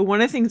 But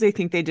one of the things I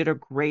think they did a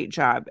great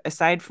job,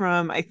 aside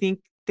from, I think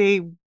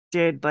they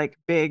did like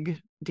big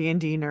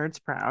D&D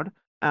nerds proud,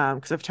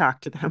 because I've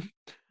talked to them.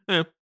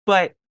 Yeah.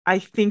 But I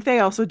think they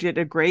also did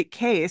a great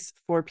case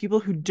for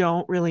people who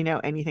don't really know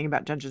anything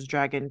about Dungeons and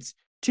Dragons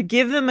to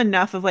give them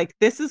enough of like,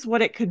 this is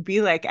what it could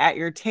be like at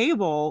your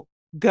table.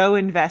 Go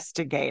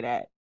investigate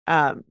it.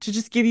 To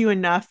just give you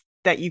enough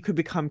that you could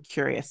become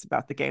curious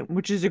about the game,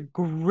 which is a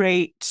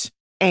great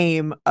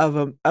aim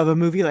of a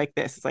movie like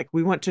this. It's like,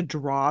 we want to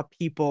draw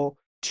people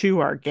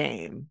to our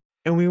game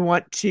and we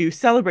want to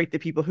celebrate the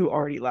people who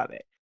already love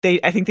it.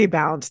 I think they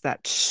balanced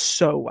that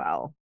so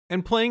well.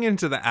 And playing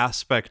into the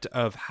aspect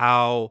of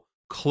how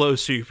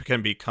close you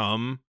can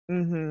become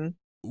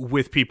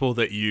with people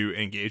that you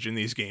engage in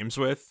these games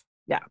with.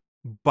 Yeah.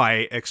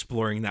 By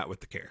exploring that with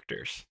the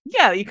characters.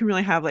 Yeah, you can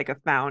really have like a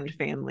found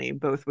family,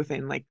 both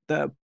within like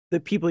the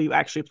people you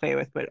actually play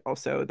with, but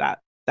also that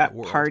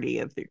party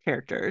of the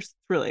characters. It's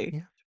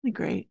really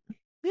great.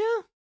 Yeah.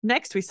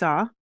 Next, we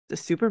saw the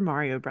Super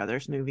Mario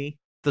Brothers movie.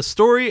 The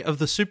story of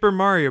the Super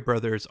Mario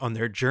Brothers on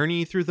their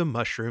journey through the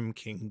Mushroom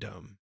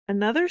Kingdom.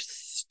 Another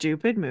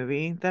stupid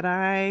movie that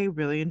I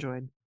really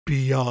enjoyed.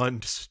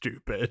 Beyond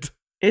stupid.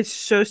 It's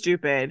so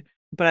stupid,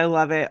 but I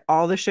love it.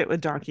 All the shit with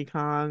Donkey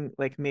Kong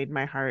like made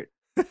my heart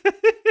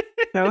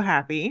so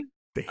happy.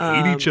 They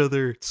hate each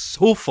other. It's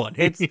so funny.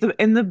 It's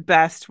in the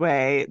best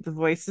way. The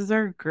voices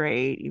are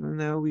great, even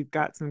though we've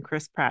got some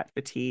Chris Pratt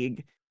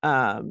fatigue.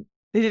 They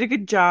did a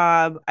good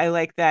job. I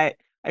like that.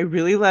 I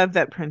really love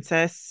that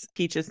Princess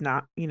Peach is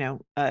not,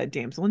 a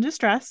damsel in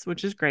distress,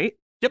 which is great.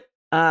 Yep.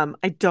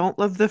 I don't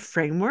love the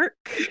framework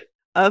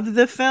of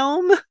the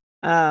film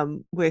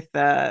with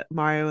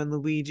Mario and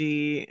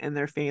Luigi and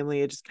their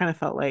family. It just kind of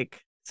felt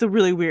like some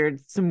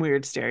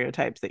weird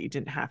stereotypes that you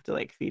didn't have to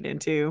like feed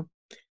into.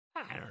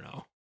 I don't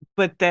know.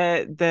 But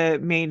the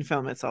main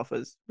film itself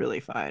was really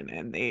fun,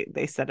 and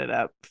they set it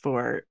up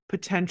for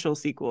potential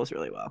sequels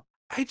really well.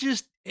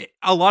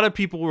 A lot of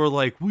people were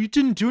like, we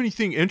didn't do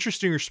anything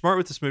interesting or smart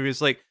with this movie.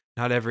 It's like,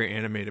 not every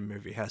animated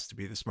movie has to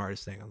be the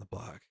smartest thing on the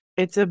block.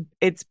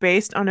 It's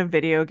based on a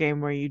video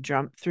game where you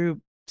jump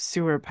through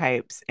sewer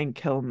pipes and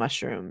kill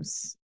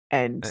mushrooms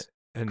and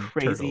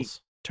crazy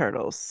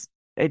turtles.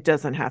 It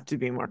doesn't have to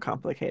be more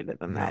complicated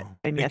than that.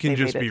 And yet it can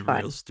just be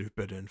fun. real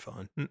stupid and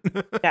fun.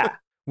 Yeah.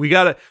 We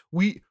gotta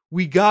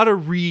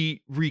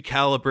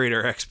recalibrate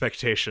our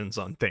expectations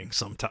on things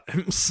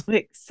sometimes.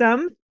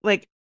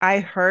 I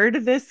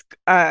heard this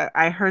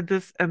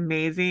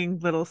amazing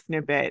little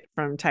snippet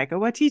from Taika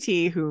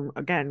Waititi, whom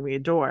again we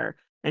adore,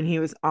 and he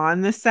was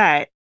on the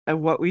set of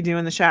What We Do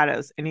in the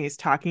Shadows, and he's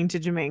talking to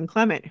Jermaine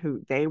Clement,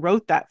 who they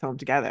wrote that film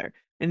together,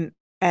 and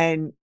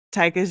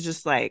Taika's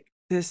just like,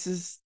 this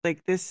is a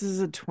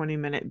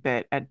 20-minute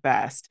bit at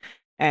best.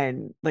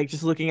 And like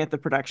just looking at the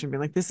production, being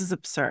like, this is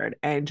absurd.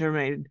 And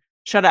Jermaine,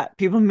 shut up.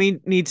 People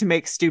need to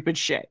make stupid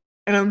shit.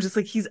 And I'm just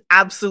like, he's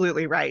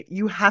absolutely right.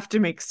 You have to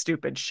make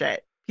stupid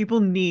shit.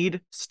 People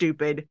need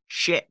stupid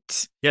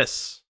shit.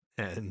 Yes.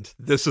 And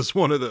this is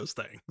one of those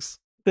things.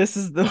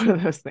 One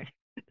of those things.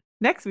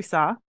 Next, we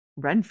saw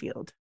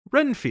Renfield.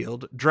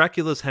 Renfield,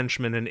 Dracula's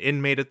henchman and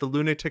inmate at the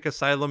lunatic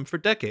asylum for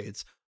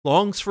decades,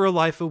 longs for a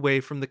life away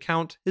from the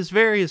Count, his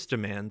various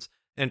demands,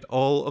 and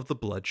all of the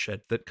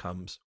bloodshed that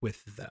comes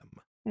with them.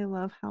 I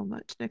love how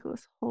much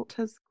Nicholas Hoult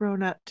has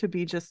grown up to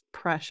be just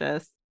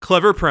precious.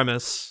 Clever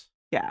premise.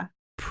 Yeah.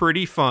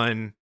 Pretty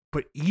fun.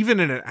 But even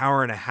in an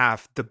hour and a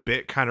half, the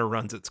bit kind of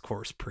runs its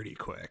course pretty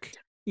quick.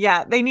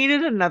 Yeah, they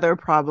needed another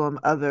problem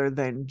other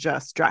than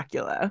just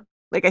Dracula.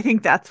 Like, I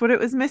think that's what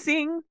it was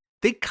missing.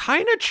 They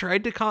kind of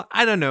tried to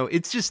I don't know.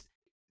 It's just,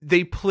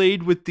 they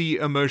played with the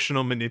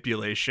emotional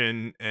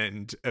manipulation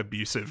and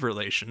abusive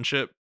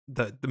relationship,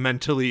 the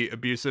mentally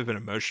abusive and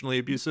emotionally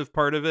abusive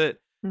part of it.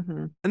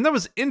 Mm-hmm. And that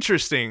was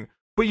interesting,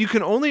 but you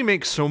can only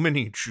make so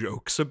many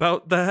jokes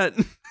about that.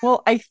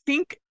 Well, I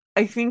think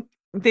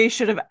they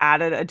should have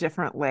added a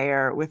different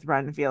layer with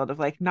Renfield of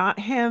like not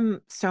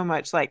him so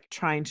much like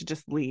trying to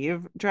just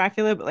leave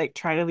Dracula, but like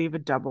try to leave a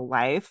double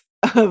life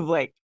of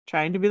like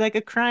trying to be like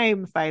a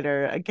crime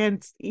fighter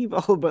against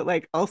evil, but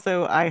like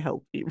also I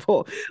help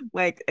people.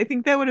 Like I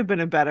think that would have been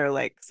a better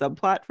like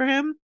subplot for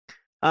him.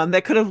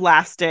 That could have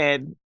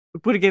lasted,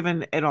 would have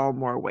given it all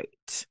more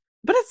weight.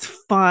 But it's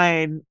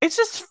fine. It's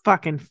just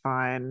fucking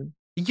fun.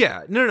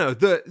 Yeah, no.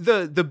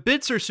 The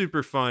bits are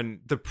super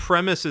fun. The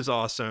premise is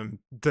awesome.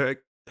 The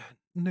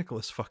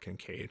Nicolas fucking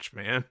Cage,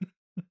 man.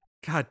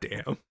 God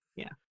damn.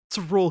 Yeah. It's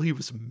a role he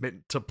was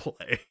meant to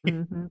play.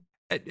 Mm-hmm.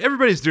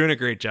 Everybody's doing a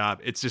great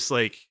job. It's just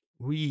like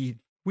we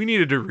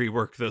needed to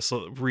rework this,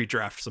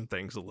 redraft some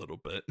things a little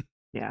bit.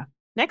 Yeah.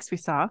 Next we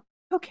saw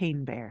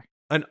Cocaine Bear.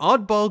 An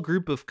oddball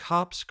group of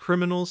cops,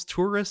 criminals,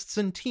 tourists,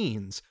 and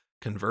teens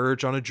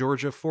converge on a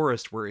Georgia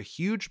forest where a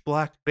huge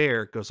black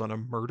bear goes on a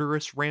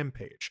murderous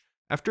rampage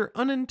after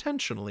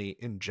unintentionally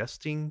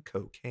ingesting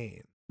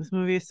cocaine. This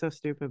movie is so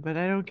stupid, but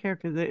I don't care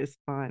because it is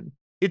fun.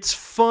 It's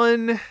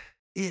fun.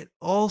 It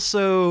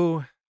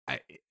also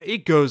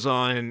it goes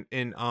on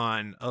and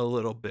on a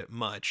little bit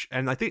much,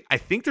 and I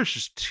think there's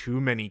just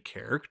too many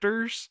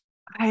characters.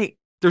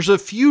 There's a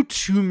few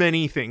too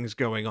many things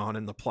going on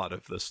in the plot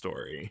of the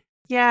story.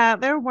 Yeah,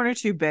 there were one or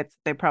two bits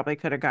they probably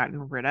could have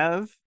gotten rid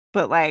of,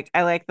 but like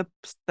I like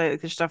the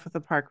stuff with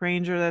the park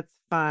ranger. That's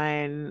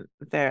fine.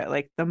 They're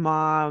like the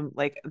mom,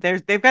 like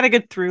they've got a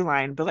good through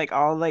line, but like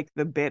all like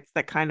the bits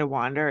that kind of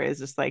wander is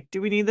just like,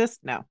 do we need this?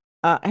 No.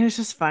 And it's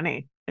just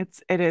funny.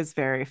 It is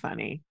very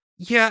funny.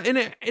 Yeah,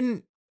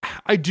 and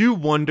I do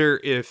wonder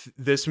if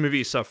this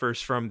movie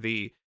suffers from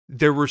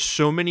there were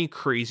so many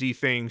crazy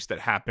things that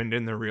happened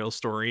in the real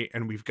story,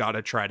 and we've got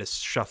to try to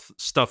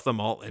stuff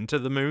them all into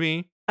the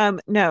movie.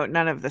 No,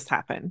 none of this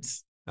happened.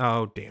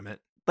 Oh, damn it.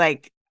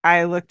 Like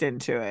I looked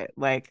into it.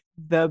 Like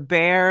the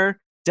bear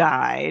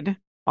died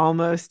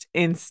almost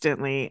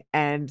instantly,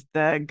 and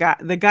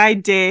the guy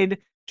did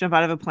jump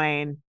out of a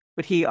plane,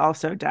 but he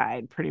also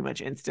died pretty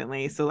much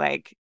instantly. So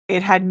like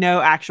it had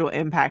no actual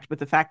impact, but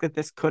the fact that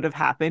this could have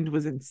happened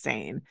was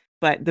insane.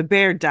 But the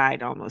bear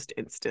died almost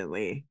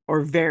instantly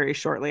or very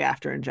shortly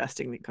after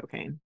ingesting the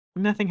cocaine.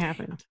 Nothing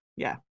happened.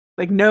 Yeah.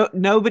 Like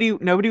nobody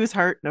was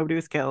hurt, nobody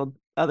was killed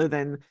other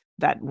than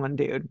that one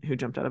dude who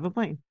jumped out of a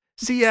plane.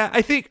 See, yeah,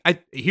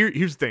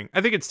 here's the thing.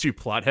 I think it's too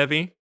plot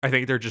heavy. I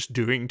think they're just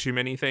doing too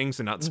many things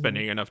and not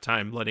spending enough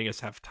time letting us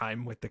have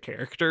time with the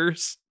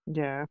characters.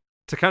 Yeah.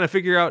 To kind of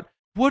figure out,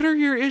 what are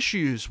your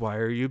issues? Why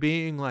are you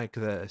being like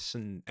this?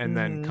 And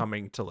then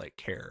coming to like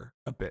care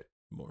a bit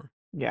more.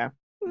 Yeah.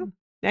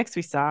 Next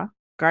we saw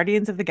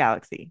Guardians of the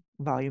Galaxy,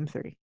 Volume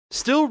 3.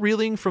 Still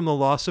reeling from the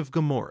loss of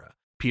Gamora,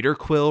 Peter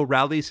Quill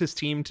rallies his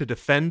team to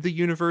defend the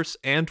universe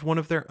and one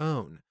of their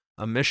own,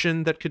 a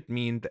mission that could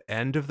mean the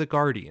end of the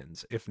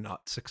Guardians if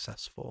not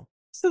successful.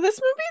 So this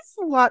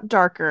movie's a lot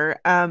darker.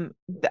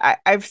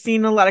 I've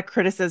seen a lot of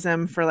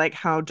criticism for like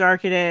how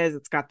dark it is.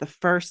 It's got the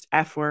first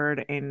F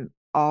word in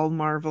all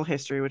Marvel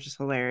history, which is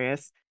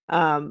hilarious.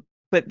 But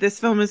this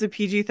film is a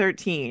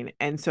PG-13,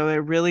 and so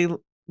they're really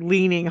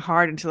leaning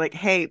hard into like,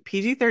 hey,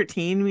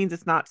 PG-13 means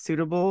it's not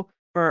suitable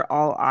for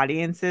all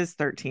audiences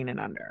 13 and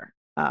under,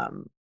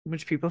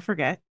 which people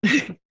forget.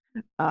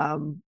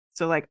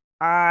 So like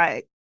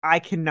I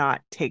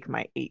cannot take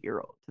my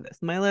 8-year-old to this.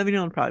 My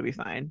 11-year-old would probably be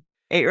fine.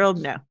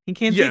 8-year-old, no, he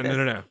can't. Yeah, see this.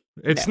 no.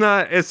 It's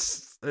not.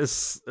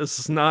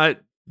 It's not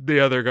the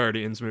other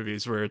Guardians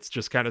movies where it's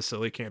just kind of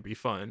silly, can't be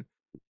fun.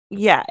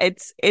 Yeah,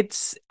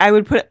 it's. I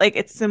would put it like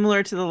it's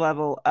similar to the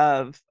level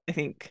of I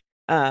think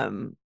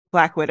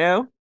Black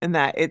Widow, in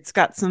that it's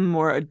got some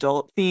more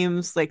adult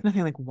themes, like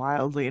nothing like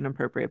wildly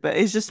inappropriate, but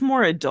it's just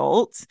more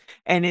adult,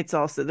 and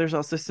there's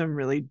also some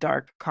really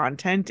dark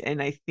content, and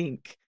I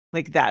think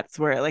like that's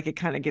where like it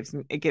kind of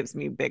gives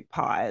me big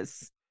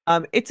pause.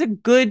 It's a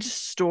good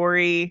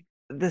story.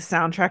 The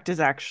soundtrack is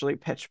actually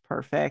pitch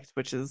perfect,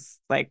 which is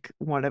like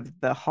one of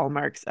the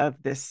hallmarks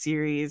of this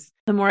series.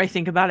 The more I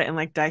think about it and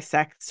like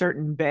dissect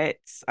certain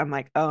bits, I'm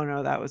like, oh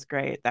no, that was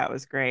great. That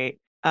was great.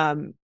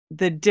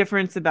 The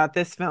difference about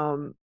this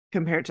film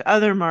compared to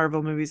other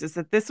Marvel movies is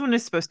that this one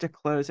is supposed to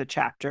close a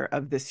chapter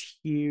of this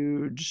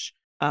huge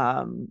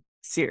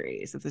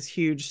series, of this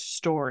huge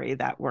story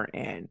that we're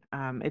in.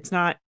 It's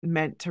not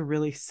meant to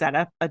really set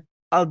up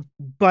a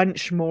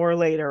bunch more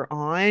later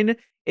on.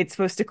 It's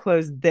supposed to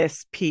close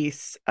this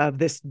piece of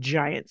this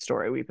giant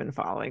story we've been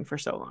following for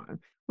so long,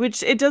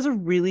 which it does a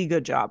really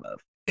good job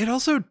of. It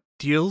also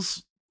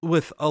deals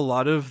with a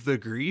lot of the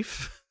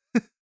grief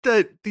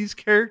that these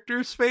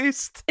characters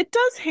faced. It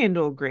does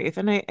handle grief,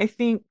 and I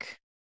think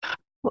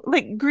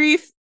like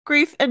grief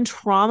and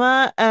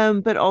trauma,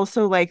 but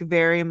also like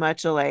very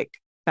much a like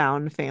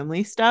found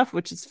family stuff,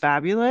 which is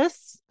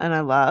fabulous and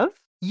I love.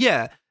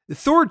 Yeah,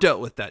 Thor dealt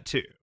with that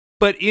too,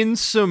 but in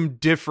some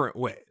different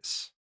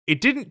ways. it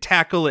didn't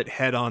tackle it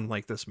head on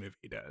like this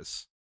movie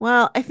does.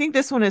 Well, I think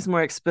this one is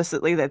more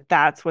explicitly that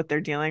that's what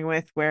they're dealing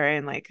with.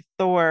 Wherein like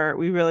Thor,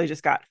 we really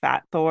just got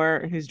fat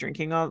Thor who's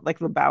drinking all like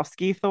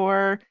Lebowski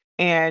Thor.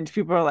 And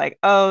people are like,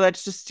 oh,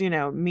 that's just,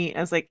 meat. I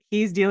was like,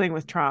 he's dealing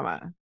with trauma.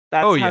 Oh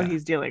That's how yeah.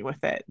 he's dealing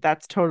with it.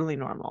 That's totally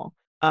normal.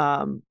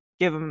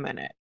 Give him a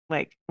minute.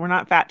 Like, we're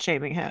not fat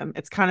shaming him.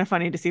 It's kind of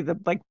funny to see the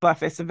like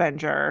buffest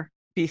Avenger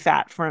be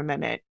fat for a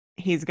minute.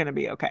 He's gonna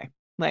be okay.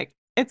 Like,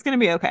 it's gonna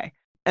be okay.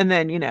 And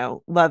then,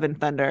 Love and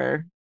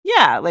Thunder.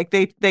 Yeah, like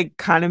they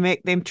kind of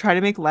they try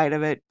to make light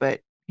of it, but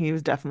he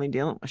was definitely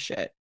dealing with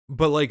shit.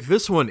 But like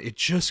this one, it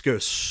just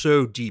goes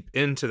so deep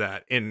into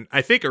that in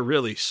I think a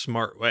really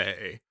smart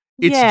way.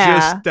 It's Yeah.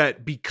 just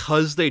that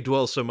because they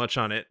dwell so much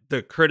on it,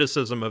 the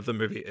criticism of the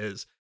movie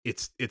is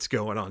it's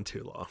going on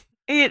too long.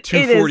 It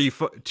is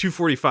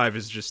 245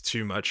 is just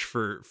too much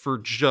for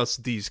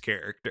just these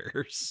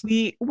characters.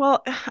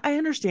 well, I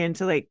understand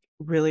to like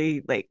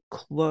really like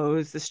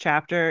close this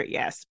chapter,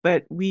 yes,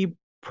 but we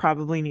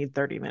probably need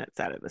 30 minutes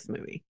out of this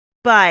movie.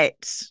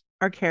 But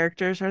our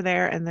characters are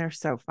there and they're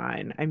so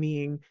fun. I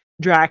mean,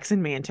 Drax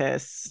and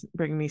Mantis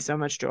bring me so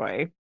much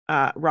joy.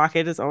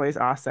 Rocket is always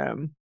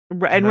awesome.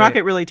 And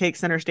Rocket really takes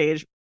center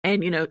stage.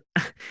 And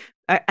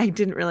I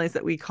didn't realize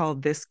that we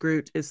called this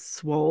Groot is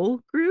Swole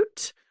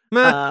Groot.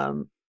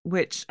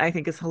 Which I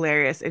think is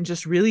hilarious and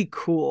just really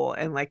cool.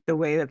 And like the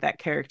way that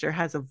character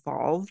has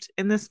evolved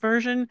in this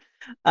version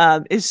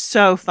is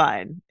so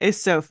fun.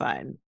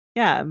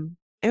 Yeah,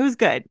 it was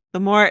good. The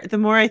more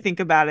I think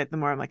about it, the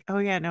more I'm like, oh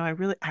yeah, no, I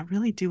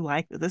really do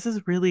like this. This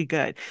is really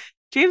good.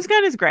 James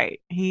Gunn is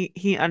great.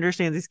 He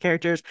understands these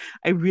characters.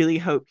 I really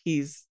hope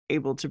he's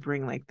able to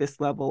bring like this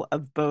level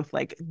of both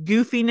like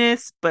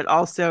goofiness, but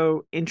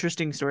also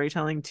interesting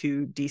storytelling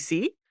to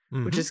DC,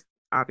 which is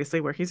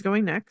obviously where he's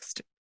going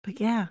next. But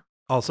yeah.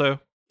 Also,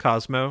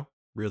 Cosmo,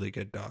 really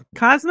good dog.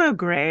 Cosmo,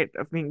 great.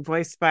 I mean,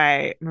 voiced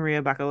by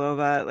Maria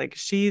Bakalova. Like,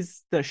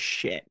 she's the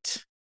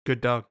shit.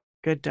 Good dog.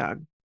 Good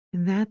dog.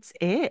 And that's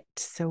it.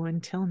 So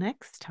until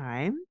next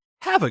time,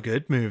 have a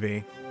good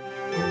movie.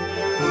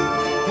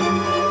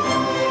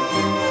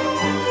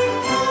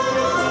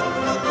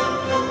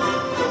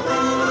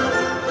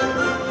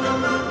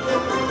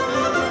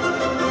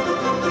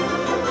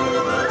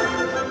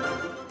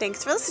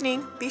 Thanks for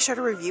listening. Be sure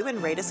to review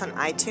and rate us on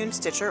iTunes,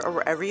 Stitcher, or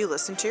wherever you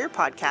listen to your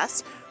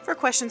podcast. For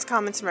questions,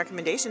 comments, and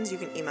recommendations, you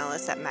can email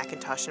us at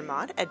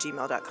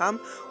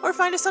macintoshandmod@gmail.com or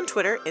find us on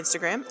Twitter,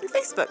 Instagram, and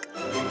Facebook.